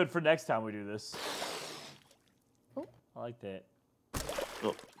 that could be good for next time we do this. Oh. I like that.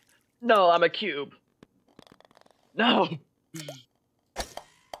 No, I'm a cube. No.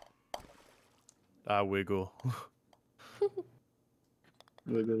 I wiggle.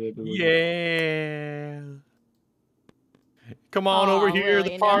 Wiggle, wiggle, wiggle. Yeah. Come on Aw, over here. Willie,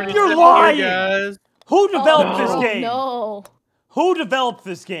 The no. party's You're here, lying! guys. Who developed Oh, this game? No. Who developed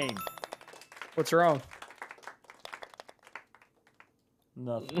this game? What's wrong?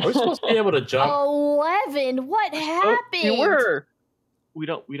 Nothing. Are we supposed to be able to jump? 11. What happened? You were. We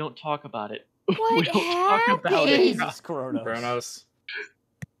don't talk about it. we What don't talk about happened? it. Jesus, Kronos. Kronos.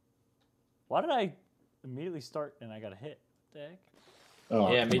 Why did I immediately start and I got a hit? What the heck?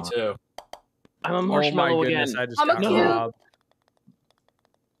 Oh, Yeah, come me on. too. I'm a Oh my marshmallow goodness, again. I just I'm a got cube. robbed.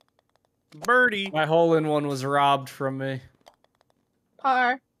 Birdie. My hole in one was robbed from me.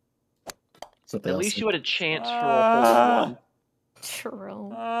 Par. So At least you had a chance for a whole Ah. one.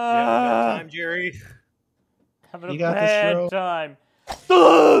 Jerome. Time, Jerry. Having a You got this, bad Ro. time.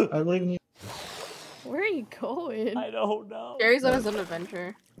 I believe in you. Where are you going? I don't know. Gary's on his own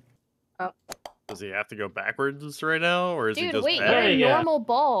adventure. Does he have to go backwards right now, or is he Dude, just wait, bad? you're a Yeah. normal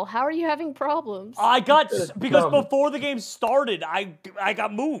ball. How are you having problems? I got because dumb. before the game started, I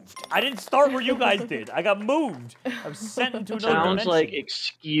got moved. I didn't start where you guys did. I got moved. I was sent into another Sounds dimension. like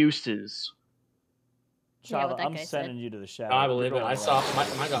excuses. Yeah, what Chava, that I'm guy sending said. you to the shadow. I believe it. You're I going saw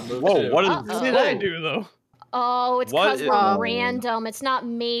right. mine got moved Whoa, too. what Uh-oh. did I do though? Oh, it's What because is- we're Oh. random. It's not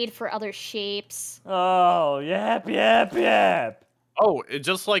made for other shapes. Oh, yap, yap, yap. Oh, it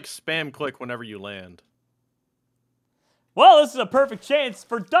just like spam click whenever you land. Well, this is a perfect chance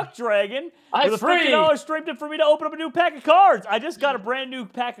for Duck Dragon I'm with a free! $50 stream tip for me to open up a new pack of cards. I just got a brand new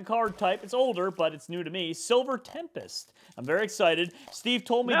pack of card type. It's older, but it's new to me. Silver Tempest. I'm very excited. Steve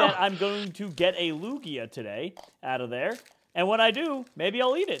told me No. that I'm going to get a Lugia today out of there. And when I do, maybe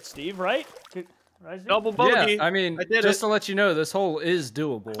I'll eat it, Steve, right? Right, Steve? Double bogey. Yeah, I mean, I did just it. to let you know, this hole is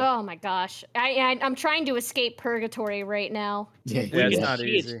doable. Oh my gosh. I'm trying to escape purgatory right now. Yeah, Yeah, it's You not see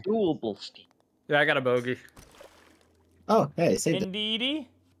easy. It's doable, Steve. Yeah, I got a bogey. Oh, hey, saved it. Indeedy.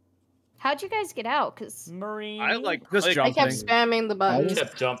 How'd you guys get out? Because Marine. I like Just click- I jumping. kept spamming the I button. was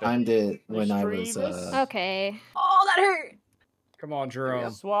kept jumping. timed it when I was. Extremis? okay. Oh, that hurt. Come on, Jerome.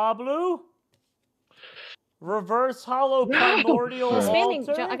 Swablu. Reverse hollow primordial Alright. Spamming.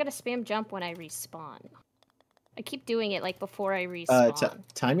 altar. I gotta spam jump when I respawn. I keep doing it like before I respawn.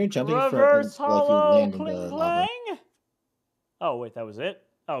 Time your jumping Reverse for like you hollow land in the cling lava. clang. Oh wait, that was it.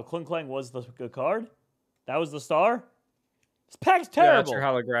 Oh, cling clang was the good card. That was the star. This pack's Yeah, it's terrible. your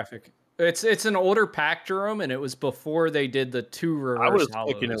holographic. It's an older pack, Jerome, and it was before they did the 2 reverse I was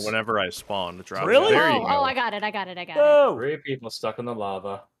hollows. clicking it whenever I spawned to drop. Really? There you oh, go. I got it. I got it. Go. 3 people stuck in the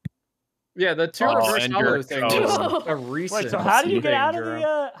lava. Yeah, the 2 Oh, reverse and hollow you're- thing oh. was a recent. Wait, so how do you get thing, out of Jerome.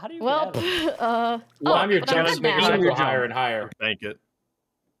 the? How do you Well, get out of it? Well, oh, I'm your but I'm jump, good making now. sure Your go jump. higher and higher. Thank it.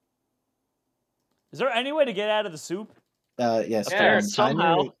 Is there any way to get out of the soup? Yes. Yeah,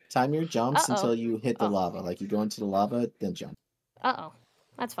 somehow. Time your jumps Uh-oh. until you hit the Oh. lava. Like you go into the lava, then jump. Uh-oh.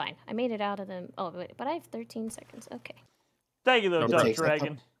 That's fine. I made it out of the... Oh, wait, but I have 13 seconds. Okay. Thank you, though, It Duck takes a couple-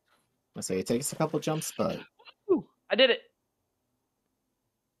 Dragon. I say it takes a couple jumps, but Ooh, I did it.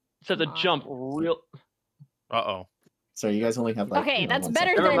 So the Come on. jump real. Uh-oh. so you guys only have like. Okay, you know, that's 1 better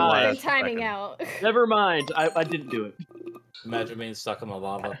second. Never than mind. timing Second. out. Never mind. I didn't do it. Imagine being stuck in the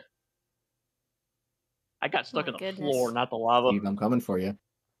lava. I got stuck My in the goodness. floor, not the lava. Steve, I'm coming for you.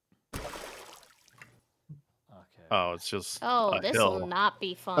 Okay. Oh, it's just Oh, a this hill. will not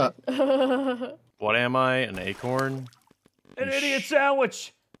be fun. What am I? An acorn? An idiot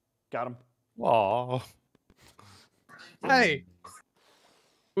sandwich. Got him. Aw. Hey,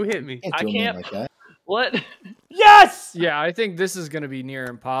 who hit me? Can't I do a man can't- like that. What? Yes. Yeah, I think this is going to be near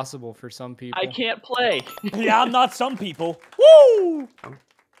impossible for some people. I can't play. Yeah, I'm not some people. Woo!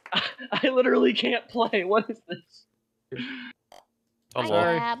 I literally can't play. What is this? Hi,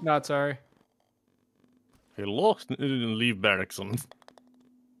 Sorry, Gab. not sorry. He lost leave Berrickson.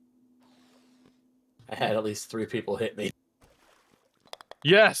 I had at least 3 people hit me.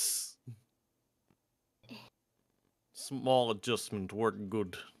 Yes! Small adjustment worked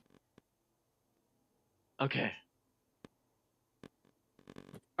good. Okay.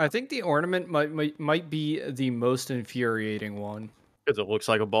 I think the ornament might be the most infuriating one. Because it looks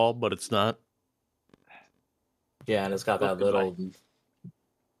like a ball, but it's not. Yeah, and it's got that little.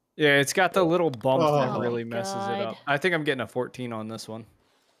 Yeah, it's got the little bump Oh that my really messes it God. up. I think I'm getting a 14 on this one.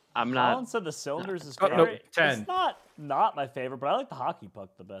 I'm Colin not. said the cylinders is Oh, great. nope, 10. It's not my favorite, but I like the hockey puck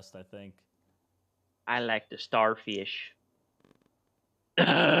the best, I think. I like the starfish. If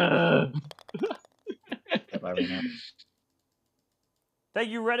I ran out. Thank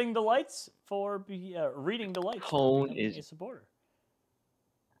you, reading the lights for reading the lights. Cone for being is- a supporter.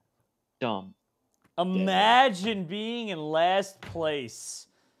 Dumb. Imagine being in last place.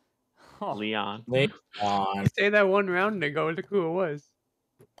 Huh. Leon. Wait on. Say that one round ago. Look who it was.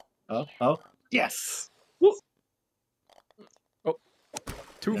 Oh, yes.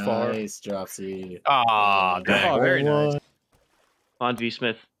 Too far. Nice, Dropsy. Ah, dang. Oh, very nice. Come on, V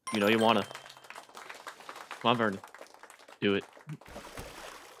Smith. You know you wanna. Come on, Vernon. Do it.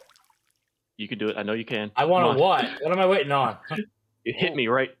 You can do it. I know you can. I Come want on. to what? What am I waiting on? You hit me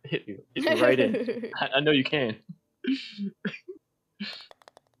right. Hit me right in. I know you can.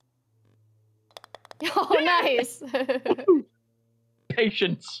 Oh, nice.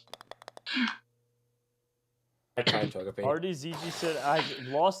 Patience. I tried geography. RDZG said, I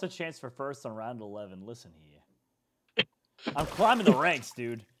lost a chance for first on round 11. Listen here. I'm climbing the ranks,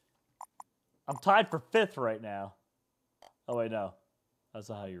 dude. I'm tied for 5th right now. Oh, wait, no. That's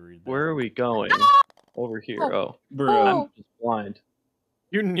not how you read that. Where are we going? Over here. Oh, Bro. I'm just blind.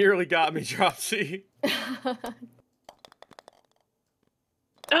 You nearly got me, Dropsy.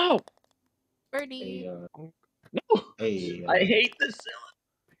 No. Birdie. Hey, No. hey, I hate this.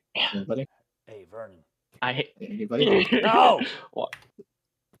 anybody? Hey, Vernon. I hate. Anybody? No! What?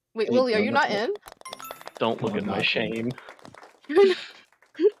 Wait, Hey, Willie, are no, you that's not it. in? Don't look Oh, at my not shame.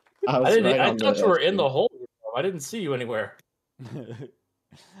 I was I right on thought you were in the edge. hole. I didn't see you anywhere.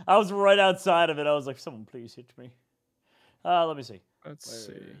 I was right outside of it. I was like, someone please hit me. Let me see. Let's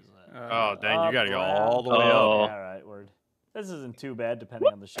see. Oh, dang, you gotta go around. all the way Oh. up. All right, word. This isn't too bad,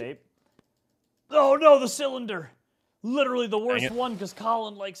 depending on the shape. Oh, no, the cylinder. Literally the worst it. one, because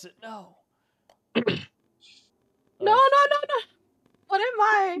Colin likes it. No. No. What am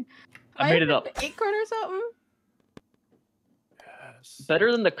I? I made it up. An acorn or something? Yes.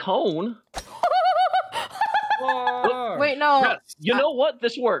 Better than the cone. Wait, no. Yes. You know what?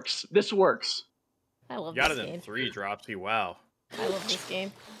 This works. This works. I love You got this it in game. 3, Dropsy. Wow. I love this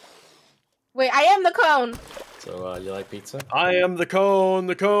game. Wait, I am the cone. So, you like pizza? I am the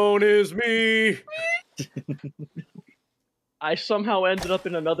cone is me. I somehow ended up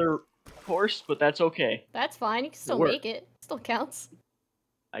in another course, but that's okay. That's fine. You can still worked. make it. Still counts.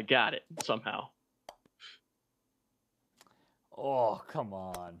 I got it somehow. Oh, come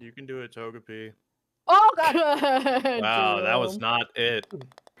on. You can do it, Togepi. Oh god. Wow, that was not it.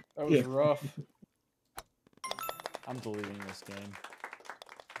 That was rough. I'm deleting this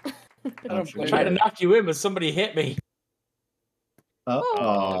game. I don't sure. I play tried to it. knock you in, but somebody hit me.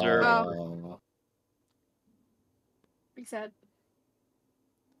 Oh. Big sad.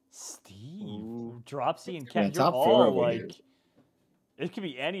 Steve, Dropsy, and Yeah, Cat, you're top four all over here. like... It could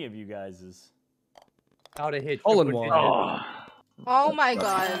be any of you guys'. How to hit. All in triple one. digit. Oh, Oh my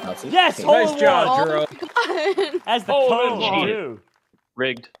god. Yes, Okay. hole Nice in job, one! Oh Jero. my god. As the Hole in cone, one. too.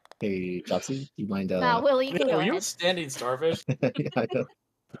 rigged. Hey, Dropsy, do you mind? Nah, Willie, you can go Are you a ahead. standing starfish? Yeah, I know.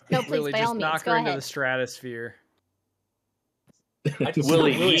 No, please, Really, by just all means, knock go her into ahead. the stratosphere. I just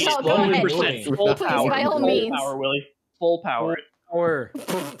Willie, Willie, No, go slowly ahead. moving. Full Please, power. by all Full means. power, Willie. Full power. Or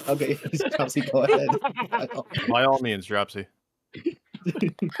Okay, Dropsy, go ahead. By all means, Dropsy.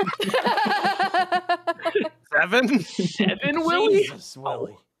 7? 7, Willie? Jesus,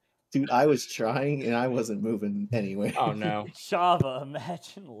 Willie. Dude, I was trying and I wasn't moving anywhere. Oh no. Shava,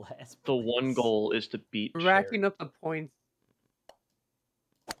 imagine last The one place. goal is to beat Racking up the points.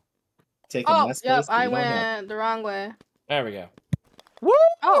 taking Oh, last yep, place, but I you don't have. went the wrong way. There we go. Woo!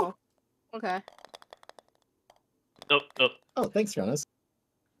 Oh, okay. Oh. Oh, thanks, Jonas.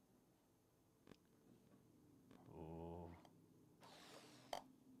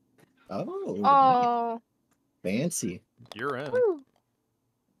 Oh, Oh. fancy. You're in. Woo.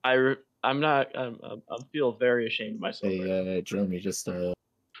 I'm not. I feel very ashamed of myself. Hey, Jerome, you just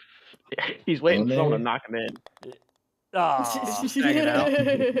He's waiting for someone to there? knock him in. Hanging out.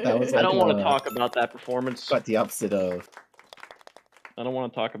 That was I like don't want to talk about that performance. But the opposite of. I don't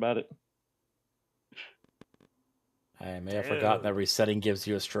want to talk about it. I may have forgotten that resetting gives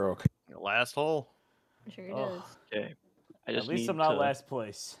you a stroke. Last hole. Sure it does. Okay. At least I'm not last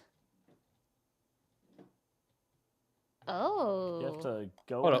place. Oh. You have to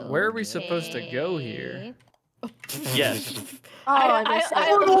go. Hold on, where are we supposed to go here? Yes. Hold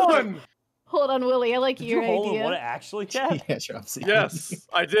on, Willie. I like Did your you hold idea. what it actually, Cat? Yeah, Chopsy. Yes,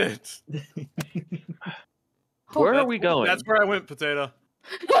 I did. Where are we going? That's where I went, Potato.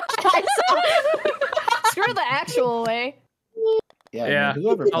 Screw the actual way. Yeah, Yeah, man,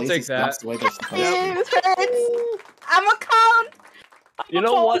 whoever I'll plays take this that. stops the way they're supposed to. This hurts. I'm a clown. You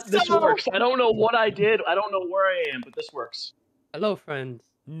know what? This So- works. I don't know what I did. I don't know where I am, but this works. Hello, friends.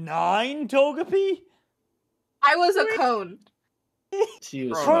 9 Togepi? I was a cone. She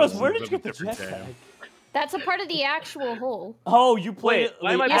was Carlos, fine. where did you get the Different jetpack? game. That's a part of the actual hole. Oh, you played Wait, it.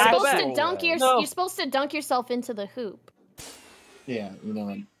 why am I You're back? supposed back. to dunk your. No. You're supposed to dunk yourself into the hoop. Yeah, you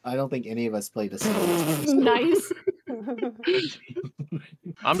know, I don't think any of us played this. Nice.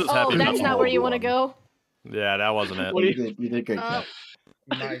 I'm just Oh, happy. that's not where you want to go. Yeah, that wasn't it. You did great, Cat.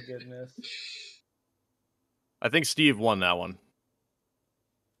 My goodness. I think Steve won that one.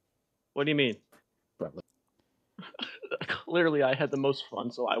 What do you mean? Probably. Clearly, I had the most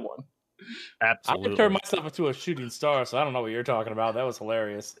fun, so I won. I Absolutely. turned myself into a shooting star, so I don't know what you're talking about. That was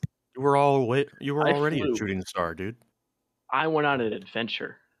hilarious. You were I already flew. a shooting star, dude. I went on an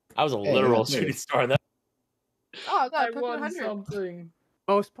adventure. I was a Hey, literal that's shooting weird. star. That Oh, I got I to won 100. something.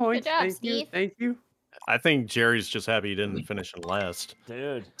 Most points. job, Thank you. Steve. Thank you. I think Jerry's just happy he didn't finish in last.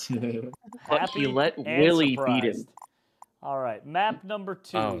 Dude. But he Happy let and Willie beat him. surprised. All right, map number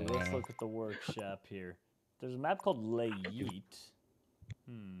 2. Oh, Let's no. look at the workshop here. There's a map called Layet.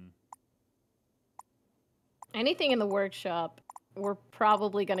 Anything in the workshop, we're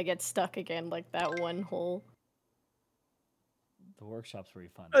probably gonna get stuck again, like that one hole. The workshop's where you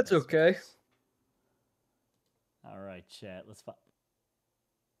find. the That's best okay. ones. All right, chat. Let's find.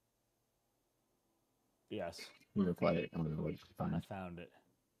 Yes, You replied it. I don't know what you I find. found it.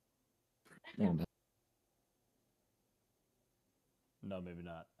 And, No, maybe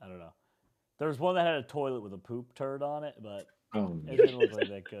not. I don't know. There was one that had a toilet with a poop turd on it, but oh, it didn't look like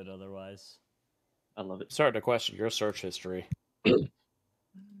that good otherwise. I love it. starting to question your search history.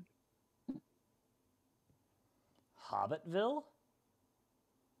 Hobbitville?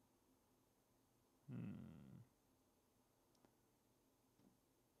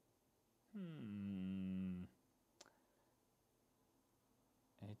 Hmm.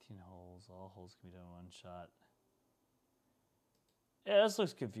 18 holes. All holes can be done in one shot. Yeah, this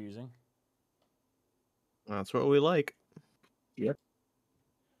looks confusing. That's what we like. Yep.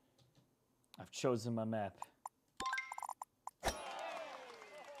 I've chosen my map. Good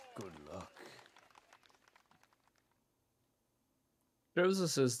luck. Shows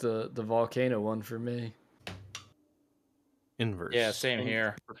this is the volcano one for me. Inverse. Yeah, same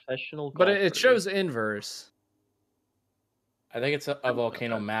here. Professional. But it golfer. shows inverse. I think it's a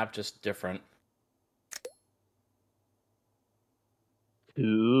volcano map, just different.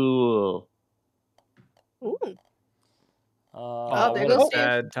 Cool. Ooh. Oh, there what goes a Steve.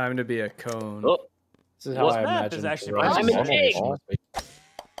 sad time to be a cone. Oh, This is how What I map is imagine. actually Jerome pretty normal big? was.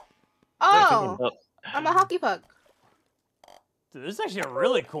 Oh, oh. I'm a hockey puck. dude, this is actually a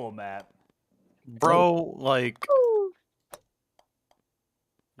really cool map. Bro, like,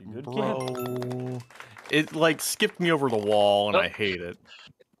 You good, kid? bro, it like skipped me over the wall, and I hate it.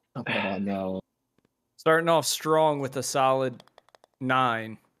 oh no. Starting off strong with a solid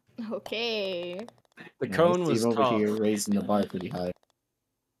 9. Okay. The Yeah, cone Steve was over tough. here raising the bar pretty high.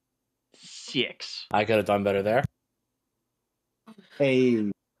 6. I could have done better there. Hey,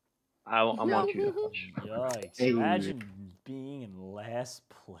 I want you to push. Yikes. Hey. Imagine being in last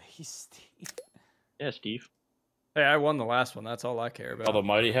place, Steve. Yeah, Steve. Hey, I won the last one. That's all I care All the about.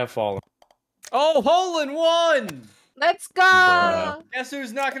 mighty have fallen. Oh, hole in one! Let's go. Bruh. Guess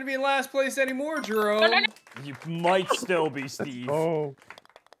who's not going to be in last place anymore, Jerome? You might still be Steve. Oh.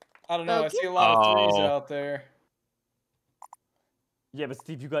 I don't know. I see a lot of threes Oh. out there. Yeah, but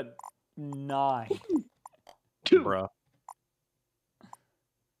Steve, you got 9. Bruh.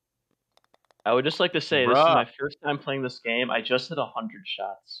 I would just like to say this is Bruh. my first time playing this game. I just hit 100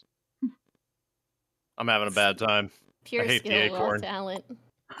 shots. I'm having a bad time. Pure I hate the skill, raw acorn. talent.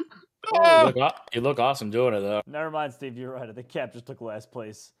 You look awesome doing it though. Never mind, Steve. You're right. I think Cap just took last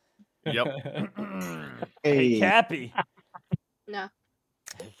place. Yep. Hey, Cappy. No.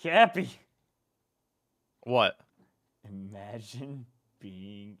 Hey, Cappy. What? Imagine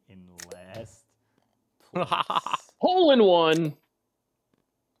being in last place. Hole in one.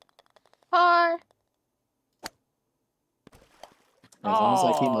 Par. As long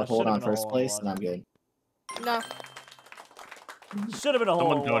as I keep my Oh, hold should've on been a first hole in place, one. then I'm good. No. Should have been a hole.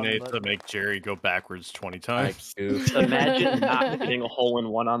 Someone in one, donate but- to make Jerry go backwards 20 times. Imagine not hitting a hole in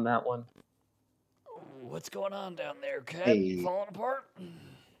one on that one. What's going on down there, Cap? Hey. Falling apart?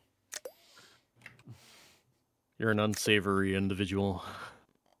 You're an unsavory individual.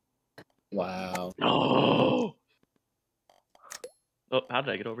 Wow. Oh. Oh, how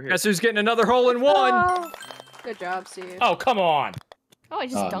did I get over here? Guess who's getting another hole in one? Oh. Good job, Steve. Oh, come on. Oh, I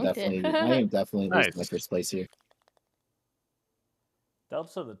just I'm dunked definitely, it. I am definitely losing my Nice. first place here. Delp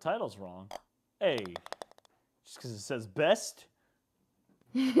said the title's wrong. Hey, just because it says best?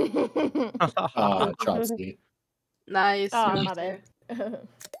 Chopsky. Nice. Oh, you my missed bad. it.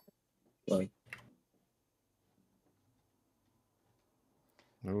 Like,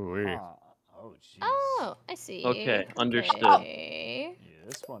 Ooh, wee. Oh, jeez. Oh, I see. Okay, understood. Okay. Yeah,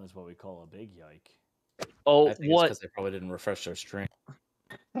 this one is what we call a big yike. Oh, I think what? because they probably didn't refresh their stream.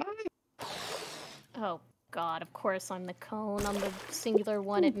 Oh God! Of course, I'm the cone. I'm the singular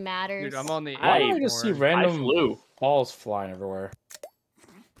one. It matters. Dude, I'm on the. Why do I just see acorn. I random flew. balls flying everywhere?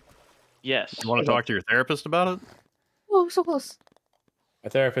 Yes. You want to talk to your therapist about it? Oh, so close. My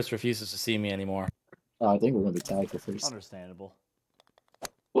therapist refuses to see me anymore. I think we're gonna be tied for first. Understandable.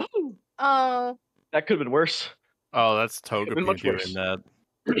 Woohoo. Oh. That could have been worse. Oh, that's Could've been Togepi much doing worse. that.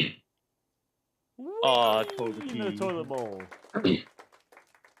 Aw, In the Togepi. toilet bowl.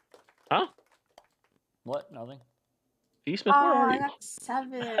 Huh? What? Nothing? Beastmith, where are I you? got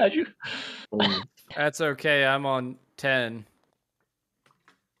 7. How'd you? That's okay. I'm on 10.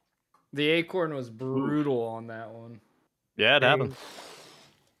 The acorn was brutal on that one. Yeah, it happened.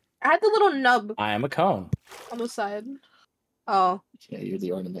 I had the little nub I am a cone. on the side. Oh. Yeah, you're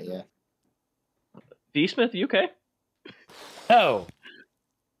the ornament, yeah. Beastmith, you okay? No.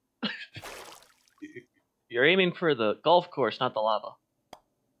 You're aiming for the golf course, not the lava.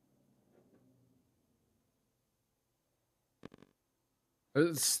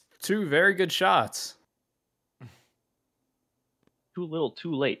 It's 2 very good shots. Too little,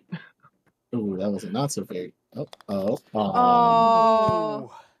 too late. Ooh, that was not so very. Oh.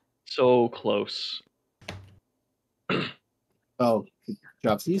 Oh. So close. Oh,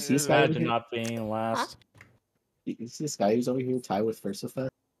 Drops, do you see this guy over Imagine here? not being last. You see this guy who's over here tied with Versafest?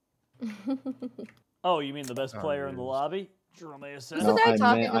 Oh, you mean the best Oh, player in the yes. lobby? Jeromeasf. Who's No, the guy I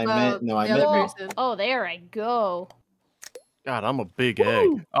talking meant- I about meant- no, I the meant other me. person? Oh, there I go. God, I'm a big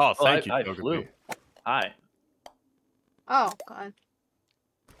egg. Oh, thank you, I Togepi. flew. Hi. Oh, God.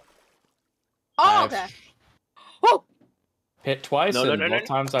 Oh, okay. Oh! Hit twice, No, no, and no, no, both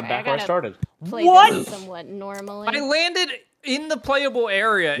times I'm I back where I gotta- started. Play What? this somewhat normally. I landed in the playable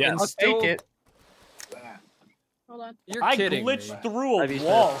area Yeah, and I'll still. take it. Hold on. You're I kidding glitched me. through a Have you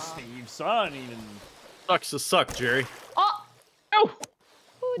wall, said- Steve, so I don't even... Sucks to suck, Jerry. Oh! Oh!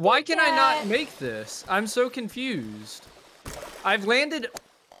 Who Why did can I not that? make this? I'm so confused. I've landed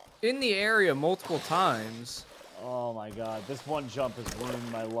in the area multiple times. Oh my god, this one jump has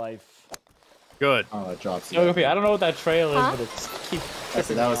ruined my life. Good. Oh, it drops. Togepi, I don't know what that trail is, Huh? but it's keeps That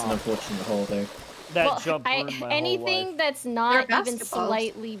tripping me was an off. unfortunate hole there. That Well, jump ruined my whole anything life. that's not They're even basketballs.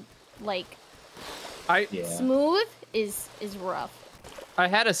 slightly like Yeah. smooth is rough. I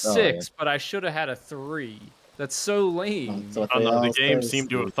had a 6, yeah. but I should have had a 3. That's so lame. That's what Oh, they no, the all game say, seemed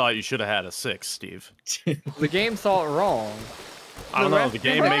to have Steve. thought you should have had a 6, Steve. The game thought wrong. I don't know, the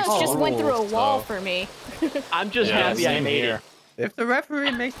game makes Rose just went through a rules, wall so- for me. I'm just Yeah, happy I same made here. it. If the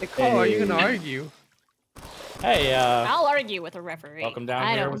referee makes the call, are you gonna Hey. argue? Hey, I'll argue with a referee. welcome down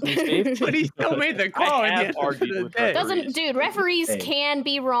I here don't. with me, Steve. But he still made the call I at the have end of argued the with day. Doesn't, dude, referees Hey. can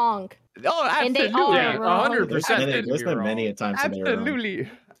be wrong. Oh, And they absolutely. are Yeah, wrong. 100% There's did been, be been wrong. many a times when they were wrong. Absolutely.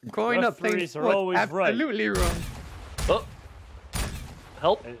 Growing up playing Referees are sports, always right. absolutely wrong. Oh.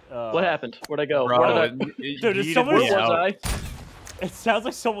 Help. What happened? Where'd I go? Bro, Where did I... Dude, is yeeted someone- me Where was out. I? It sounds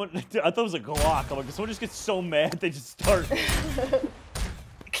like someone... Dude, I thought it was a Glock. I'm like, someone just gets so mad, they just start...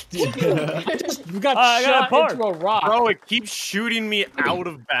 You got I got a shot part. into a rock. Bro, it keeps shooting me out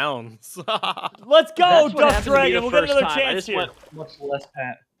of bounds. Let's go, That's what Duck happened to me Dragon! the We'll get first another time. I chance just here. went much less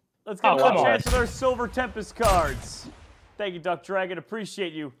pat. Let's get Oh, another come on. chance with our Silver Tempest cards. Thank you, Duck Dragon.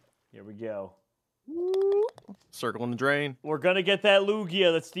 Appreciate you. Here we go. Circle in the drain. We're gonna get that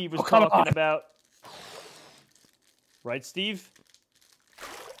Lugia that Steve was talking about. Right, Steve?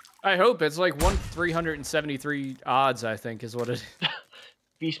 I hope it's like 1/373 odds. I think is what it is.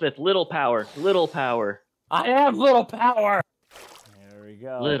 V-Smith, little power, little power. I have little power. There we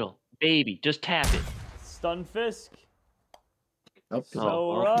go. Little baby, just tap it. Stunfisk. Oh,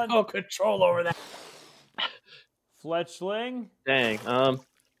 So run. No control over that. Fletchling. Dang.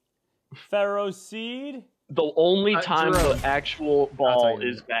 Pharaoh Seed. The only time Jerome. the actual ball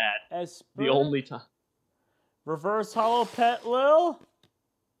is bad. Esper. The only time. Reverse Hollow Petlil.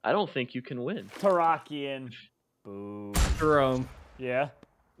 I don't think you can win. Tarakian. Boo. Jerome. Yeah.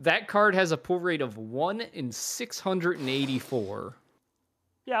 That card has a pull rate of 1 in 684.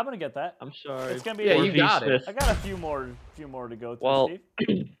 Yeah, I'm gonna get that. I'm sorry. It's gonna be. Yeah, you got it. I got a few more to go through, Well,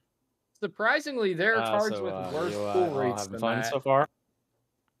 Steve. Surprisingly, there are cards with worse pull rates than fun that. so far.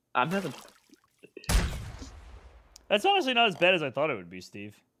 I'm having. That's honestly not as bad as I thought it would be,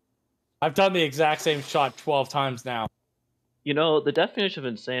 Steve. I've done the exact same shot 12 times now. You know, the definition of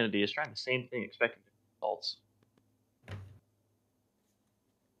insanity is trying the same thing, expecting results.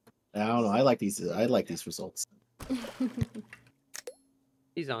 I don't know. I like these results.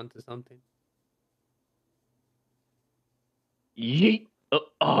 He's on to something. Yeet!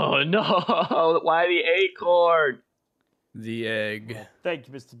 Oh no! Why the acorn? The egg. Thank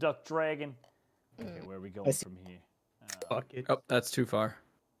you, Mr. Duck Dragon. Okay, where are we going from here? Fuck it. Oh, that's too far.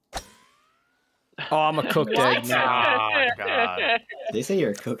 Oh, I'm a cooked egg now. Oh, God. They say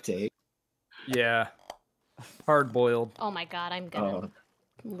you're a cooked egg. Yeah. Hard boiled. Oh my god, I'm gonna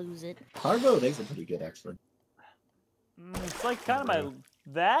lose it. Hard-boiled eggs are pretty good, actually. It's like kind of my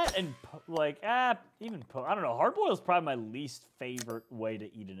that and like even I don't know. Hard boiled is probably my least favorite way to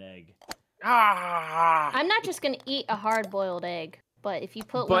eat an egg. I'm not just gonna eat a hard-boiled egg, but if you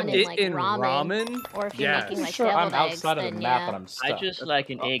put one in like ramen, or if you're making like deviled I'm eggs, outside of the then map yeah. and I'm stuck. I just like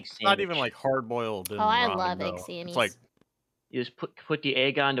an egg sandwich. Not even like hard boiled. Oh, I love egg sandwiches. It's like You just put the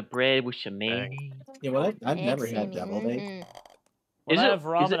egg on the bread with some mayonnaise. Yeah, well, I've Egg never had sandwich. deviled egg. When Is I it- have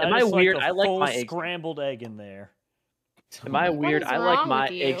ramen, is it- I am I just weird? like a I like full my egg- scrambled egg in there. Am I weird? is I like wrong my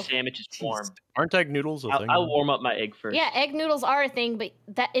with you? egg sandwiches warm. Aren't egg noodles a thing? I'll warm up my egg first. Yeah, egg noodles are a thing, but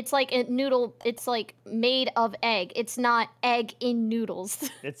that it's like a noodle. It's like made of egg. It's not egg in noodles.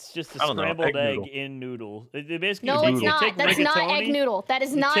 It's just a I don't know, scrambled egg egg noodle. in noodle. It basically No, you it's take not. That's not egg rigatoni, noodle. That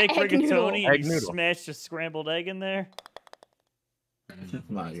is not you take egg rigatoni noodle. and Egg you noodle. smash the scrambled egg in there.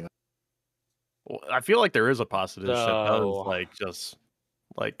 My God. Well, I feel like there is a pasta dish that does So- like just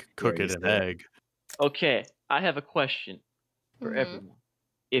like cook Very it in good. egg. Okay, I have a question for Mhm. everyone.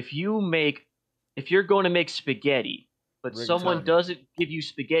 If you're going to make spaghetti, but someone Rigatoni. doesn't give you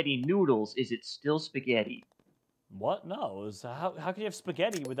spaghetti noodles, is it still spaghetti? What? No. How can you have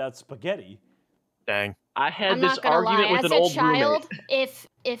spaghetti without spaghetti? Dang. I had I'm this not gonna argument lie. with As an a old child, roommate.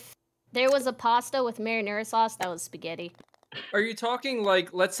 if there was a pasta with marinara sauce, that was spaghetti. Are you talking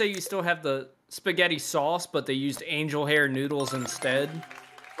like, let's say you still have the spaghetti sauce, but they used angel hair noodles instead?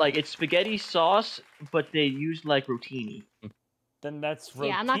 Like, it's spaghetti sauce, but they used like rotini. Then that's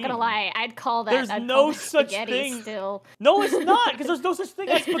Yeah, I'm not gonna rotini. lie. I'd call that. There's I'd no call that such spaghetti thing. Still. No, it's not, because there's no such thing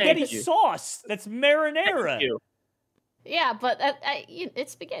as spaghetti Thank you. sauce. That's marinara. Thank you. Yeah, but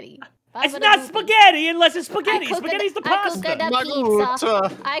it's spaghetti. It's not spaghetti unless it's spaghetti. I cook Spaghetti's the I cook pasta. the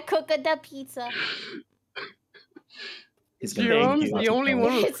pizza. I cook the pizza. He's gonna Jerome's thank you. the only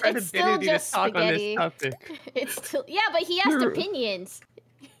one with It's still credibility to just talk on this spaghetti. topic. It's still but he has opinions.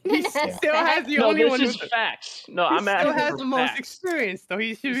 He still has the No, only this one is with facts. No, he I'm still asking has for the most facts. experience, though.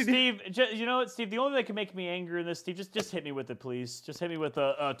 He should. Steve, you know what, Steve? The only thing that can make me angry in this, Steve, just hit me with it, please. Just hit me with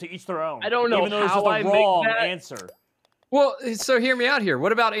to each their own. I don't know Even though how I this is make the wrong that. answer. Well, so hear me out here.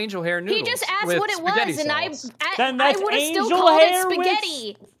 What about angel hair noodles? He just asked with what it spaghetti was, and sauce? Then I that's would have still angel called it hair with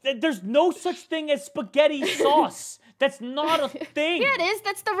spaghetti. There's no such thing as spaghetti sauce. That's not a thing. Yeah, it is.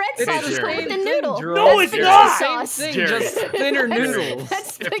 That's the red It's sauce the you put same with the thing, noodle. Jerome. No, That's it's spaghetti not! Same sauce. thing, Jerry. just thinner That's- noodles.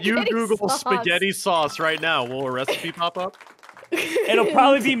 That's If you spaghetti Google sauce. spaghetti sauce right now, will a recipe pop up? It'll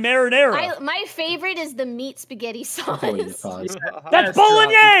probably be marinara. My favorite is the meat spaghetti sauce. Before you pause. That's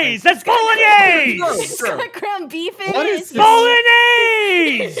bolognese! That's bolognese! Bro, What ground beef it What is. is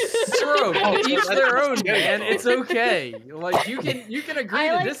Bolognese! Bro, each that's their own, spaghetti man. sauce. It's okay. Like you can agree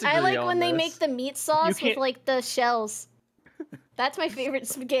to disagree I like on when they this. make the meat sauce with can't- like the shells. That's my favorite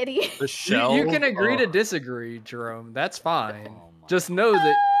spaghetti. The shell. You can agree to Oh. disagree, Jerome. That's fine. Oh my Just know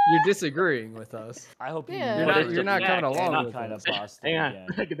that you're disagreeing with us. I hope you Yeah. You're What not. is You're the not coming fact? along any with kind us. of pasta Hang on. again.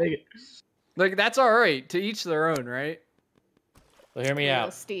 I can take it. Like that's all right. To each their own, right? So hear me No,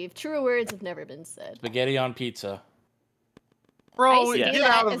 out. Steve. Truer words have never been said. Spaghetti on pizza. Bro, I used to do get that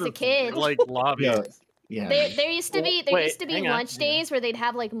out of as a the kid. like lobby. Yeah. There used to be Wait, hang on. lunch days where they'd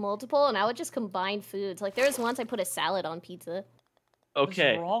have like multiple, and I would just combine foods. Like there was once I put a salad on pizza.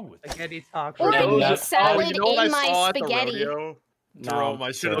 Okay. What's wrong with Spaghetti taco. Or I those- put oh, salad you know what I in my saw at the spaghetti. rodeo? No, Jerome,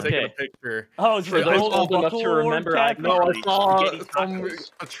 I should have taken a okay. picture. Oh, is For it those old old enough to Buckle remember, I Cafe? No, I Spaghetti saw some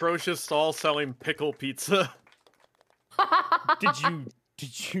tacos. atrocious stall selling pickle pizza.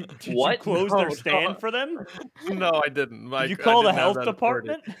 Did you What? close No, their no. stand for them? No, I didn't. Did Like, you I call the didn't have health that authority.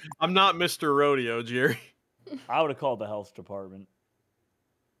 department? I'm not Mr. Rodeo, Jerry. I would have called the health department.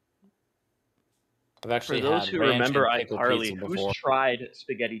 I've For actually those had who ranch remember and pickle iCarly, pizza who's before. tried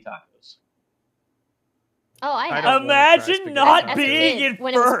spaghetti tacos? Oh, I I have. don't wanna try Imagine spaghetti not As a being kid, in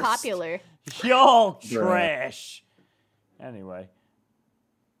when first. it was popular. Y'all Bruh. trash. Anyway.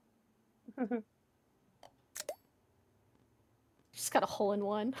 Just got a hole in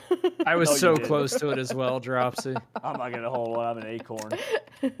one. I was No, you so didn't. close to it as well, Dropsy. I'm not gonna hold one. I'm an acorn.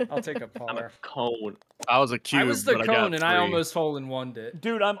 I'll take a I'm a par. cone. I was a cube, I was the but I got cone, and I 3. almost hole in one it.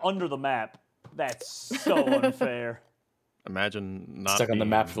 Dude, I'm under the map. That's so unfair. Imagine not Stuck on the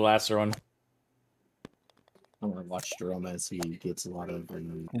map being- for the last one. I want to watch Jerome as he gets a lot of.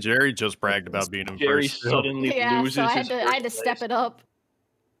 Jerry just bragged about being in Jerry first. suddenly Yeah, loses so I had his to first step place. it up.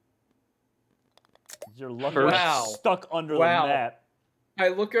 You're lucky First- I'm Wow. stuck under Wow. the map. I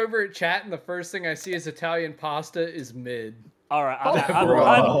look over at chat, and the first thing I see is Italian pasta is mid. All right, Oh,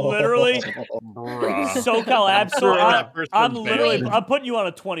 I'm literally Bruh. SoCal Absol. That first I'm one's literally. bad. I'm putting you on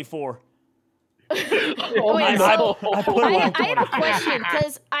a 24. Oh Wait, my so- god. I put him on I have a 24. question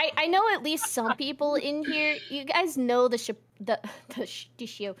because I know at least some people in here. You guys know the show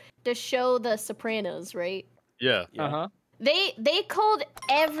The Sopranos, right? Yeah. Yeah. Uh-huh. They called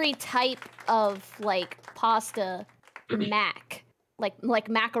every type of like pasta mac, like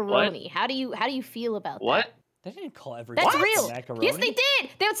macaroni. How do you feel about that? What? They didn't call every That's what? real. Macaroni? Yes, they did.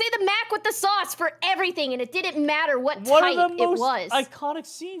 They would say the mac with the sauce for everything, and it didn't matter what One type of the it most was. iconic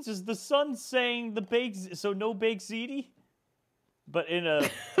scenes is the son saying the baked, so no baked ziti, but in a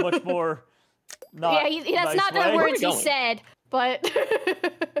much more not yeah, that's nice not way. the words he going? said, but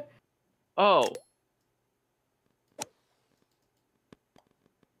Oh.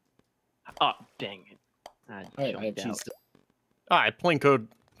 Oh, dang it. I Alright, I have jumped out. cheese. Alright, plain code.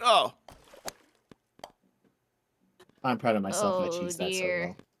 Oh. I'm proud of myself. I Oh, cheese that so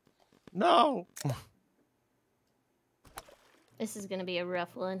dear. well. No. this is gonna be a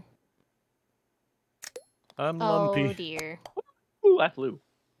rough one. I'm Oh lumpy. dear. Ooh, I flew.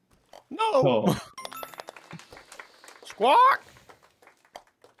 No. Oh. Squawk.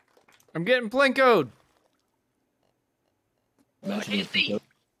 I'm getting Plinkoed. Imagine if you go-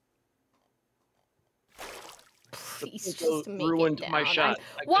 Please Plinko just make ruined it my down. shot.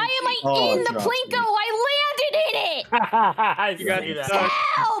 Why am I Oh, in the drop Plinko? me. I landed in it! You got that.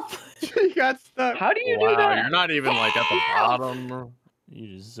 Help! You got stuck. How do you do Wow, that? you're not even like at the Help! bottom. You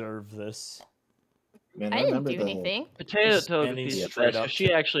deserve this. Man, I didn't remember do the, anything. Potato Just Toad standing is the straight best, up. 'cause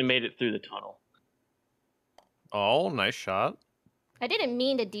she actually made it through the tunnel. Oh, nice shot. I didn't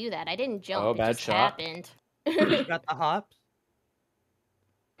mean to do that. I didn't jump. Oh, it bad just shot. happened. You got the hops.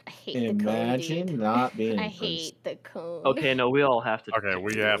 I hate the cone, Imagine dude. not being I first. hate the cone. Okay, no, we all have to. Okay,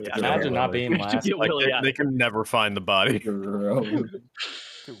 we have to Willy go. out. Imagine not being We have to last. get Like, Willy out. they can never find the body. Jerome.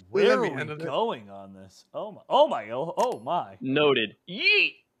 Dude, Wait, let where me are we handle it. going on this? Oh my! Oh my! Oh my! Noted.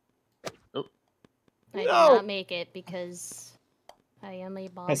 Yeet. I did No. not make it because I am a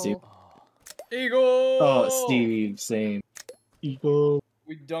I see. bobble. Eagle! Oh, Steve, same. Eagle.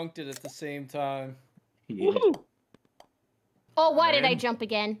 We dunked it at the same time. Yeah. Woohoo. Oh, why did I Man. jump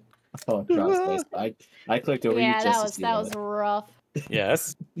again? Oh, drop space. I clicked over you Yeah, just that to was see that was rough.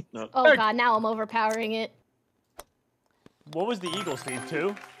 Yes. Oh god, now I'm overpowering it. What was the eagle, Steve?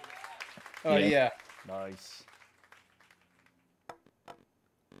 2? Oh, Yeah. yeah. Nice.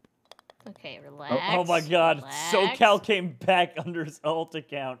 Okay, relax. Oh my God! relax. SoCal came back under his alt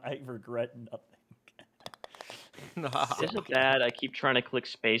account. I regret nothing. Is it bad? I keep trying to click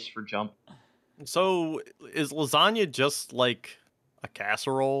space for jump. So, is lasagna just like a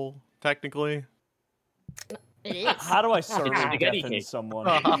casserole, technically? It is. How do I serve spaghetti deafen cake. someone?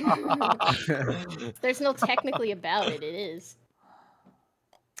 There's no technically about it. It is.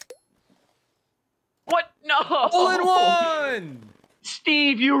 What? No! All in one!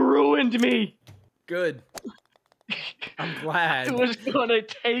 Steve, you ruined me! Good. I'm I glad. was gonna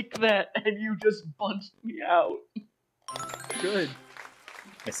take that and you just bunched me out. Good.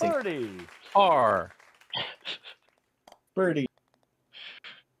 I think Birdie. R. birdie.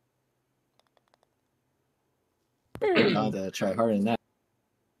 I'll try harder than that.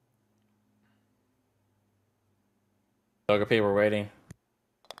 Togepi, we're waiting.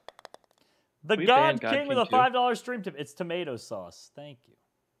 The We God banned God King with King a too. $5 stream tip. It's tomato sauce. Thank you.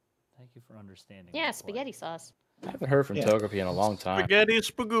 Thank you for understanding. Yeah, that, spaghetti sauce. I haven't heard from Yeah. Togepi in a long time. Spaghetti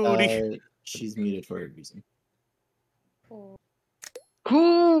spagooty. She's muted for a reason.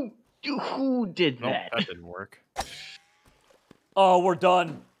 Who did Nope, that? that didn't work. Oh, we're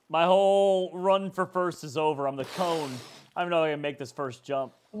done. My whole run for first is over. I'm the cone. I don't know if I can make this first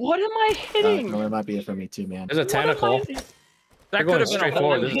jump. What am I hitting? No, it might be it for me too, man. There's a tentacle. That going could have been straight a forward.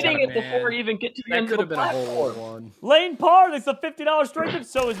 whole. I'm There's a hitting it tentacle. before I even get to the That end could of have the been a whole platform. one. Lane Parr, that's a $50 straight tip.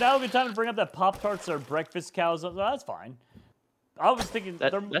 So is now a good time to bring up that Pop-Tarts or breakfast cows? Oh, that's fine. I was thinking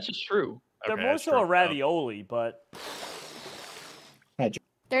That's just true. they're Okay, more that's so a true. ravioli, but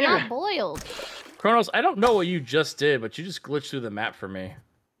They're not boiled. Kronos, I don't know what you just did, but you just glitched through the map for me.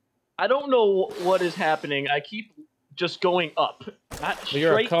 I don't know what is happening. I keep just going up. Not But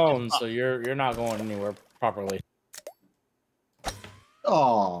you're a straight, cone, just up. so you're not going anywhere properly.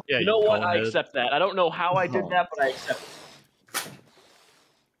 Oh, Yeah, You know what? cone I head. accept that. I don't know how I did Oh. that, but I accept it.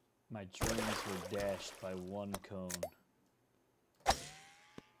 my dreams were dashed by one cone.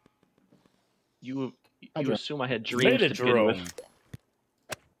 You dream- assume I had Made dreams a to begin drone. with.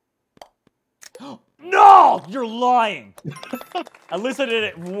 No! You're lying! At least I did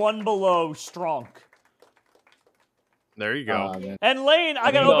it one below Strong. There you go. man. And Lane,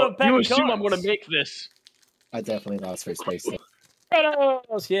 I gotta No, open up a pack you of assume I'm cards. going to make this. I definitely lost first place.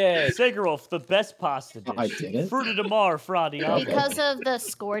 Kronos, yeah. Sagerwolf, the best pasta dish. I didn't. Fruta de Mar, Fra Diablo. Because of the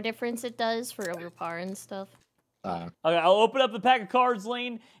score difference it does for overpower and stuff. Okay, I'll open up the pack of cards,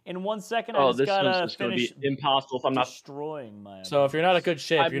 Lane, in 1 second. I Oh, just this gotta one's just going to finish be impossible if I'm not. destroying my. So if you're not a good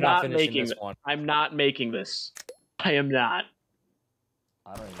shape, I'm you're not finishing making this it. one. I'm not making this. I am not.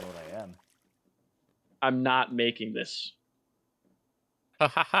 I don't even know what I am. I'm not making this. I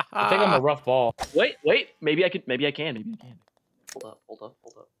think I'm a rough ball. Wait. Maybe I can. Maybe I can. Hold up.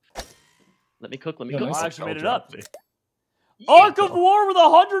 Let me cook. I cook. actually made it up. Arc of War with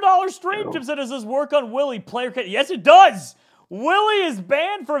 $100 stream tip said, does this work on Willie? Player can. Yes, it does. Willie is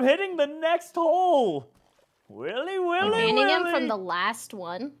banned from hitting the next hole. Willie. Banning him from the last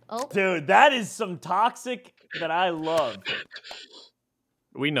one. Oh. Dude, that is some toxic that I love.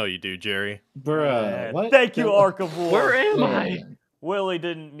 We know you do, Jerry. Bruh, what? Thank you, Arc of War. Where am I? Willie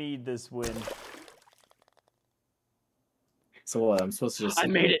didn't need this win. So what? I'm supposed to just. I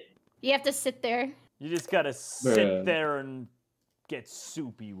made it. You have to sit there. You just gotta sit Bruh. there and get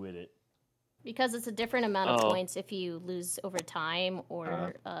soupy with it. Because it's a different amount of Oh. points if you lose over time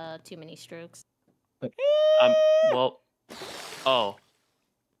or too many strokes. Well. Oh.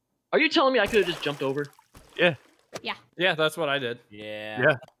 Are you telling me I could have just jumped over? Yeah. Yeah. Yeah, that's what I did. Yeah.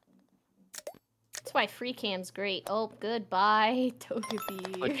 Yeah. That's why free cam's great. Oh, goodbye,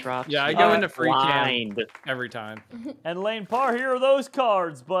 Togepi. Like drops. Yeah, I go into free cam blind. every time. And Lane Parr, here are those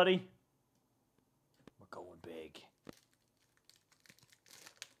cards, buddy. We're going big.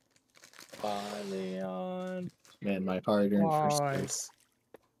 Bye, Leon. Man, my hard-earned first Why? place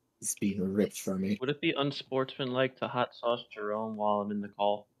is being ripped from me. Would it be unsportsmanlike to hot sauce Jerome while I'm in the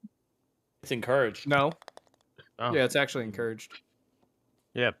call? It's encouraged. No. Oh. Yeah, it's actually encouraged.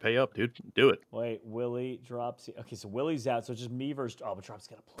 Yeah, pay up, dude. Do it. Wait, Willie drops. Okay, so Willie's out, so it's just me versus. Oh, but Drop's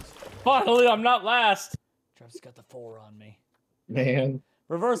got a plus. Finally, I'm not last. Drop's got the 4 on me. Man.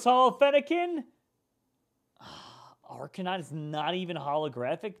 Reverse Holo Fennekin. Arcanine is not even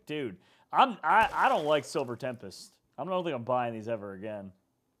holographic, dude. I don't like Silver Tempest. I don't think I'm buying these ever again.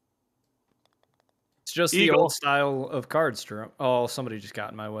 It's just the old style of cards, Jerome. Oh, somebody just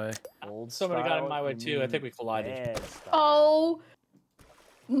got in my way. Old Somebody got style, in my way you too. I mean think we collided. bad style. Oh.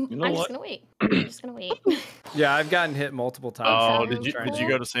 know I'm what? just gonna wait. I'm just gonna wait. Yeah, I've gotten hit multiple times. Oh, sounds did you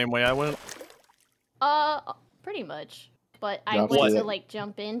go the same way I went? Pretty much. But I Drops went it. to like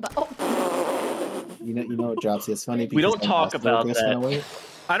jump in, but oh. You know what drops? It's funny. We don't because talk I'm also about just gonna that. wait.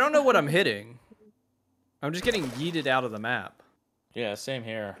 I don't know what I'm hitting. I'm just getting yeeted out of the map. Yeah, same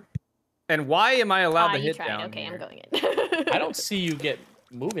here. And why am I allowed to you hit tried. down Okay, here? I'm going in. I don't see you get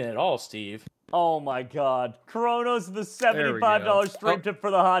moving at all, Steve. Oh my God, Kronos the There we go. $75 stream Oh. tip for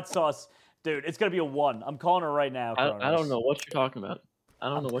the hot sauce, dude. It's gonna be a 1. I'm calling it right now. Kronos. I don't know what you're talking about. I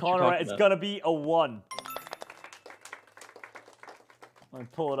don't know what you're Calling it talking right. It's about. gonna be a 1. Let me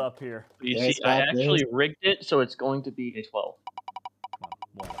pull it up here. You Yes, see, I Bob, actually rigged it, so it's going to be a 12.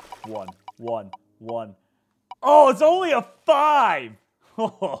 One. Oh, it's only a 5.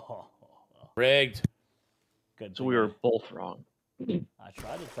 Rigged. Good. So we were both wrong. I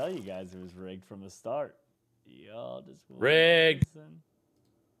tried to tell you guys it was rigged from the start. Y'all just Rigged. listen.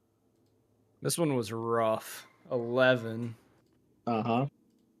 This one was rough. 11. Uh-huh.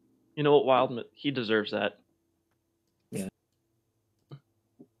 You know what, Wildman? He deserves that. Yeah.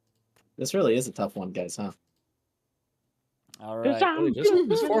 This really is a tough one, guys, huh? All right. Willie,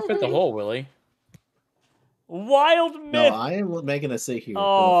 just forfeit the hole, Willie. Wild Myth. No, I am making us sit here for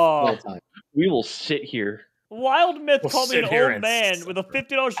Oh. the full time. We will sit here. Wild Myth We'll called me sit an here old and man with a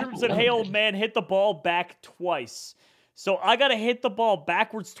 $50 stream and said, "Hey, old man, hit the ball back twice." So I gotta hit the ball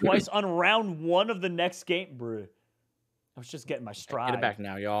backwards twice on round 1 of the next game, bro. I was just getting my stride. Get it back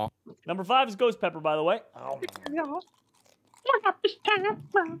now, y'all. Number 5 is Ghost Pepper, by the way. Oh.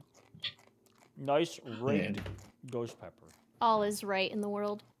 Nice rigged Ghost Pepper. All is right in the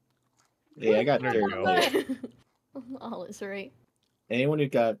world. Yeah, I got There you third. go. All is right. Anyone who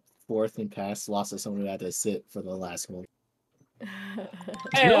got 4th and passed lost to someone who had to sit for the last one.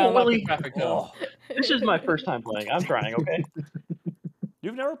 Hey, I love Willie. the graphic though. Oh. This is my first time playing. I'm trying, okay?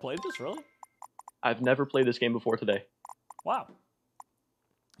 You've never played this, really? I've never played this game before today. Wow.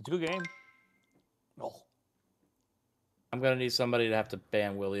 It's a good game. Oh. I'm gonna need somebody to have to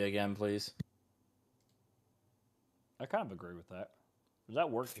ban Willie again, please. I kind of agree with that. Does that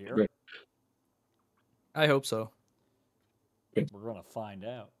work here? Great. I hope so. We're gonna find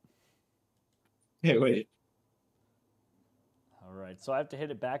out. Hey, wait. All right, so I have to hit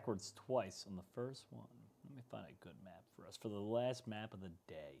it backwards twice on the first one. Let me find a good map for us for the last map of the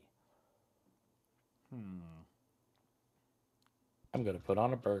day. I'm gonna put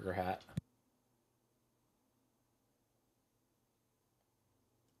on a burger hat.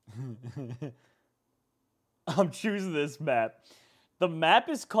 I'm choosing this map. The map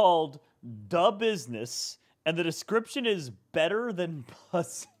is called The Business, and the description is better than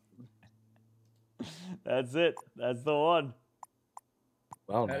pussy. That's it. That's the one.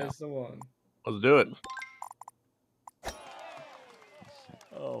 Well, That now. is the one. Let's do it.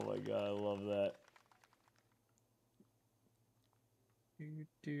 Oh my god, I love that.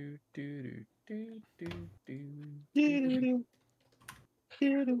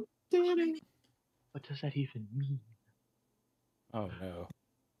 What does that even mean? Oh no.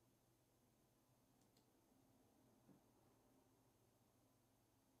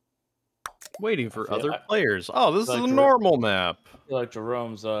 Waiting for feel other like- players. Oh, this is like a Jer- normal map. I feel like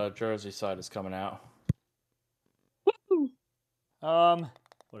Jerome's Jersey side is coming out. What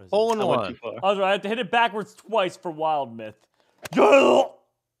is it? Hole in I went one. too far. I was right. I have to hit it backwards twice for Wild Myth.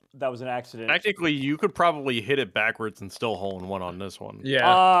 That was an accident. Technically, you could probably hit it backwards and still hole in one on this one.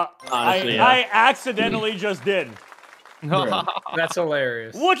 Yeah, Honestly, yeah. I accidentally just did. that's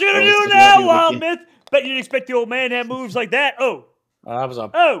hilarious. What you gonna Oh, do so now, maybe we Wild can- Myth? Bet you didn't expect the old man to have moves like that. Oh, That was a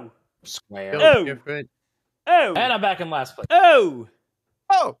oh, square. Oh. Different. oh, And I'm back in last place. oh.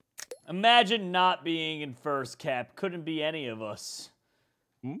 Oh. Imagine not being in first, Cap. Couldn't be any of us.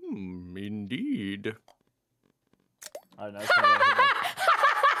 Indeed. I don't know.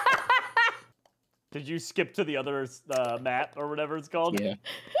 Did you skip to the other map or whatever it's called? Yeah.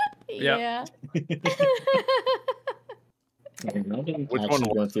 Yeah. Which one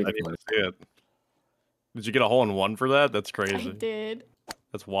was it? I need to see it. Did you get a hole in one for that? That's I crazy. did.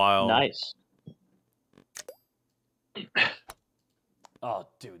 That's wild. Nice. Oh,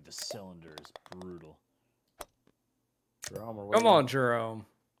 dude, the cylinder is brutal. Jerome, we're Come waiting. on, Jerome.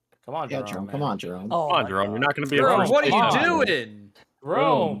 Come on, Yeah, Jerome. Jerome. man. Come on, Jerome. Oh, Come on, my Jerome. God. You're not going to be Jerome, a first. what are Come on. you doing?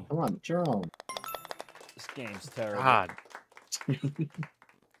 Jerome. Come on, Jerome. This game's terrible. God.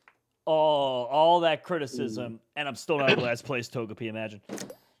 Oh, all that criticism, and I'm still not in last place, Togepi, imagine.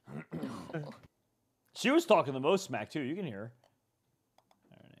 She was talking the most smack, too. You can hear her.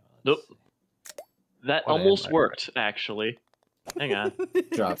 All right, Nope. let's see. That What almost am I? worked, actually. Hang on.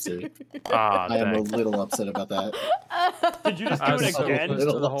 Drops it. Ah, I am a dang. little upset about that. Did you just I do was it so again?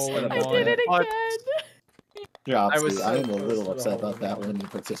 close to the hole in I I one. did it What? again. Drops I was it. so I am a close little to the upset hole about that one in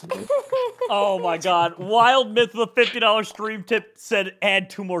particular. Oh my god. Wild Myth with a $50 stream tip said add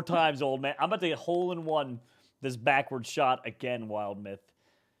 2 more times, old man. I'm about to get hole in one this backward shot again, Wild Myth.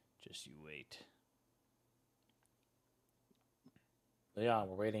 Just you wait. Leon,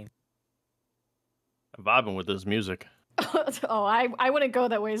 we're waiting. I'm vibing with this music. Oh, I wouldn't go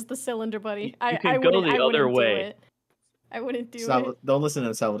that way as the cylinder buddy. I can go wouldn't, the I other wouldn't do way. it. I wouldn't do Salva- it. don't listen to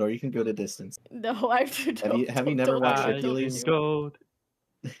him, Salvador. You can go the distance. No, I Have you never watched I Hercules? go.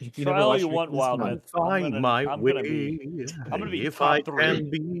 You Try never all watched you want, Hercules? Wild Come on. Myth. Find my I'm way. gonna be if top I 3.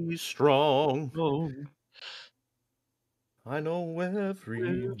 can be strong. Oh, I know every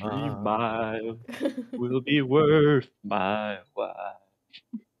every mile. mile will be worth my while.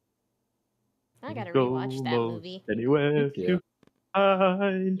 I gotta Go rewatch that most movie. Anywhere Yeah. to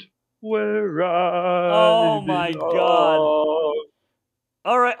find where I Oh my belong. God.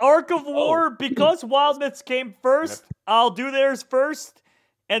 All right, Arc of War, because Wild Myths came first, I'll do theirs first,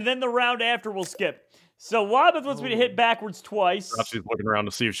 and then the round after we'll skip. So Wabeth wants me to hit backwards twice. Perhaps she's looking around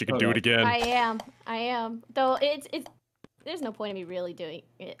to see if she can do it again. I am. Though it's there's no point in me really doing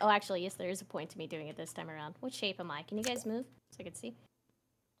it. Oh, actually, yes, there is a point to me doing it this time around. What shape am I? Can you guys move so I can see?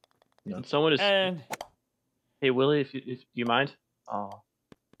 And someone is. Hey Willie, if you mind. Oh.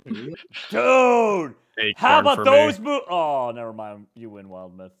 Dude! Hey, How corn about for those me. moves? Oh, never mind. You win,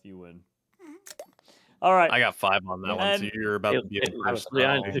 Wild Myth. You win. All right. I got 5 on that one, so you're about to be in first.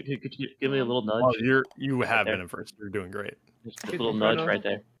 Leon, could you give me a little nudge? Oh, you have been in first. You're doing great. Just a little nudge right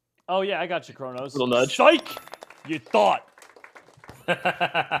there. Oh yeah, I got you, Kronos. Little nudge. Psych! You thought.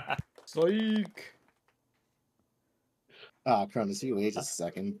 Psych. Cronus, you wait just a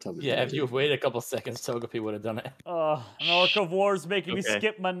second. Yeah, if you waited a couple seconds, Togepi would have done it. An Orc of War's making me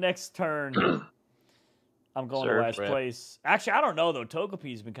skip my next turn. I'm going to last place. Actually, I don't know, though.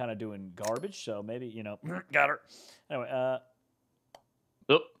 Togepi's been kind of doing garbage, so maybe, you know. Got her. Anyway,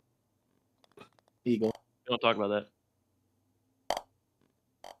 Oop. Eagle. Don't talk about that.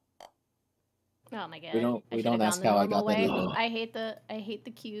 Oh my god. We don't ask how I got that either. I hate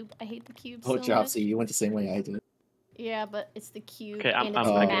the cube. I hate the cube Oh, so Dropsy, much. you went the same way I did. Yeah, but it's the cube Okay, and it's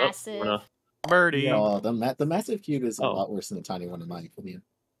I'm massive. Birdie. No, the massive cube is a lot worse than the tiny one in my opinion.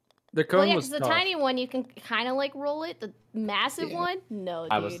 The cone Well, yeah, was because the tough. tiny one you can kind of like roll it. The massive one, no,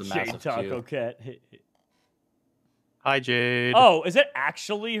 dude. I was the Jade massive Taco cube. Cat. Hi, Jade. Oh, is it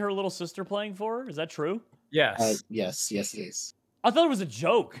actually her little sister playing for her? Is that true? Yes. Yes, it is. I thought it was a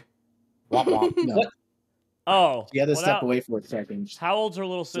joke. Womp womp. No. Oh. She had to well, step now- away for a second. How old's her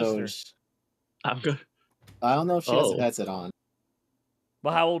little So sister? I'm good. I don't know if she has Oh. a headset on.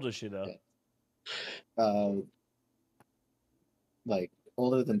 Well, how old is she, though? Like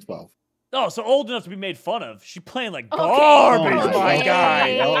older than 12. Oh, so old enough to be made fun of. She's playing like Okay. garbage, Oh my my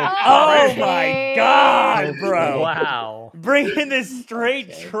guy. God. Oh my god, bro. Wow. Bringing this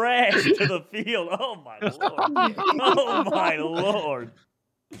straight trash to the field. Oh my lord. Oh my lord.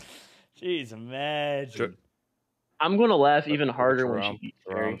 Jeez, imagine. I'm gonna laugh even harder when Jerome, she beats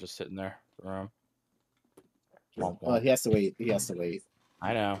Jerome, Harry. just sitting there. Jerome. He has to wait. He has to wait.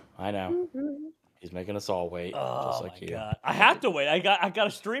 I know. He's making us all wait, Oh just like my you. god. I have to wait. I got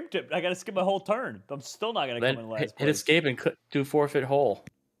a stream tip. I got to skip my whole turn. I'm still not going to Then come in last hit place. escape and do forfeit hole.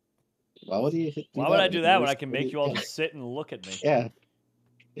 Why would he? Why would I do that when I can make you all just sit and look at me? Yeah.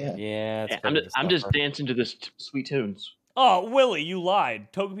 Yeah. It's I'm just dancing to this sweet tunes. Oh, Willie, you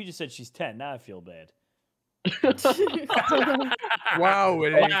lied. Togepi just said she's 10. Now I feel bad. Wow,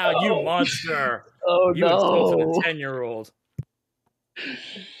 Willie. Wow, you monster! Oh You insulted no! a 10-year-old.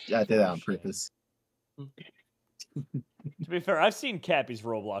 Yeah, I did that on purpose. To be fair, I've seen Cappy's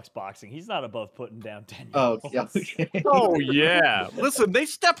Roblox boxing. He's not above putting down 10. Oh, yeah. Okay. Oh, yeah. Listen, they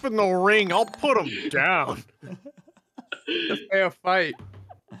step in the ring. I'll put them down. Just fair fight.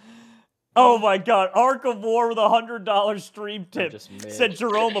 Oh my god, Arc of War with a $100 stream tip said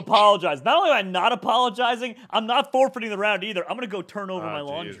Jerome apologized. Not only am I not apologizing, I'm not forfeiting the round either. I'm gonna go turn over my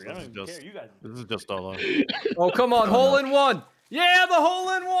laundry. I don't even care. You guys. This is just all. Oh, come on, hole in one. Yeah, the hole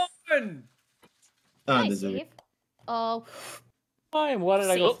in one. Nice, Steve. Oh. Fine. Why did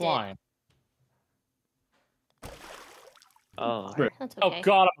I go Saved it. flying? Oh. That's Oh okay.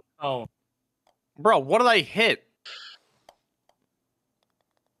 God, I'm on. Bro, what did I hit?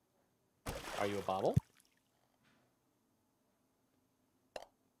 Are you a bobble?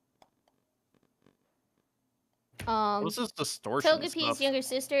 What's this distortion Togepi's stuff? younger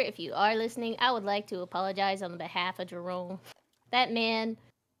sister, if you are listening, I would like to apologize on behalf of Jerome. That man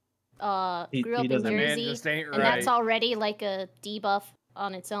grew up in doesn't- Man Jersey, just ain't and that's right. already like a debuff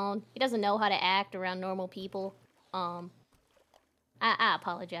on its own. He doesn't know how to act around normal people. I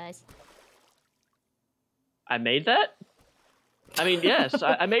apologize. I made that? I mean, yes,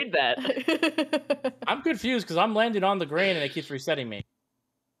 I made that. I'm confused because I'm landing on the grain and it keeps resetting me.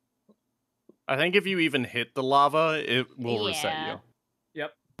 I think if you even hit the lava, it will reset Yeah. you.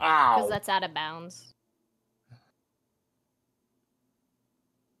 Yep. Because that's out of bounds.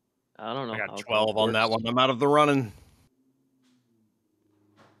 I don't know. I got how 12 on that works. one. I'm out of the running.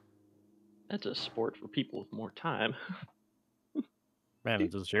 That's a sport for people with more time. Man,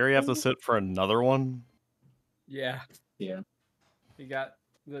 does Jerry have to sit for another one? Yeah. Yeah. He got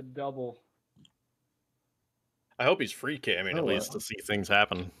the double. I hope he's free camming at least to see things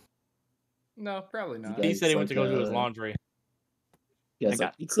happen. No, probably not. He said he went to go do his laundry. Yes,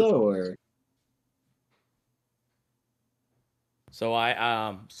 like pizza or So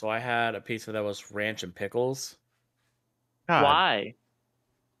I had a pizza that was ranch and pickles. God. Why?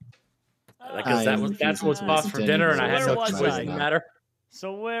 Because that's what's bought for dinner, and I had Where no was choice I? in the matter.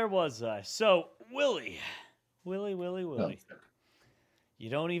 So where was I? So Willie. You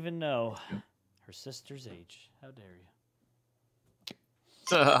don't even know. Her Her sister's age. How dare you?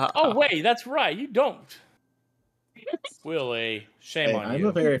 Oh wait, that's right. You don't. Willie, shame on I'm you.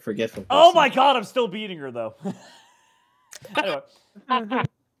 a very forgetful person. Oh my god, I'm still beating her though. Anyway.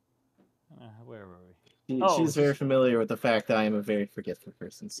 Where were we? She's very familiar with the fact that I am a very forgetful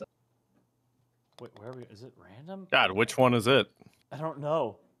person. So. Wait, where are we? Is it random? God, which one is it? I don't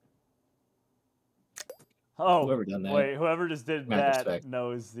know. Oh, Whoever done that. wait, whoever just did Mad that respect.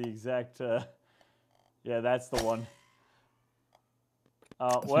 knows the exact. Yeah, that's the one.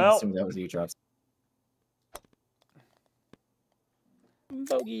 I Well, assume that was you, Drops.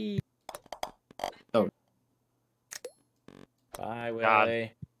 Bogey. Oh. Bye,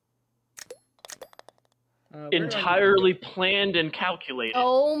 Willie. Entirely planned and calculated.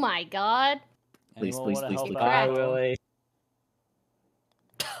 Oh my god. Please, anyone please, wanna please, help please. out? Bye, Willie.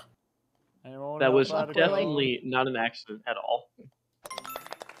 Anyone wanna That help was out at all? definitely not an accident at all.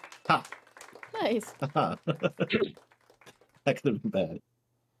 Ha! Nice. That could have been bad.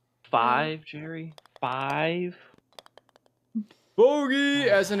 5, Jerry. 5. Bogey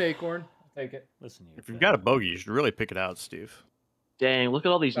as an acorn. Take it. Listen here. If you've got a bogey, you should really pick it out, Steve. Dang, look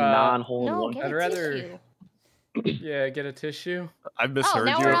at all these non-hole in No, one. get I'd a rather- tissue. Yeah, get a tissue. I Oh, misheard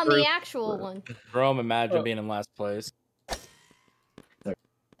now you. we're at on the first. actual one. Jerome, imagine being in last place.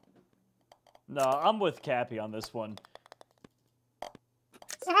 No, I'm with Cappy on this one.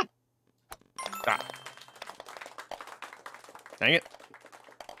 Ah. Dang it.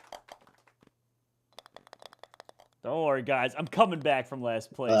 Don't worry, guys. I'm coming back from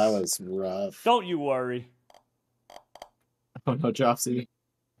last place. That was rough. Don't you worry. Oh no, Dropsy.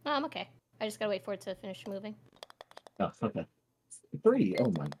 No, I'm okay. I just gotta wait for it to finish moving. Oh, okay. 3.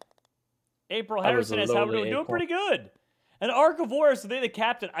 Oh my. April I was Harrison a is how we're lowly doing. Doing acorn. pretty good. An Archivore, so they're the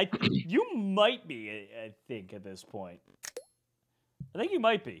captain. You might be, I think, at this point. I think you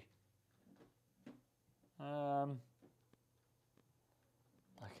might be. Okay,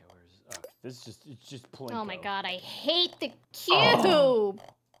 where's this? Is just it's just Plinko. Oh my god, I hate the cube.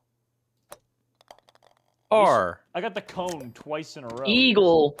 R. I got the cone twice in a row.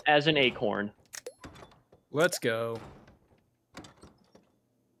 Eagle as an acorn. Let's go.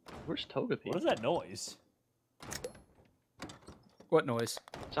 Where's Togepi? What is that noise? What noise?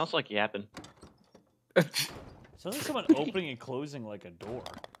 Sounds like yapping. Sounds like someone opening and closing like a door.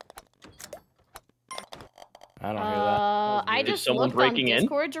 I don't hear that. I Is just someone looked on breaking in?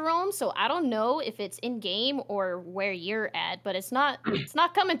 Discord, Jerome, so I don't know if it's in game or where you're at, but it's not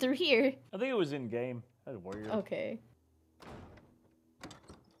coming through here. I think it was in game. That's weird. Okay.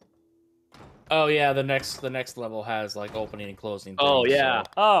 Oh yeah, the next level has like opening and closing. Oh, things, yeah. so-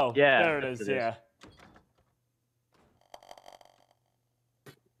 Oh, Yeah, there it yes, is. it is. Yeah.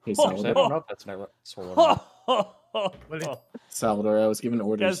 Hey, Actually, I Salvador. don't know if that's never sword or not. Salvador, I was given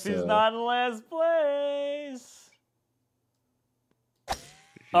orders Guess he's to... not in last place.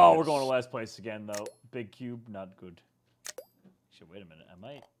 Oh, we're going to last place again, though. Big cube, not good. Actually, wait a minute.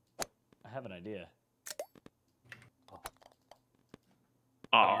 I have an idea.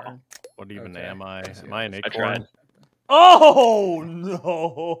 Oh, What even Okay. am I? Am I an I acorn? tried. Oh,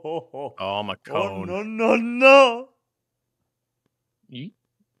 no. Oh, I'm a cone. Oh, no, no, no. Yeet.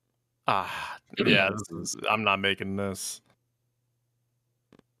 Ah, yeah, I'm not making this.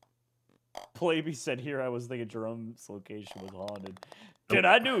 Plaby said here I was thinking Jerome's location was haunted. Dude,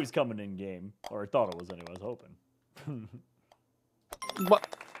 I knew he was coming in game. Or I thought it was anyway. I was hoping. What?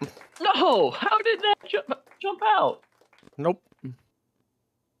 No! How did that jump out? Nope. Your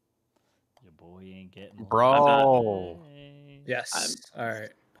boy ain't getting Bro. Yes. All right.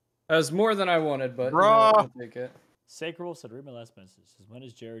 That was more than I wanted, but Bruh. I'll take it. Sacred Wolf said, read my last message. Says, when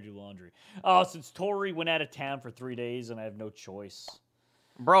does Jared do laundry? Oh, since Tori went out of town for 3 days and I have no choice.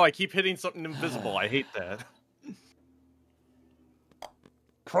 Bro, I keep hitting something invisible. I hate that.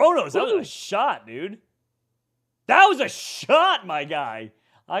 Kronos, that was a shot, dude. That was a shot, my guy.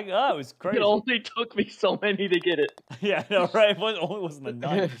 That was crazy. It only took me so many to get it. Yeah, no, right? It only wasn't a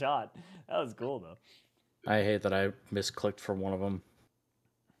ninth shot. That was cool, though. I hate that I misclicked for one of them.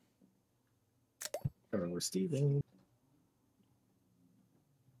 We're Steven.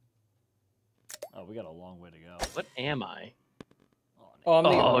 Oh, we got a long way to go. What am I? Oh, I'm the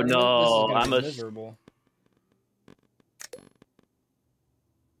Oh, owner. no, This is I'm gonna be a- miserable.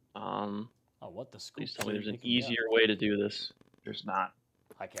 Oh, what the scoop? Please tell me there's an Picking me up. easier way to do this. There's not.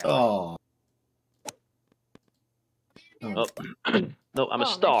 I can't. Oh. Oh. No, I'm a Oh,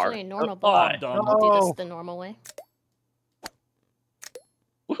 star. actually a normal Oh, ball. I'm done. I'll do this the normal way.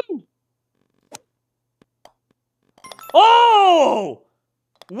 Woohoo! Oh!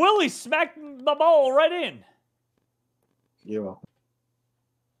 Willie smacked my ball right in. You're welcome.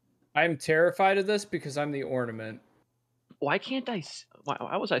 I'm terrified of this because I'm the ornament. Why can't I?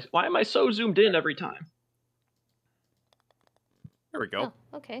 Why am I so zoomed in every time? There we go.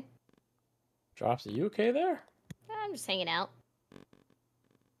 Oh, okay. Drops, are you okay there? I'm just hanging out.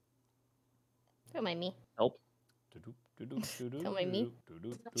 Don't mind me. Help. Don't mind me.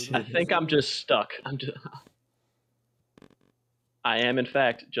 I think I'm just stuck. I am, in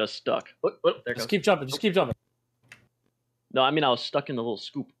fact, just stuck. Oh, there Just goes. keep jumping. Just keep jumping. No, I mean I was stuck in the little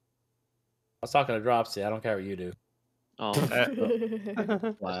scoop. I was talking to Dropsy. I don't care what you do. Oh,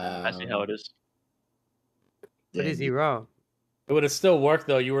 Wow. I see how it is. But is he wrong? It would have still worked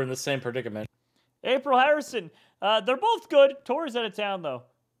though. You were in the same predicament. April Harrison. They're both good. Tori's out of town though,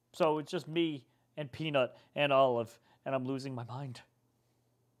 so it's just me and Peanut and Olive, and I'm losing my mind.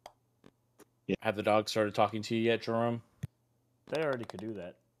 Have the dogs started talking to you yet, Jerome? They already could do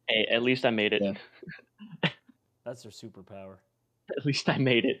that. Hey, at least I made it. Yeah. That's their superpower. At least I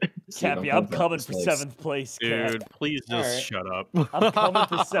made it. Cappy, I'm coming for 7th place, Cap. Dude, please just shut up. I'm coming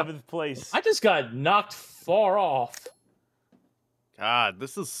for 7th place. I just got knocked far off. God,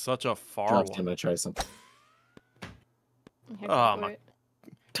 this is such a far I'm one. gonna try something. Oh my!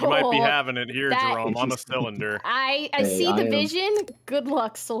 You might be having it here, that- Jerome, on a cylinder. I Hey, see the I am- vision. Good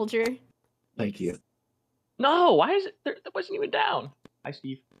luck, soldier. Thank you. No, why is it? That wasn't even down. Hi,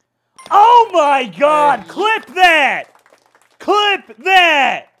 Steve. Oh my God! Clip that! Clip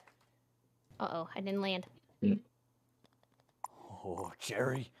that! Uh-oh, I didn't land. Oh,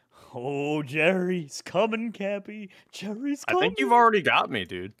 Jerry. Oh, Jerry's coming, Cappy. Jerry's I coming. think you've already got me,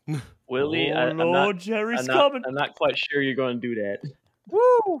 dude. Willie, Oh, I'm Lord, not. Jerry's I'm coming. I'm not quite sure you're going to do that. Woo!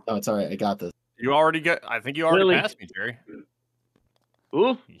 Oh, it's all right. I got this. You already got. I think you already Willie. passed me, Jerry.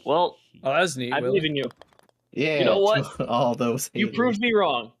 Ooh, well, Oh, that's neat. I Willie. believe in you. Yeah. You know what? All those. You haters. proved me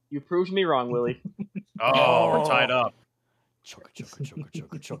wrong. You proved me wrong, Willie. Oh, we're tied up. Chugga, chugga, chugga,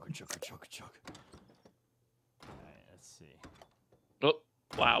 chugga, chugga, chugga, chugga, chugga. Alright, let's see. Oh,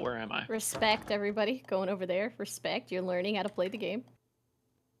 wow, where am I? Respect, everybody. Going over there. Respect. You're learning how to play the game.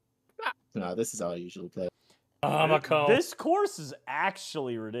 No, this is how I usually play. I'm a cone. This course is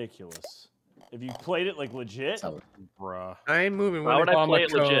actually ridiculous. If you played it like legit. That's how it- Bruh. I ain't moving. Why would I I'm play a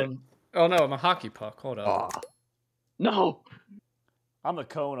it legit? cone. Oh no, I'm a hockey puck. Hold on. No. I'm a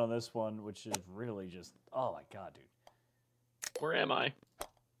cone on this one, which is really just. Oh my God, dude. Where am I?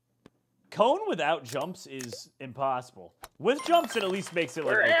 Cone without jumps is impossible. With jumps, it at least makes it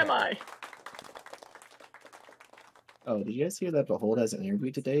like. Where okay. am I? Oh, did you guys hear that Behold has an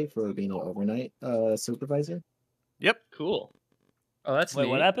interview today for being an overnight supervisor? Yep. Cool. Oh, that's Wait, neat.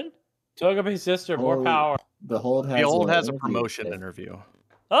 what happened? Togepi sister, more Oh, power. Behold has, Behold an has a interview promotion today. interview.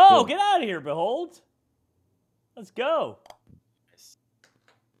 Oh, Cool. get out of here, Behold. Let's go.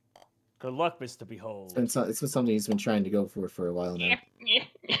 Good luck, Mr. Behold. It's been something he's been trying to go for a while now.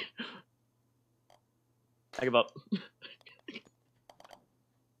 I give up.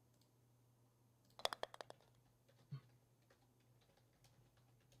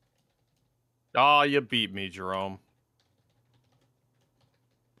 Oh, you beat me, Jerome.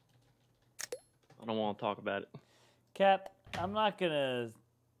 I don't want to talk about it. Cap, I'm not gonna,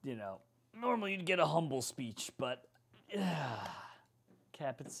 normally you'd get a humble speech, but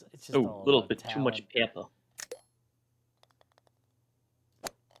Cap, it's just Oh, all a little about bit too much talent. pepper.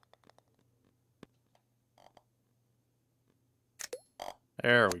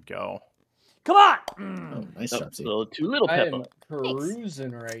 There we go. Come on! Oh, nice Oh, job, Steve. too little I pepper. am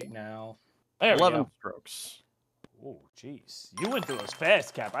perusing right now. There we 11 go. strokes. Oh, jeez. You went through those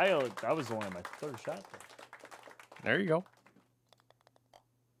fast, Cap. I was only on my 3rd shot there. There you go.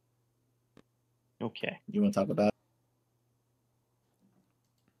 Okay. You want to talk about?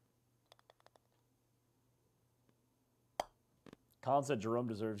 Colin said Jerome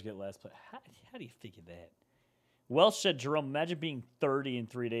deserves to get last place. How do you figure that? Welsh said, Jerome, imagine being 30 in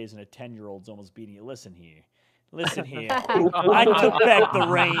 3 days and a 10-year-old's almost beating you. Listen here. Listen here. I took back the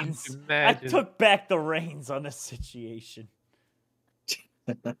reins. I took back the reins on this situation.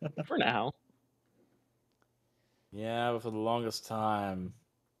 For now. Yeah, but for the longest time.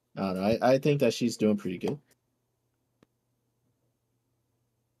 I don't know. I think that she's doing pretty good.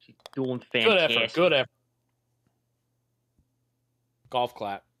 She's doing Good fantastic. effort. Good effort. Golf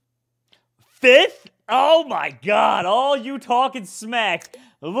clap. 5th? Oh my God. All you talking smack.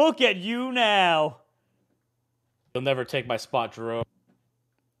 Look at you now. You'll never take my spot, Jerome.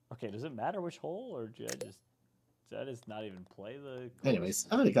 Okay, does it matter which hole, or did I just not even play the course? Anyways,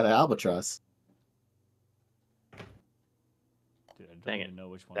 I already got an albatross. Dude, I don't Dang even know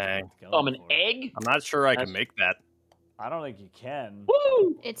which one Dang. to go Oh, I'm an for. egg? I'm not sure I can That's- make that. I don't think you can.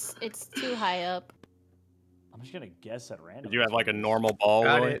 Woo! It's too high up. I'm just gonna guess at random. Did you have like a normal ball?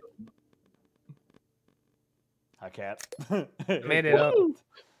 Got Roy? it. Hi, Cat. Made it up.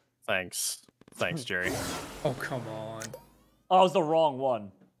 Thanks. Thanks, Jerry. Oh, come on. Oh, it was the wrong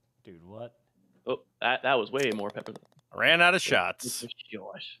one. Dude, what? Oh, that was way more pepper. I ran out of shots.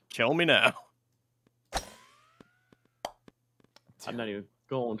 Kill me now. I'm not even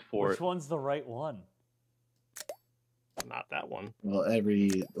going for Which it. one's the right one? Not that one. Well, it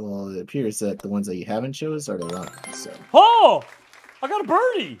appears that the ones that you haven't chose are the wrong ones. So. Oh! I got a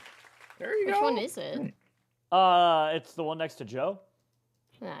birdie! There you Which go. one is it? It's the one next to Joe.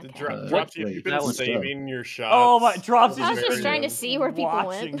 Okay. Dropsy, have you wait, been that one's saving your shots? Oh my, Dropsy I was just just been trying to see where people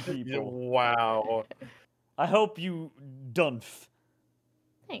watching went. people. Wow. I hope you dunf.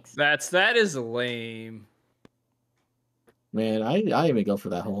 Thanks. That is lame. Man, I didn't even go for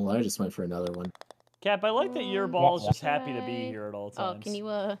that hole. I just went for another one. Cap, I like that your ball is just happy to be here at all Oh, times. can you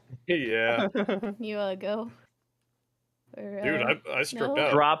Yeah. can you go? Or, Dude, I stripped no?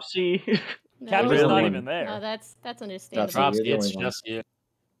 out. Dropsy. Cap No. is not even there. No, that's understandable. Dropsy, you're the It's only one. just you.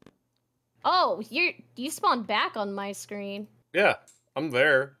 Oh, you spawned back on my screen. Yeah, I'm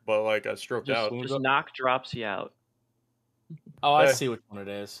there, but like I stroked out. Just knock Dropsy out. Oh, I Hey. see which one it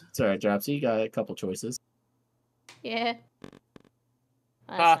is. It's alright, Dropsy. You got a couple choices. Yeah.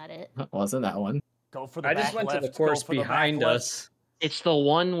 That's Ah. not it. Wasn't that one? Go for the I back just went left. to the course Go for the back behind left. us. It's the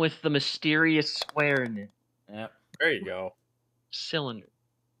one with the mysterious square in it. Yep. There you go. Cylinder.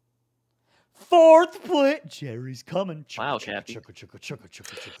 Fourth place. Jerry's coming. Wow, Cappy. I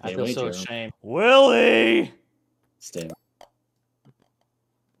Hey, feel wait, so Jerome. ashamed. Willie. Stay.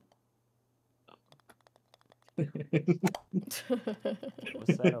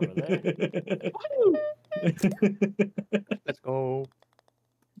 What's that over there? Let's go.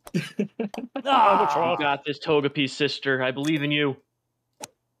 Ah! You got this, Togepi sister. I believe in you.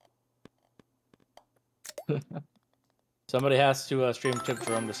 Somebody has to stream Tip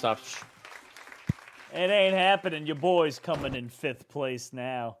Jerome to stop. It ain't happening. Your boy's coming in 5th place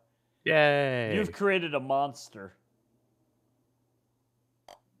now. Yay. You've created a monster.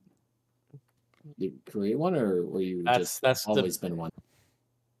 You create one, or were you just That's always been one?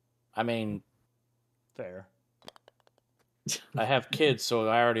 I mean, Fair. I have kids, so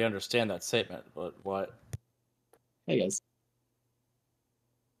I already understand that statement. But what? Hey guys.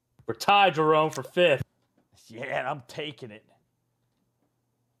 We're tied, Jerome, for 5th. Yeah, and I'm taking it.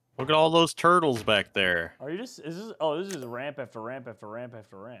 Look at all those turtles back there. Are you just? Is this? Oh, this is ramp after ramp after ramp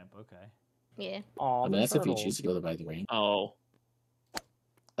after ramp. Okay. Yeah. Oh, I mean, that's if you choose to go by the ring. Oh.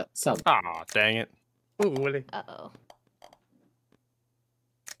 So, Aw, dang it. Ooh, Willie. Uh-oh.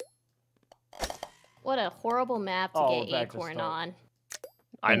 What a horrible map to Oh, get back to Acorn start. on.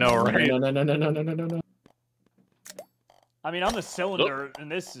 I know, right? No. I mean, I'm the cylinder,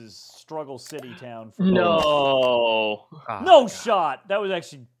 and this is Struggle City Town. For No. No shot. That was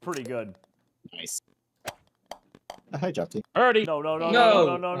actually pretty good. Nice. Hi, Dropsy. Already.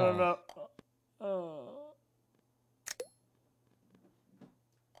 No.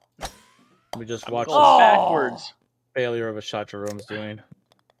 We just watched going the backwards. failure of a shot Jerome's doing.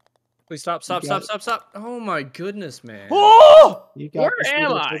 Please stop. You got Stop. Oh my goodness, man. Oh! You got Where this am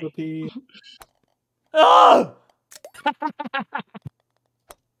little I? Togepi. Ah!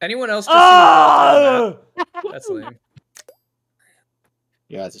 Anyone else? Ah! That's lame.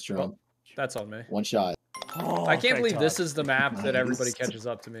 Yeah, it's true. That's on me. One shot. Oh, I can't thank believe God. this is the map that everybody Nice. catches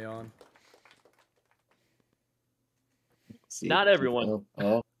up to me on. See, Not everyone.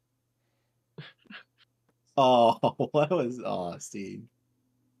 Oh. Oh, what was? Oh, Steve.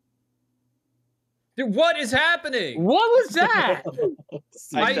 Dude, what is happening? What was that?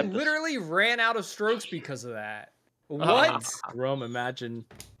 I accept this. literally ran out of strokes because of that. What? Jerome, imagine.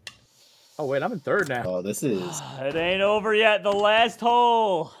 Oh wait, I'm in 3rd now. Oh, this is. It ain't over yet. The last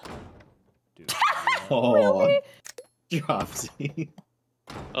hole. Dude, Oh, Dropsy.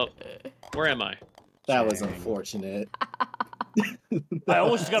 Oh, where am I? That was unfortunate. I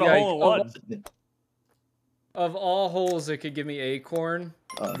almost got a Yeah, hole in one. Of all holes that could give me Acorn,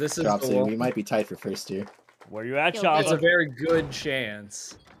 this is the Dropsy, one. we might be tied for first here. Where you at, Yo, It's a Chava? very good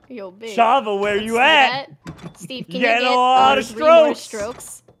chance. Yo, big. Chava, where you See at? that? Steve, can Get you a get lot of 3 more strokes.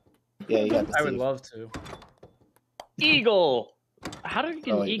 strokes? Yeah, you got the I would Steve. love to. Eagle. How did you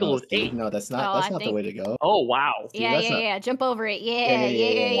get Oh, an wait, eagle no, with Steve, 8? No, that's Oh, not. That's I not the think- way to go. Oh, wow. Yeah, that's yeah, not- yeah. Jump over it. Yeah, Yeah, yeah, yeah,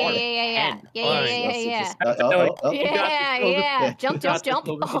 yeah, yeah, yeah, Ten. yeah, yeah, yeah, yeah, Just- yeah. oh. Yeah, yeah. Jump. got this, Oh.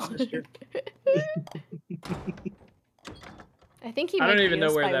 Togepi sister. I think he I might don't even beat know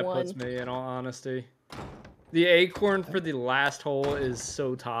us where by that one. puts me, in all honesty. The Acorn for the last hole is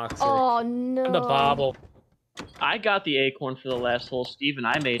so toxic. Oh no. The bobble. I got the acorn for the last hole, Steve, and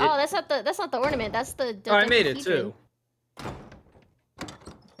I made it. Oh, that's not the ornament. That's the. Oh, I made it too.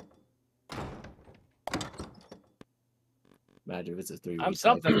 Imagine if it's a 3. I'm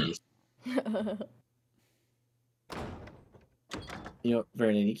something. You know,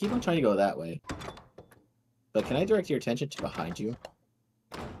 Vernon, you keep on trying to go that way. But can I direct your attention to behind you?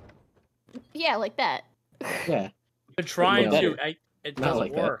 Yeah, like that. Yeah. Been trying Not to. like It Not doesn't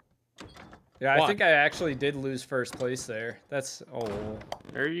like that. work. Yeah, Why? I think I actually did lose first place there. That's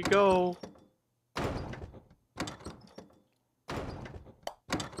There you go.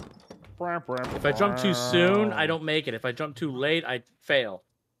 If I jump too soon, I don't make it. If I jump too late, I fail.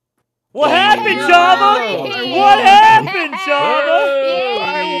 What happened, No! Java? What happened, Java?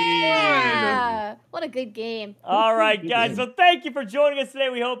 Yeah! What a good game. All right, guys. So thank you for joining us today.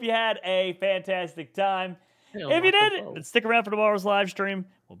 We hope you had a fantastic time. If you did, then stick around for tomorrow's live stream.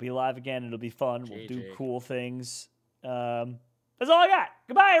 We'll be live again. It'll be fun. We'll do cool things. That's all I got.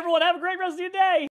 Goodbye, everyone. Have a great rest of your day.